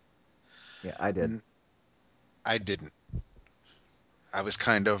 Yeah, I did. I didn't. I was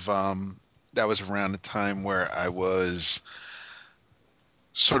kind of that was around the time where I was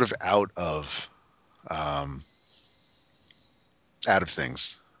sort of um, out of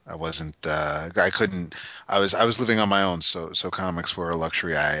things. I wasn't. I couldn't. I was living on my own, so comics were a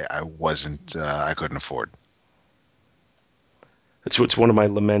luxury. I wasn't. I couldn't afford. It's one of my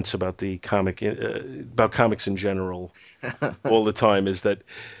laments about the about comics in general all the time is that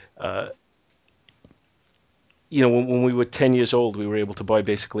uh, when we were 10 years old, we were able to buy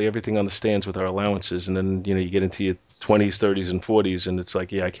basically everything on the stands with our allowances, and then you get into your 20s, 30s, and 40s, and it's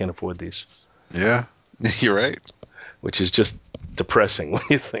like, yeah, I can't afford these, Yeah, you're right. which is just depressing when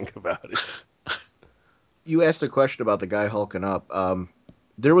you think about it. You asked a question about the guy hulking up.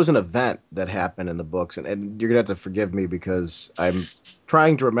 There was an event that happened in the books, and you're gonna have to forgive me because I'm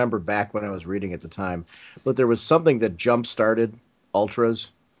trying to remember back when I was reading at the time, but there was something that jump started ultras.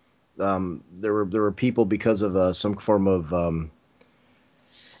 There were people because of some form of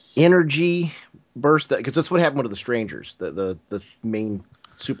energy burst, that because that's what happened to the Strangers, the main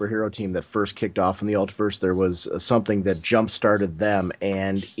superhero team that first kicked off in the Ultraverse. There was something that jump started them,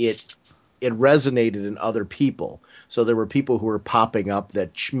 and it resonated in other people. So there were people who were popping up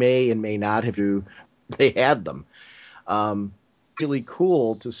that may and may not have they had them. Really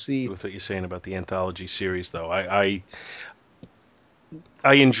cool to see. With what you're saying about the anthology series, though, I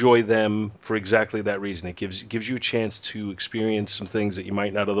enjoy them for exactly that reason. It gives you a chance to experience some things that you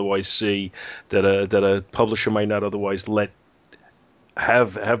might not otherwise see, that a publisher might not otherwise let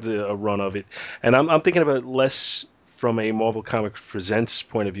have a run of it. And I'm thinking about it less from a Marvel Comics Presents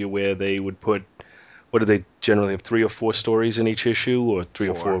point of view, where they would put, what do they generally have, 3 or 4 stories in each issue, or three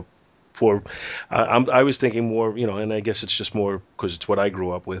or Four. four four. I was thinking more, and I guess it's just more because it's what I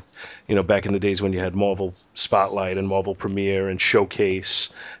grew up with. Back in the days when you had Marvel Spotlight and Marvel Premiere and Showcase,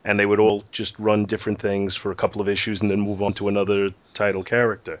 and they would all just run different things for a couple of issues and then move on to another title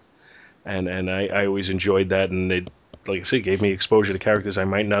character. And I always enjoyed that, and it, like I said, gave me exposure to characters I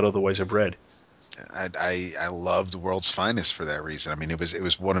might not otherwise have read. I loved World's Finest for that reason. I mean, it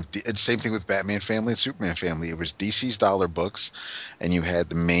was one of the and same thing with Batman Family and Superman Family. It was DC's dollar books, and you had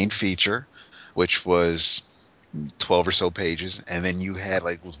the main feature, which was 12 or so pages, and then you had,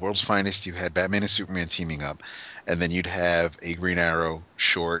 like, with World's Finest, you had Batman and Superman teaming up, and then you'd have a Green Arrow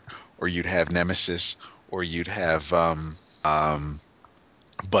short, or you'd have Nemesis, or you'd have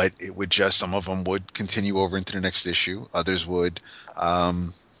but it would just, some of them would continue over into the next issue, others would,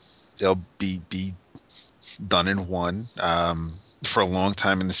 um they'll be done in one. For a long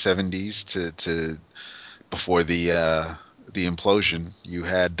time in the 70s to before the implosion, you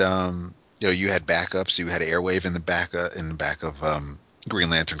had backups. You had Airwave in the back of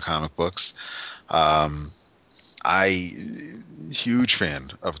Green Lantern comic books. Um, I huge fan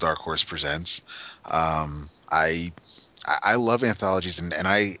of Dark Horse Presents. Um, I I love anthologies, and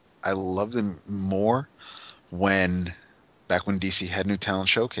I love them more when back when DC had New Talent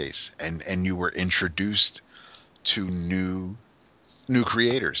Showcase, and you were introduced to new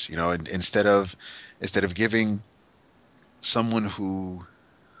creators. You know, and instead of giving someone who,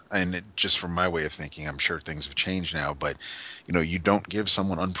 and just from my way of thinking, I'm sure things have changed now, but you know, you don't give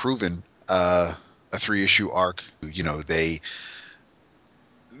someone unproven a 3 issue arc. You know, they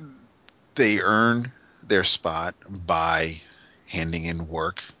earn their spot by handing in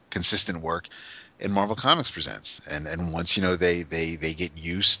work, consistent work, in Marvel Comics Presents. And once you know they get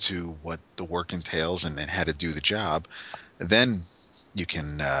used to what the work entails and how to do the job, then you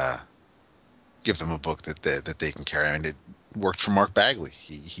can give them a book that they can carry. And it worked for Mark Bagley.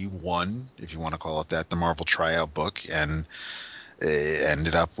 He won, if you want to call it that, the Marvel tryout book, and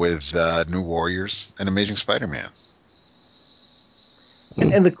ended up with New Warriors and Amazing Spider-Man.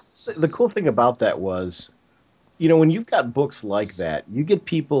 And the cool thing about that was, you know, when you've got books like that, you get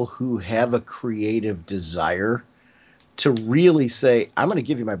people who have a creative desire to really say, I'm going to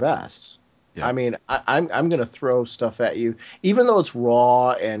give you my best. Yep. I mean, I'm going to throw stuff at you, even though it's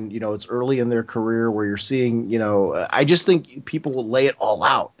raw and, you know, it's early in their career where you're seeing, you know, I just think people will lay it all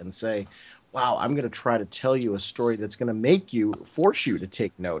out and say, wow, I'm going to try to tell you a story that's going to force you to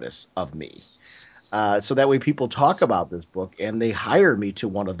take notice of me. So that way people talk about this book and they hire me to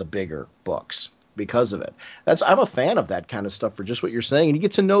one of the bigger books because of it. I'm a fan of that kind of stuff for just what you're saying, and you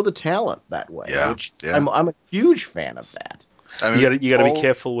get to know the talent that way, Yeah. which Yeah. I'm a huge fan of that. I You mean, got to be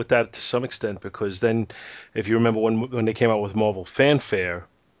careful with that to some extent, because then, if you remember when they came out with Marvel Fanfare,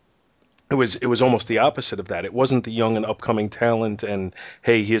 it was almost the opposite of that. It wasn't the young and upcoming talent and,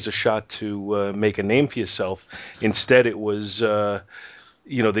 hey, here's a shot to make a name for yourself. Instead, it was the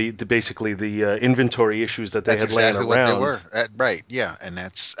basically the inventory issues that they That's had laying exactly what they around. were. Right. Yeah. And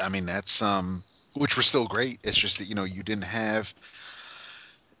that's, I mean, that's, which were still great. It's just that, you know, you didn't have,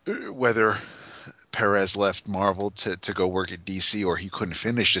 whether Perez left Marvel to go work at DC, or he couldn't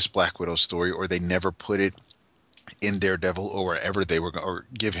finish this Black Widow story, or they never put it in Daredevil or wherever they were, or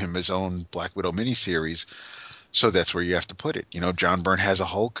give him his own Black Widow miniseries. So that's where you have to put it. You know, John Byrne has a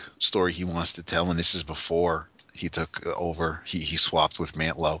Hulk story he wants to tell, and this is before he took over. He swapped with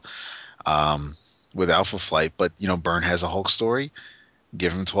Mantlo, um, with Alpha Flight. But you know, Byrne has a Hulk story.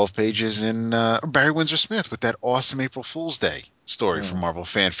 Give him 12 pages in Barry Windsor Smith with that awesome April Fool's Day story from Mm. Marvel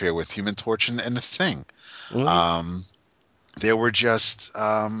Fanfare with Human Torch and the Thing. Mm. Um, there were just,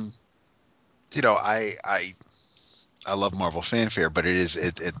 you know, I love Marvel Fanfare, but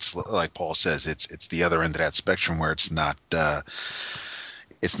it's like Paul says, it's the other end of that spectrum where it's not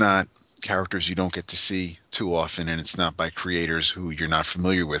characters you don't get to see too often, and it's not by creators who you're not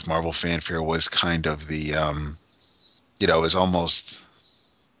familiar with. Marvel Fanfare was kind of the you know, is almost,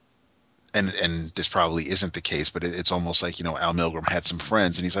 and this probably isn't the case, but it's almost like, you know, Al Milgrom had some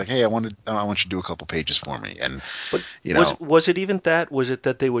friends, and he's like, hey, I want you to do a couple pages for me, and But you was know, was it even that? Was it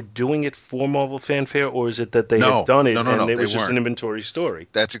that they were doing it for Marvel Fanfare, or is it that they had no, done no, it no, and no, it they was just an weren't. inventory story?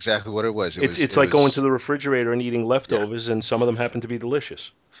 That's exactly what it was. It's It like going to was the refrigerator and eating Yeah. leftovers, and some of them happen to be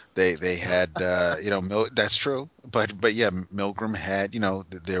delicious. They had you know, that's true, but yeah, Milgram had, you know,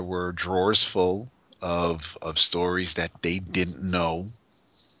 there were drawers full of stories that they didn't know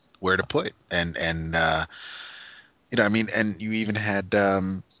where to put, and you know, I mean, and you even had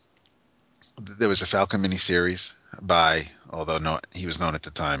there was a Falcon miniseries by, although no, he was known at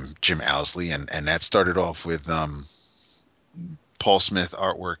the time, Jim Owsley, and that started off with Paul Smith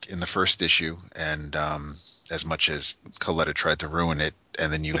artwork in the first issue, and as much as Coletta tried to ruin it,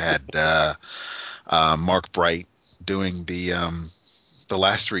 and then you had Mark Bright doing the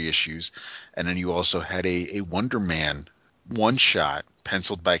last 3 issues, and then you also had a Wonder Man one shot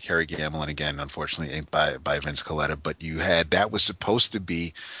penciled by Kerry Gamble, and again, unfortunately, inked by Vince Coletta. But you had, that was supposed to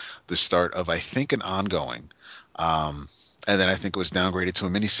be the start of, I think, an ongoing. Um, and then I think it was downgraded to a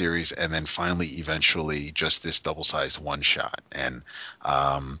miniseries, and then finally, eventually, just this double-sized one shot. And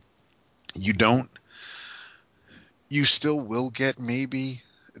um, you don't, you still will get maybe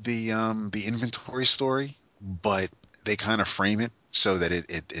the inventory story, but they kind of frame it so that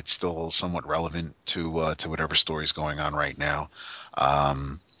it's still somewhat relevant to whatever story is going on right now.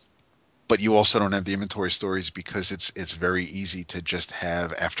 Um, but you also don't have the inventory stories because it's very easy to just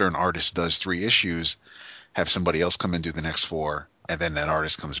have, after an artist does 3 issues, have somebody else come and do the next 4, and then that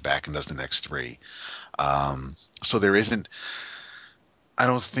artist comes back and does the next 3. So there isn't. I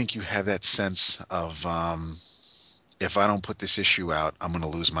don't think you have that sense of, if I don't put this issue out, I'm going to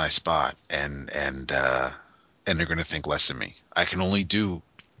lose my spot, and they're going to think less of me. I can only do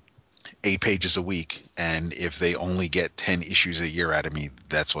 8 pages a week, and if they only get 10 issues a year out of me,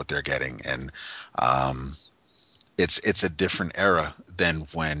 that's what they're getting. And um, it's a different era than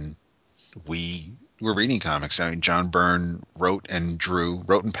when we were reading comics. I mean, John Byrne wrote and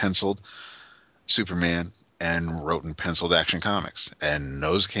penciled Superman, and wrote and penciled Action Comics, and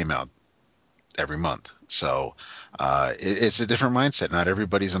those came out every month. So it's a different mindset. Not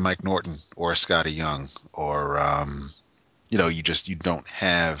everybody's a Mike Norton or a Scotty Young, or you don't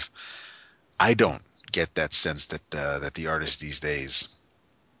have. I don't get that sense that the artists these days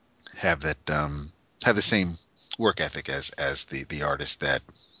have the same work ethic as the artists that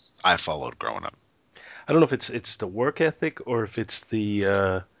I followed growing up. I don't know if it's the work ethic or if it's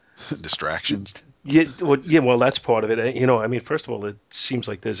the Distractions. well, that's part of it. I mean, first of all, it seems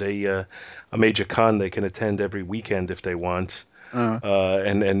like there's a major con they can attend every weekend if they want, Uh,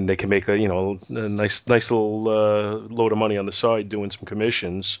 and they can make a nice little load of money on the side doing some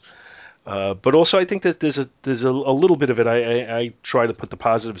commissions. But also, I think that there's a little bit of it. I try to put the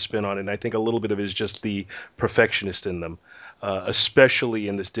positive spin on it, and I think a little bit of it is just the perfectionist in them, especially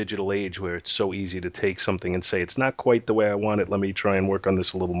in this digital age where it's so easy to take something and say it's not quite the way I want it. Let me try and work on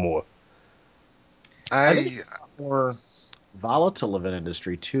this a little more. I think I it's a lot more volatile of an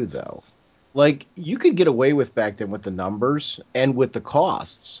industry too, though. Like you could get away with back then with the numbers and with the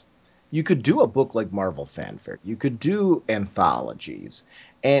costs. You could do a book like Marvel Fanfare. You could do anthologies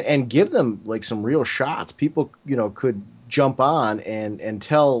and give them like some real shots. People, could jump on and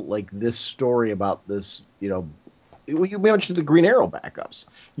tell like this story about this, you mentioned the Green Arrow backups.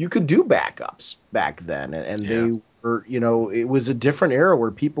 You could do backups back then, and Yeah. they were, it was a different era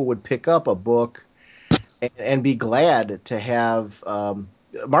where people would pick up a book and be glad to have.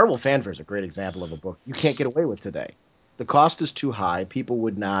 Marvel Fanfare is a great example of a book you can't get away with today. The cost is too high. People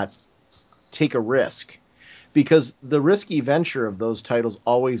would not take a risk because the risky venture of those titles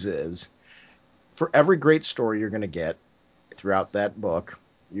always is for every great story you're going to get throughout that book,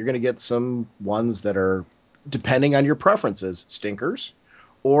 you're going to get some ones that are, depending on your preferences, stinkers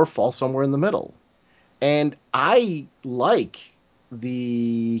or fall somewhere in the middle. And I like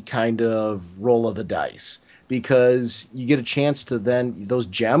the kind of roll of the dice because you get a chance to then, those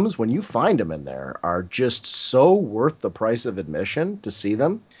gems, when you find them in there, are just so worth the price of admission to see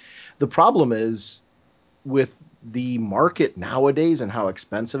them. The problem is with the market nowadays and how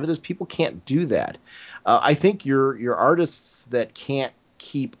expensive it is, people can't do that. I think your artists that can't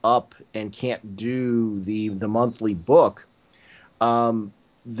keep up and can't do the monthly book, um,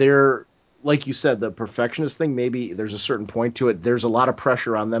 they're, like you said, the perfectionist thing. Maybe there's a certain point to it. There's a lot of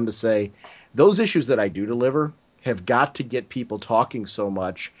pressure on them to say those issues that I do deliver have got to get people talking so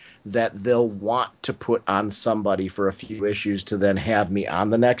much that they'll want to put on somebody for a few issues to then have me on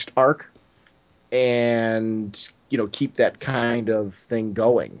the next arc and keep that kind of thing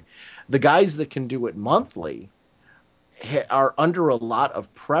going. The guys that can do it monthly are under a lot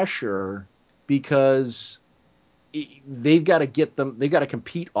of pressure because they've got to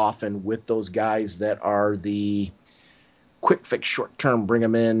compete often with those guys that are the quick fix, short term, bring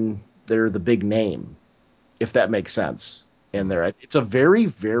them in, they're the big name, if that makes sense. And there, it's a very,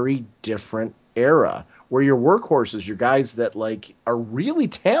 very different era where your workhorses, your guys that like are really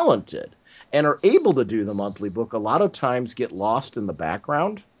talented and are able to do the monthly book, a lot of times get lost in the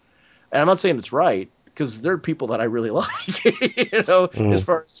background. And I'm not saying it's right because there are people that I really like, as Mm.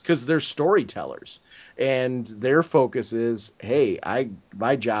 far as because they're storytellers and their focus is, hey,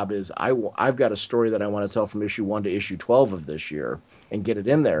 my job is I've got a story that I want to tell from issue 1 to issue 12 of this year and get it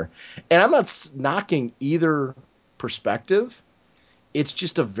in there. And I'm not knocking either perspective. It's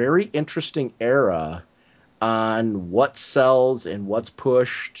just a very interesting era on what sells and what's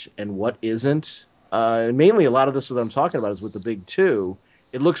pushed and what isn't. And mainly, a lot of this that I'm talking about is with the big two.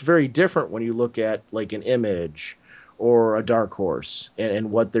 It looks very different when you look at like an Image or a Dark Horse and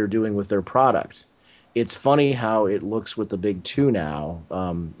what they're doing with their product. It's funny how it looks with the big two now.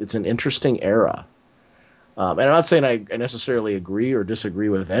 It's an interesting era. And I'm not saying I necessarily agree or disagree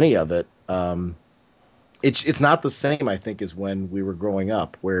with any of it. It's not the same, I think, as when we were growing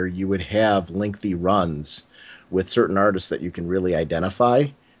up, where you would have lengthy runs with certain artists that you can really identify.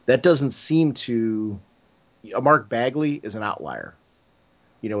 That doesn't seem to. Mark Bagley is an outlier,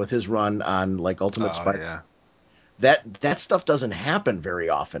 with his run on like Ultimate oh Spider. yeah. That stuff doesn't happen very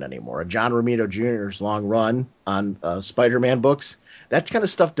often anymore. John Romita Jr.'s long run on Spider-Man books, that kind of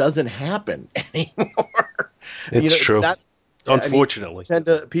stuff doesn't happen anymore. It's true. Not. I mean, Unfortunately.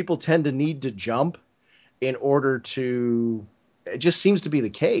 people tend to need to jump in order to. It just seems to be the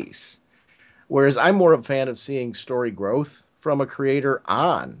case. Whereas I'm more of a fan of seeing story growth from a creator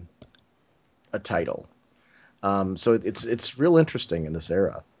on a title. So it's real interesting in this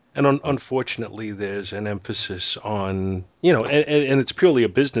era. And unfortunately, there's an emphasis on, and it's purely a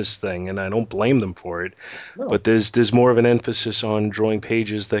business thing, and I don't blame them for it. No. But there's more of an emphasis on drawing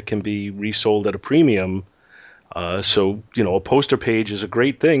pages that can be resold at a premium. So, a poster page is a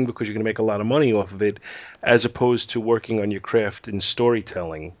great thing because you're going to make a lot of money off of it, as opposed to working on your craft and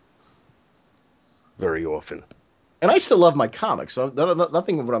storytelling very often. And I still love my comics. So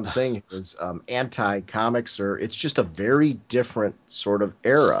nothing of what I'm saying here is anti-comics, or it's just a very different sort of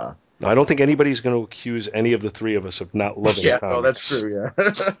era. Now, I don't think anybody's going to accuse any of the three of us of not loving Yeah, no, that's comics. true.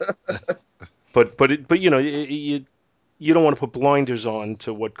 Yeah. But you don't want to put blinders on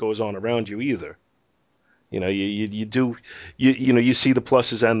to what goes on around you either. You do you see the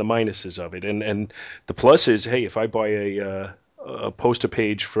pluses and the minuses of it, and the plus is, hey, if I buy a poster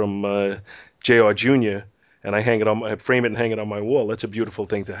page from Jr. Junior and I frame it and hang it on my wall, that's a beautiful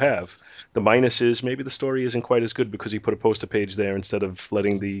thing to have. The minus is maybe the story isn't quite as good because he put a poster page there instead of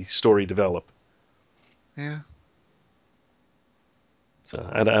letting the story develop. Yeah. So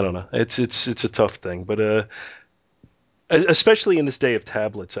I don't know. It's a tough thing, but especially in this day of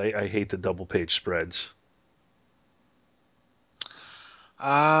tablets, I hate the double page spreads.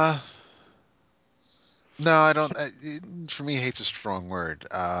 Uh, no, I don't. For me, hate's a strong word.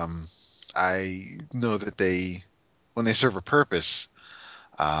 I know that when they serve a purpose,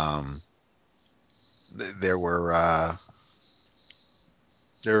 um, there were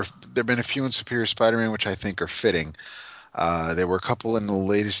there've been a few in Superior Spider-Man which I think are fitting. There were a couple in the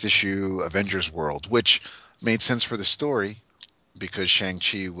latest issue Avengers World, which made sense for the story because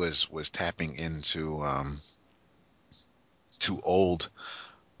Shang-Chi was tapping into to old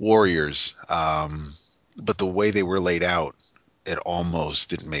warriors. But the way they were laid out, it almost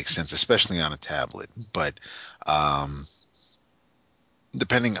didn't make sense, especially on a tablet. But um,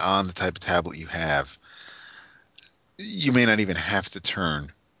 depending on the type of tablet you have, you may not even have to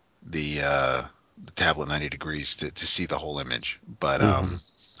turn the tablet 90 degrees to see the whole image. But Hmm.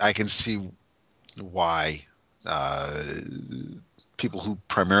 I can see why uh, people who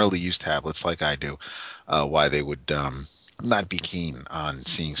primarily use tablets, like I do, why they would not be keen on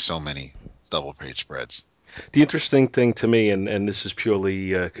seeing so many double page spreads. The interesting thing to me, and this is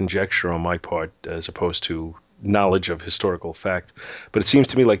purely conjecture on my part as opposed to knowledge of historical fact, but it seems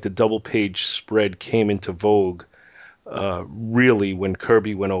to me like the double page spread came into vogue really when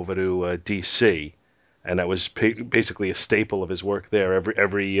Kirby went over to DC, and that was basically a staple of his work there.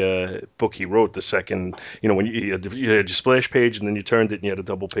 Every book he wrote, the second, when you had your splash page and then you turned it and you had a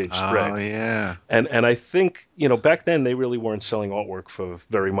double page Oh spread. yeah. And I think, back then they really weren't selling artwork for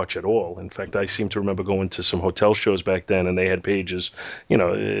very much at all. In fact, I seem to remember going to some hotel shows back then and they had pages,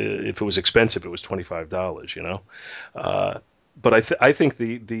 if it was expensive, it was $25, Uh, but I think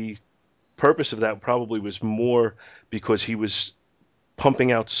the purpose of that probably was more because he was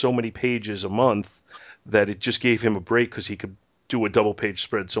pumping out so many pages a month that it just gave him a break because he could do a double page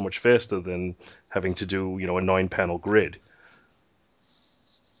spread so much faster than having to do, a 9 panel grid.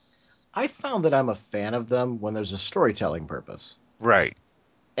 I found that I'm a fan of them when there's a storytelling purpose. Right.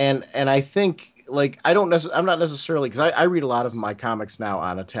 And I think, like, I'm not necessarily, because I read a lot of my comics now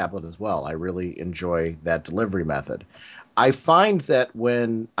on a tablet as well. I really enjoy that delivery method. I find that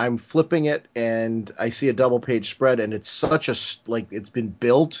when I'm flipping it and I see a double page spread and it's like it's been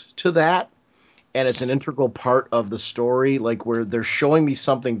built to that, and it's an integral part of the story, like where they're showing me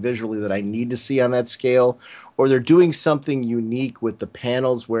something visually that I need to see on that scale, or they're doing something unique with the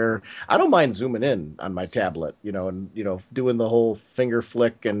panels where I don't mind zooming in on my tablet, and doing the whole finger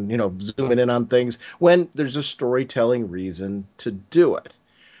flick and zooming in on things when there's a storytelling reason to do it.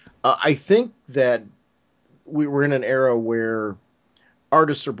 I think that we're in an era where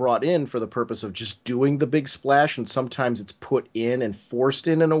artists are brought in for the purpose of just doing the big splash, and sometimes it's put in and forced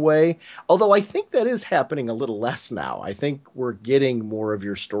in a way. Although I think that is happening a little less now. I think we're getting more of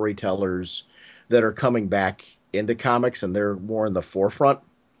your storytellers that are coming back into comics, and they're more in the forefront,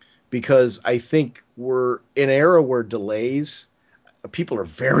 because I think we're in an era where delays people are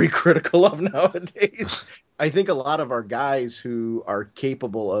very critical of nowadays. I think a lot of our guys who are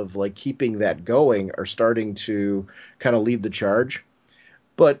capable of like keeping that going are starting to kind of lead the charge.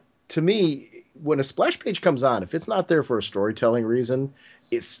 But to me, when a splash page comes on, if it's not there for a storytelling reason,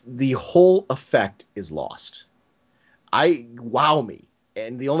 it's the whole effect is lost. I wow me.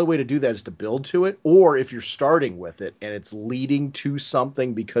 And the only way to do that is to build to it, or if you're starting with it and it's leading to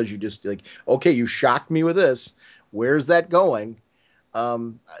something because you just like, okay, you shocked me with this. Where's that going?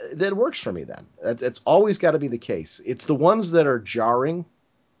 That works for me. Then it's always got to be the case. It's the ones that are jarring,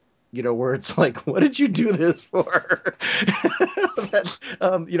 where it's like, what did you do this for? That,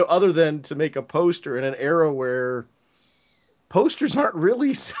 other than to make a poster in an era where posters aren't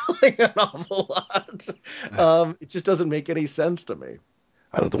really selling an awful lot. It just doesn't make any sense to me.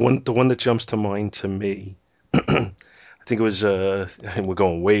 I don't know, the one that jumps to mind to me. I think it was we're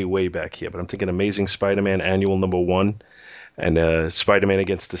going way back here, but I'm thinking Amazing Spider-Man Annual #1 and Spider-Man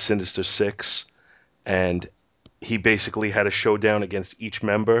against the Sinister Six, and he basically had a showdown against each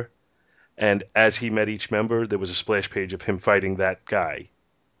member, and as he met each member, there was a splash page of him fighting that guy.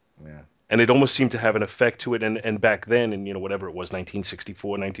 Yeah. And it almost seemed to have an effect to it. And back then, in whatever it was, 1964,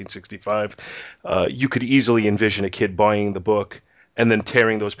 1965, you could easily envision a kid buying the book and then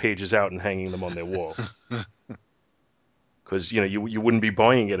tearing those pages out and hanging them on their wall. Because you wouldn't be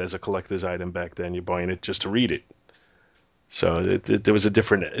buying it as a collector's item back then. You're buying it just to read it. So there was a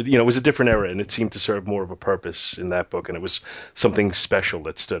different, it was a different era, and it seemed to serve more of a purpose in that book, and it was something special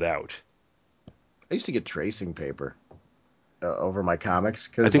that stood out. I used to get tracing paper over my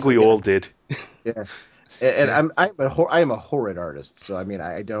comics I think because we all did. yeah. And I am a horrid artist, so I mean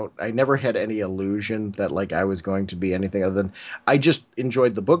I never had any illusion that like I was going to be anything other than I just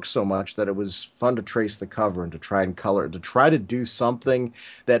enjoyed the book so much that it was fun to trace the cover and to try and color it, to try to do something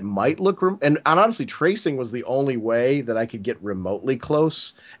that might look and honestly tracing was the only way that I could get remotely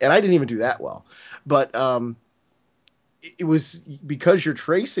close, and I didn't even do that well, but it was because you're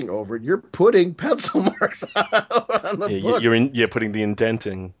tracing over it, you're putting pencil marks on the Yeah, book. you're putting the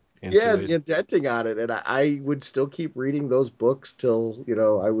indenting Yeah, into the it. indenting on it, and I would still keep reading those books till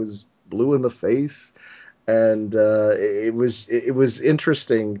I was blue in the face, and it was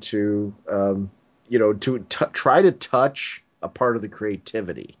interesting to try to touch a part of the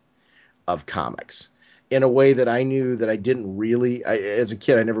creativity of comics in a way that I knew that I didn't really. As a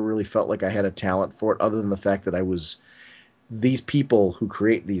kid, I never really felt like I had a talent for it, other than the fact that I was these people who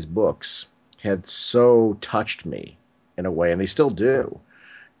create these books had so touched me in a way, and they still do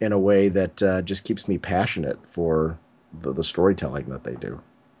in a way that just keeps me passionate for the storytelling that they do.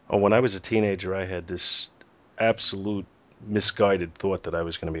 Oh, when I was a teenager, I had this absolute misguided thought that I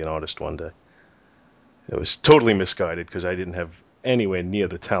was going to be an artist one day. It was totally misguided because I didn't have anywhere near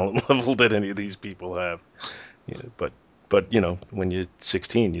the talent level that any of these people have. But when you're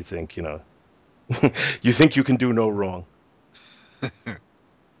 16, you think you think you can do no wrong.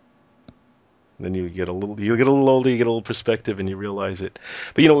 Then you get a little older, you get a little perspective, and you realize it.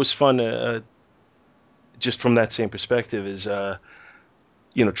 But it was fun. Just from that same perspective, is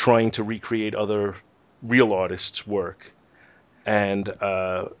trying to recreate other real artists' work. And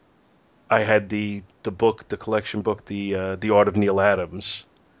I had the collection book, the Art of Neil Adams,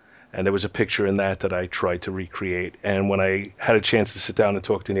 and there was a picture in that I tried to recreate. And when I had a chance to sit down and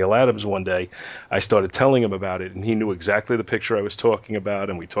talk to Neil Adams one day, I started telling him about it, and he knew exactly the picture I was talking about,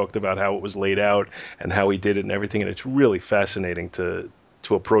 and we talked about how it was laid out and how he did it and everything. And it's really fascinating to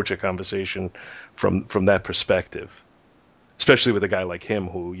approach a conversation from that perspective, especially with a guy like him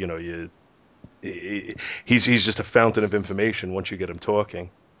who he's just a fountain of information once you get him talking.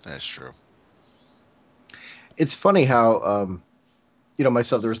 That's true. It's funny how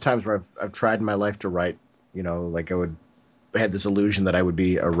myself. There was times where I've tried in my life to write. Like I had this illusion that I would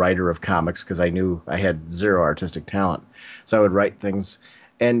be a writer of comics because I knew I had zero artistic talent. So I would write things,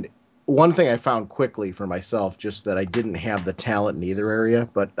 and one thing I found quickly for myself, just that I didn't have the talent in either area,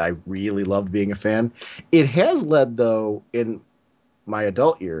 but I really loved being a fan. It has led, though, in my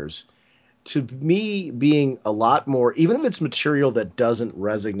adult years to me being a lot more, even if it's material that doesn't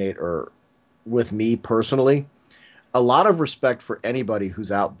resonate or with me personally, a lot of respect for anybody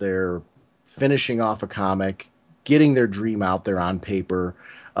who's out there finishing off a comic, getting their dream out there on paper,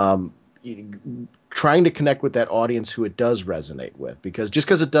 um, trying to connect with that audience who it does resonate with. Because just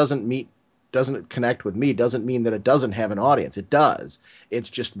because it doesn't connect with me doesn't mean that it doesn't have an audience. It does. It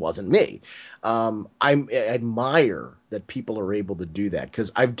just wasn't me. I admire that people are able to do that because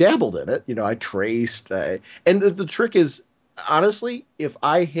I've dabbled in it. I traced, and the trick is, honestly, if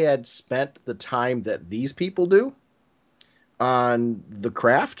I had spent the time that these people do on the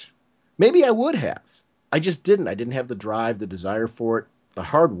craft, maybe I would have. I just didn't. I didn't have the drive, the desire for it, the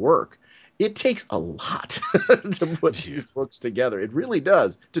hard work. It takes a lot to put these books together. It really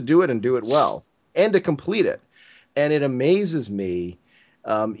does, to do it and do it well and to complete it. And it amazes me,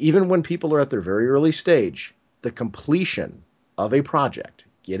 even when people are at their very early stage, the completion of a project,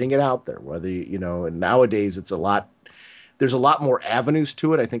 getting it out there, whether, and nowadays there's a lot more avenues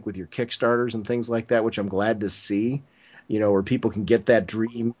to it, I think, with your Kickstarters and things like that, which I'm glad to see, where people can get that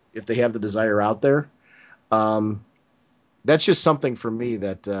dream if they have the desire out there. That's just something for me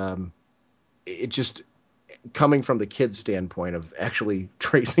that it just coming from the kid standpoint of actually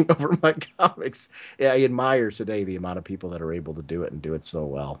tracing over my comics. Yeah, I admire today the amount of people that are able to do it and do it so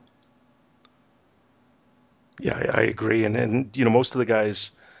well. Yeah, I agree. And most of the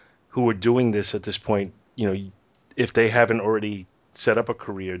guys who are doing this at this point, if they haven't already set up a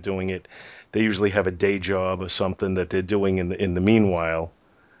career doing it, they usually have a day job or something that they're doing in the meanwhile,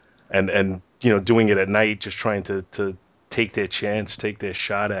 and doing it at night, just trying to take their chance, take their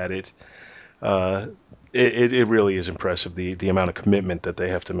shot at it. Uh, it really is impressive the amount of commitment that they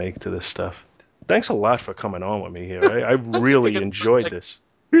have to make to this stuff. Thanks a lot for coming on with me here. I really enjoyed this.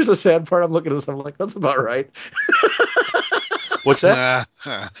 Here's the sad part. I'm looking at this. I'm like, that's about right. What's that?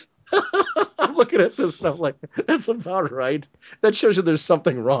 I'm looking at this and I'm like, that's about right. That shows you there's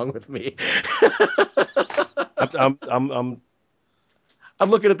something wrong with me. I'm I'm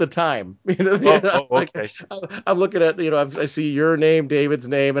looking at the time. okay. I'm looking at, I see your name, David's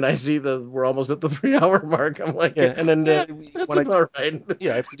name, and I see we're almost at the 3 hour mark. I'm like, Yeah, and then that's when about right. I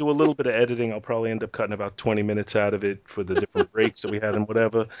have to do a little bit of editing. I'll probably end up cutting about 20 minutes out of it for the different breaks that we had and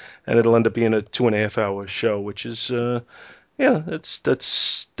whatever, and it'll end up being a 2.5 hour show, which is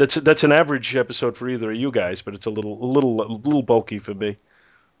that's an average episode for either of you guys, but it's a little bulky for me.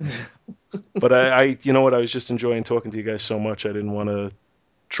 But I you know what, I was just enjoying talking to you guys so much. I didn't want to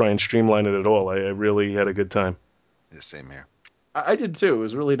try and streamline it at all. I really had a good time. Yeah, same here. I did too. It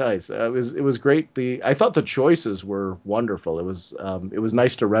was really nice. It was great. I thought the choices were wonderful. It was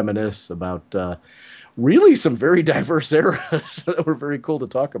nice to reminisce about really some very diverse eras that were very cool to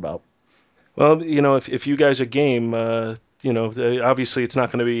talk about. Well, if you guys are game, obviously it's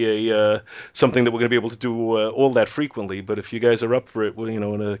not going to be a something that we're going to be able to do all that frequently. But if you guys are up for it, well, in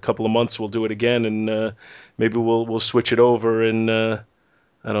a couple of months we'll do it again, and maybe we'll switch it over. And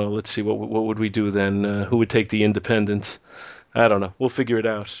I don't know. Let's see, what would we do then? Who would take the independent? I don't know. We'll figure it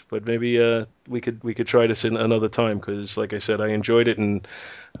out. But maybe we could try this in another time because, like I said, I enjoyed it, and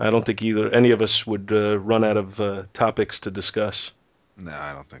I don't think any of us would run out of topics to discuss. No,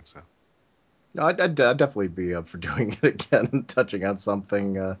 I don't think so. No, I'd definitely be up for doing it again, touching on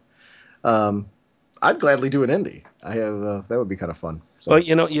something. Um, I'd gladly do an indie. I have that would be kind of fun. So. Well,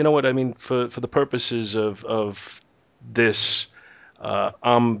 you know what I mean. For the purposes of this,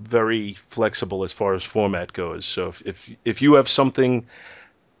 I'm very flexible as far as format goes. So if you have something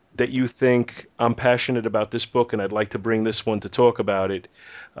that you think I'm passionate about this book and I'd like to bring this one to talk about it,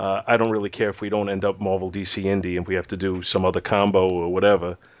 I don't really care if we don't end up Marvel DC Indie and we have to do some other combo or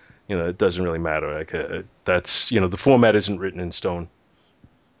whatever. It doesn't really matter. Like that's the format isn't written in stone.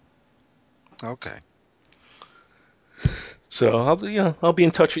 Okay. So I'll be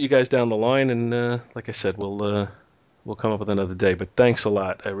in touch with you guys down the line, and like I said, we'll come up with another day. But thanks a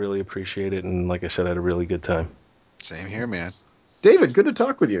lot. I really appreciate it, and like I said, I had a really good time. Same here, man. David, good to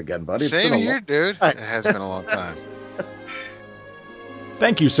talk with you again, buddy. It's Same been a here, long dude. time. It has been a long time.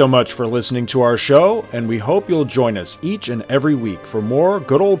 Thank you so much for listening to our show, and we hope you'll join us each and every week for more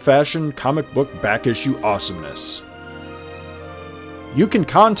good old-fashioned comic book back issue awesomeness. You can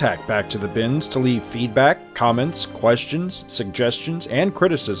contact Back to the Bins to leave feedback, comments, questions, suggestions, and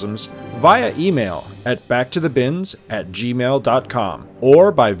criticisms via email at backtothebins@gmail.com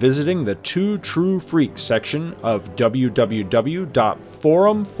or by visiting the Two True Freaks section of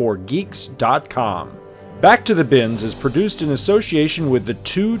www.forumforgeeks.com. Back to the Bins is produced in association with the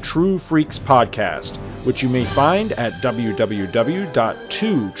Two True Freaks podcast, which you may find at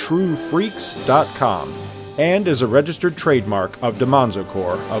www.twotruefreaks.com. and is a registered trademark of DiManzo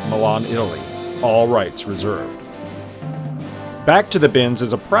Corps of Milan, Italy. All rights reserved. Back to the Bins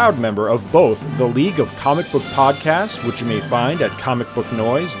is a proud member of both the League of Comic Book Podcasts, which you may find at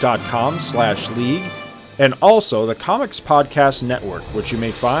comicbooknoise.com/league, and also the Comics Podcast Network, which you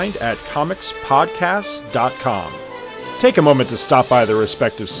may find at comicspodcasts.com. Take a moment to stop by their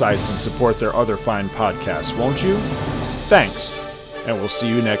respective sites and support their other fine podcasts, won't you? Thanks, and we'll see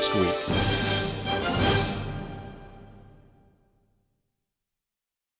you next week.